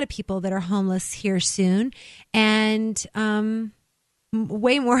lot of people that are homeless here soon, and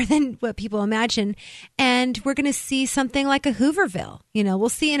way more than what people imagine. And we're going to see something like a Hooverville. We'll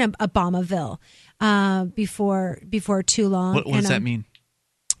see an Obamaville before too long. What does that mean?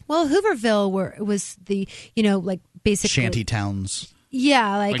 Well, Hooverville was the, basically shanty towns.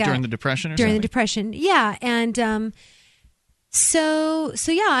 Yeah, like during the Depression or during something? the Depression. Yeah. And so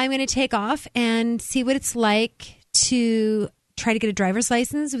yeah, I'm going to take off and see what it's like to try to get a driver's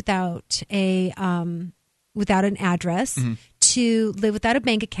license without an address, mm-hmm. to live without a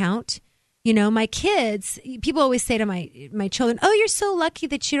bank account. My kids, people always say to my children, oh, you're so lucky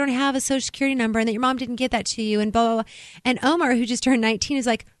that you don't have a Social Security number and that your mom didn't get that to you and blah, blah, blah. And Omar, who just turned 19, is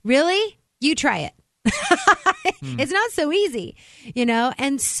like, really? You try it. It's not so easy,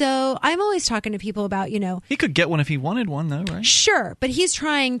 And so I'm always talking to people about, He could get one if he wanted one, though, right? Sure. But he's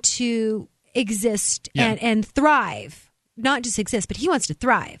trying to exist and thrive. Not just exist, but he wants to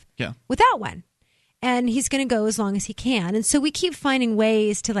thrive without one. And he's going to go as long as he can. And so we keep finding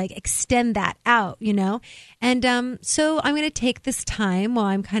ways to extend that out, And so I'm going to take this time while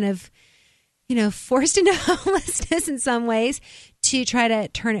I'm kind of, forced into homelessness in some ways to try to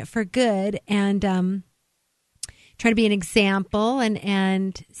turn it for good and try to be an example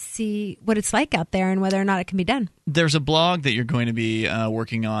and see what it's like out there and whether or not it can be done. There's a blog that you're going to be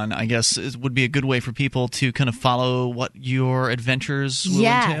working on, I guess, would be a good way for people to kind of follow what your adventures will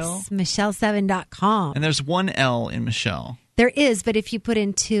entail. Yes, Michele7.com. And there's one L in Michelle. There is, but if you put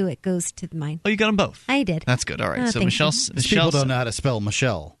in 2, it goes to mine. Oh, you got them both? I did. That's good. All right. So Michelle. People don't know how to spell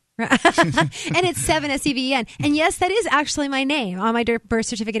Michelle. And it's 7 SEVEN. And yes, that is actually my name on my birth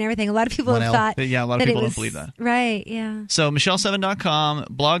certificate and everything. A lot of people have thought. Yeah, a lot of people don't believe that. Right, yeah. So Michele7.com,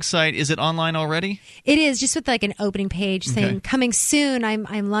 blog site, is it online already? It is, just with an opening page saying, coming soon.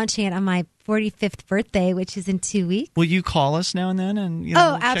 I'm launching it on my 45th birthday, which is in 2 weeks. Will you call us now and then and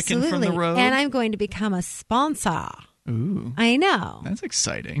check in from the road? And I'm going to become a sponsor. Ooh. I know. That's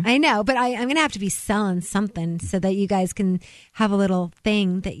exciting. I know, but I'm going to have to be selling something so that you guys can have a little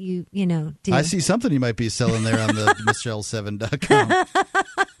thing that you do. I see something you might be selling there on the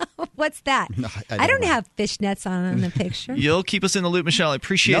Michele7.com. What's that? No, I don't have fishnets on the picture. You'll keep us in the loop, Michelle. I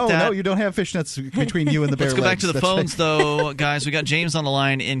appreciate that. No, you don't have fishnets between you and the bare Let's go back to the That's phones, though, guys. We got James on the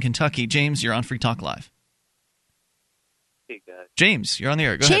line in Kentucky. James, you're on Free Talk Live. Hey, guys. James, you're on the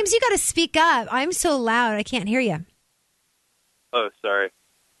air. Go James, ahead. you got to speak up. I'm so loud. I can't hear you. Oh, sorry.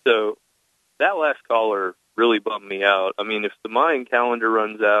 So that last caller really bummed me out. I mean, if the Mayan calendar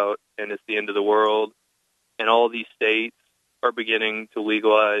runs out and it's the end of the world and all these states are beginning to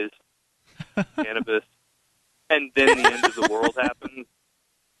legalize cannabis and then the end of the world happens.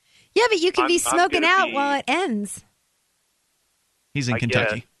 Yeah, but you can be smoking out while it ends. He's in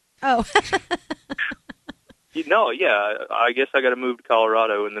Kentucky. Oh. No, yeah. I guess I got to move to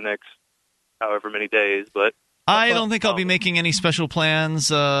Colorado in the next however many days, but I don't think I'll be making any special plans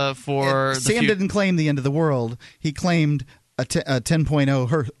for Sam didn't claim the end of the world. He claimed a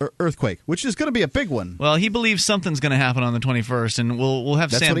 10.0 earthquake, which is going to be a big one. Well, he believes something's going to happen on the 21st, and we'll have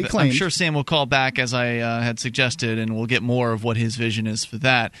That's Sam. what he claimed. I'm sure Sam will call back as I had suggested, and we'll get more of what his vision is for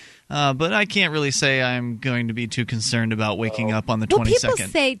that. But I can't really say I'm going to be too concerned about waking up on the 22nd. Well, people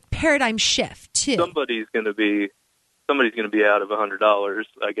say paradigm shift too. Somebody's going to be out of $100,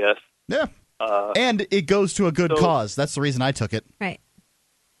 I guess. Yeah. And it goes to a good cause. That's the reason I took it. Right.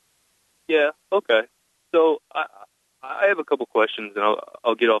 Yeah. Okay. So I have a couple questions, and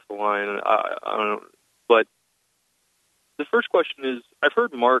I'll get off the line. I don't know, but the first question is: I've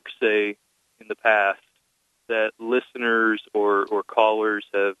heard Mark say in the past that listeners or callers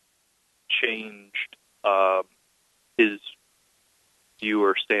have changed his view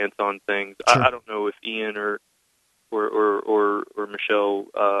or stance on things. Sure. I don't know if Ian or Michelle,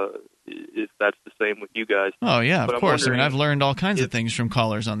 if that's the same with you guys. Oh yeah, of course. I mean, I've learned all kinds of things from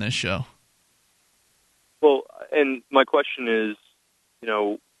callers on this show. Well, and my question is,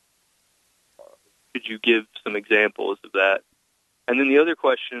 could you give some examples of that? And then the other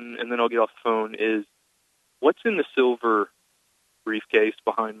question, and then I'll get off the phone, is what's in the silver briefcase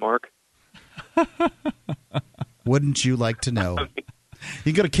behind Mark? Wouldn't you like to know?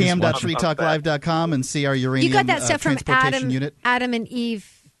 You can go to cam.freetalklive.com and see our uranium You got that stuff from unit. Adam and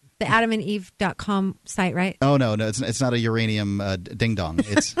Eve, the adamandeve.com site, right? Oh, no, it's not a uranium ding-dong.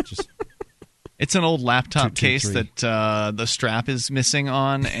 It's just... It's an old laptop case that the strap is missing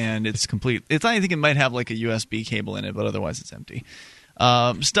on, and it's complete. I think it might have like a USB cable in it, but otherwise it's empty.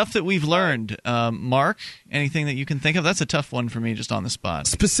 Stuff that we've learned. Mark, anything that you can think of? That's a tough one for me just on the spot.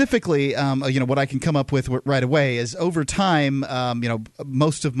 Specifically, what I can come up with right away is over time,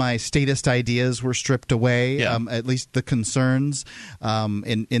 most of my statist ideas were stripped away, at least the concerns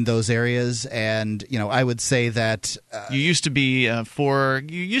in those areas. And, I would say that... you used to be for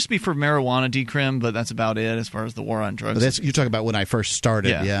marijuana decrim, but that's about it as far as the war on drugs. You're talking about when I first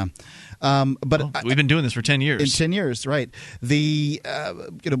started, yeah. But we've been doing this for 10 years. In 10 years, right. The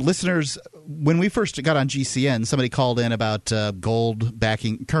listeners, when we first got on GCN, somebody called in about gold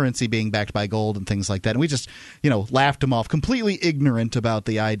backing, currency being backed by gold and things like that. And we just, laughed them off, completely ignorant about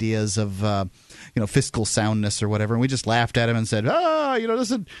the ideas of, fiscal soundness or whatever. And we just laughed at him and said,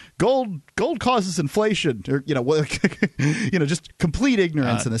 this is gold causes inflation, or, just complete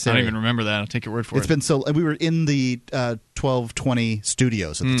ignorance in this area. I don't even remember that. I'll take your word for it. It's been so, we were in the 1220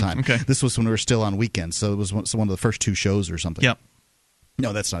 studios at the time. Okay. This was when we were still on weekends, so it was one of the first two shows or something. Yep.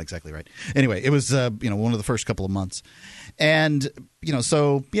 No, that's not exactly right. Anyway, it was one of the first couple of months, and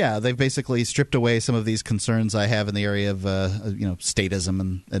they've basically stripped away some of these concerns I have in the area of statism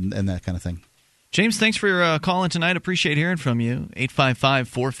and that kind of thing. James, thanks for your call in tonight. Appreciate hearing from you.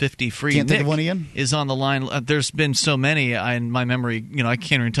 855-450-FREE. Can't think of one, Ian? Is on the line. There's been so many in my memory. I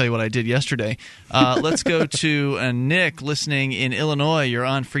can't even tell you what I did yesterday. Let's go to Nick listening in Illinois. You're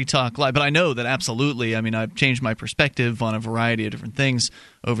on Free Talk Live. But I know that absolutely. I mean, I've changed my perspective on a variety of different things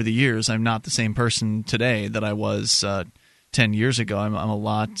over the years. I'm not the same person today that I was 10 years ago. I'm a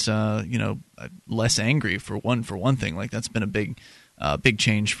lot less angry for one thing. Like that's been a big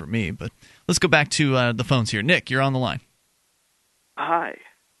change for me. But let's go back to the phones here. Nick, you're on the line. Hi,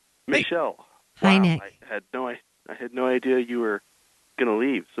 Michelle. Hi, wow, Nick. I had no idea you were going to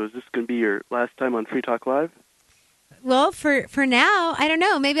leave. So is this going to be your last time on Free Talk Live? Well, for now, I don't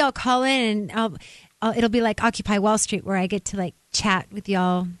know. Maybe I'll call in and it'll be like Occupy Wall Street, where I get to like chat with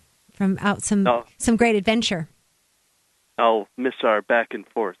y'all from out some great adventure. I'll miss our back and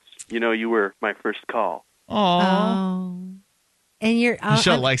forth. You were my first call. Oh. And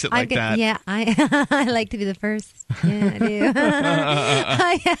Michelle likes it like that. Yeah, I like to be the first. Yeah,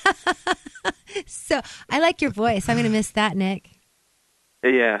 I do. So I like your voice. I'm going to miss that, Nick.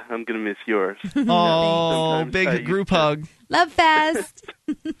 Yeah, I'm going to miss yours. Oh, big group hug. Love fest.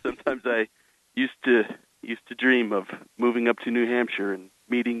 Sometimes I used to dream of moving up to New Hampshire and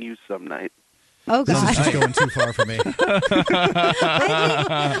meeting you some night. Oh, God. This is just going too far for me. I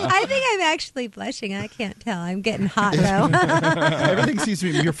think I'm actually blushing. I can't tell. I'm getting hot, though. Everything seems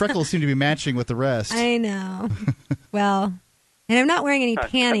to be, your freckles seem to be matching with the rest. I know. Well, and I'm not wearing any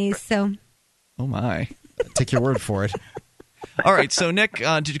panties, so. Oh, my. Take your word for it. All right. So, Nick,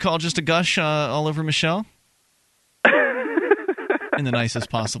 did you call just to gush all over Michelle? In the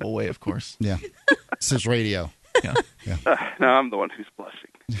nicest possible way, of course. Yeah. This is radio. Yeah. No, I'm the one who's blushing.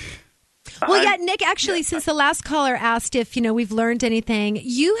 Well, yeah, Nick, actually, since the last caller asked if, we've learned anything,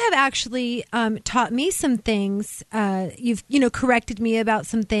 you have actually taught me some things. You've, corrected me about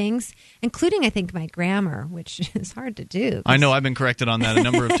some things, including, I think, my grammar, which is hard to do. I know I've been corrected on that a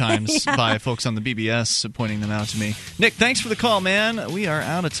number of times by folks on the BBS pointing them out to me. Nick, thanks for the call, man. We are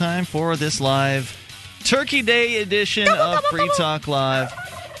out of time for this live Turkey Day edition of Free Talk Live.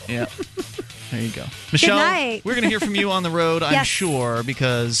 Yeah. There you go. Michelle, we're going to hear from you on the road, I'm sure,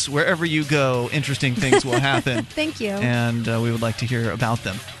 because wherever you go, interesting things will happen. Thank you. And we would like to hear about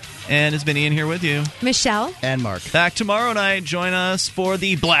them. And it's been Ian here with you. Michelle. And Mark. Back tomorrow night. Join us for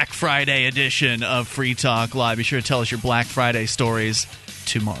the Black Friday edition of Free Talk Live. Be sure to tell us your Black Friday stories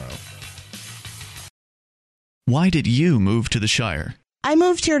tomorrow. Why did you move to the Shire? I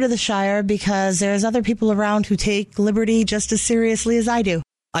moved here to the Shire because there's other people around who take liberty just as seriously as I do.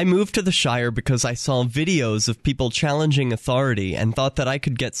 I moved to the Shire because I saw videos of people challenging authority and thought that I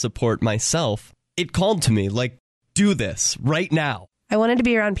could get support myself. It called to me, like, do this, right now. I wanted to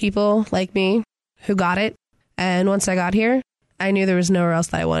be around people like me who got it, and once I got here, I knew there was nowhere else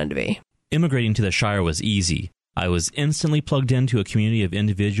that I wanted to be. Immigrating to the Shire was easy. I was instantly plugged into a community of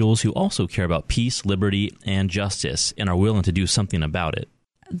individuals who also care about peace, liberty, and justice, and are willing to do something about it.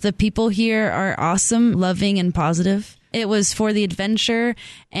 The people here are awesome, loving, and positive. It was for the adventure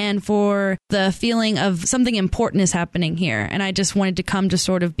and for the feeling of something important is happening here. And I just wanted to come to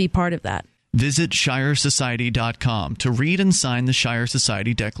sort of be part of that. Visit ShireSociety.com to read and sign the Shire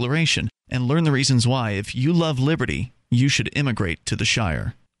Society Declaration and learn the reasons why, if you love liberty, you should immigrate to the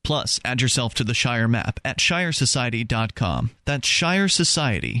Shire. Plus, add yourself to the Shire map at ShireSociety.com. That's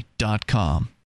ShireSociety.com.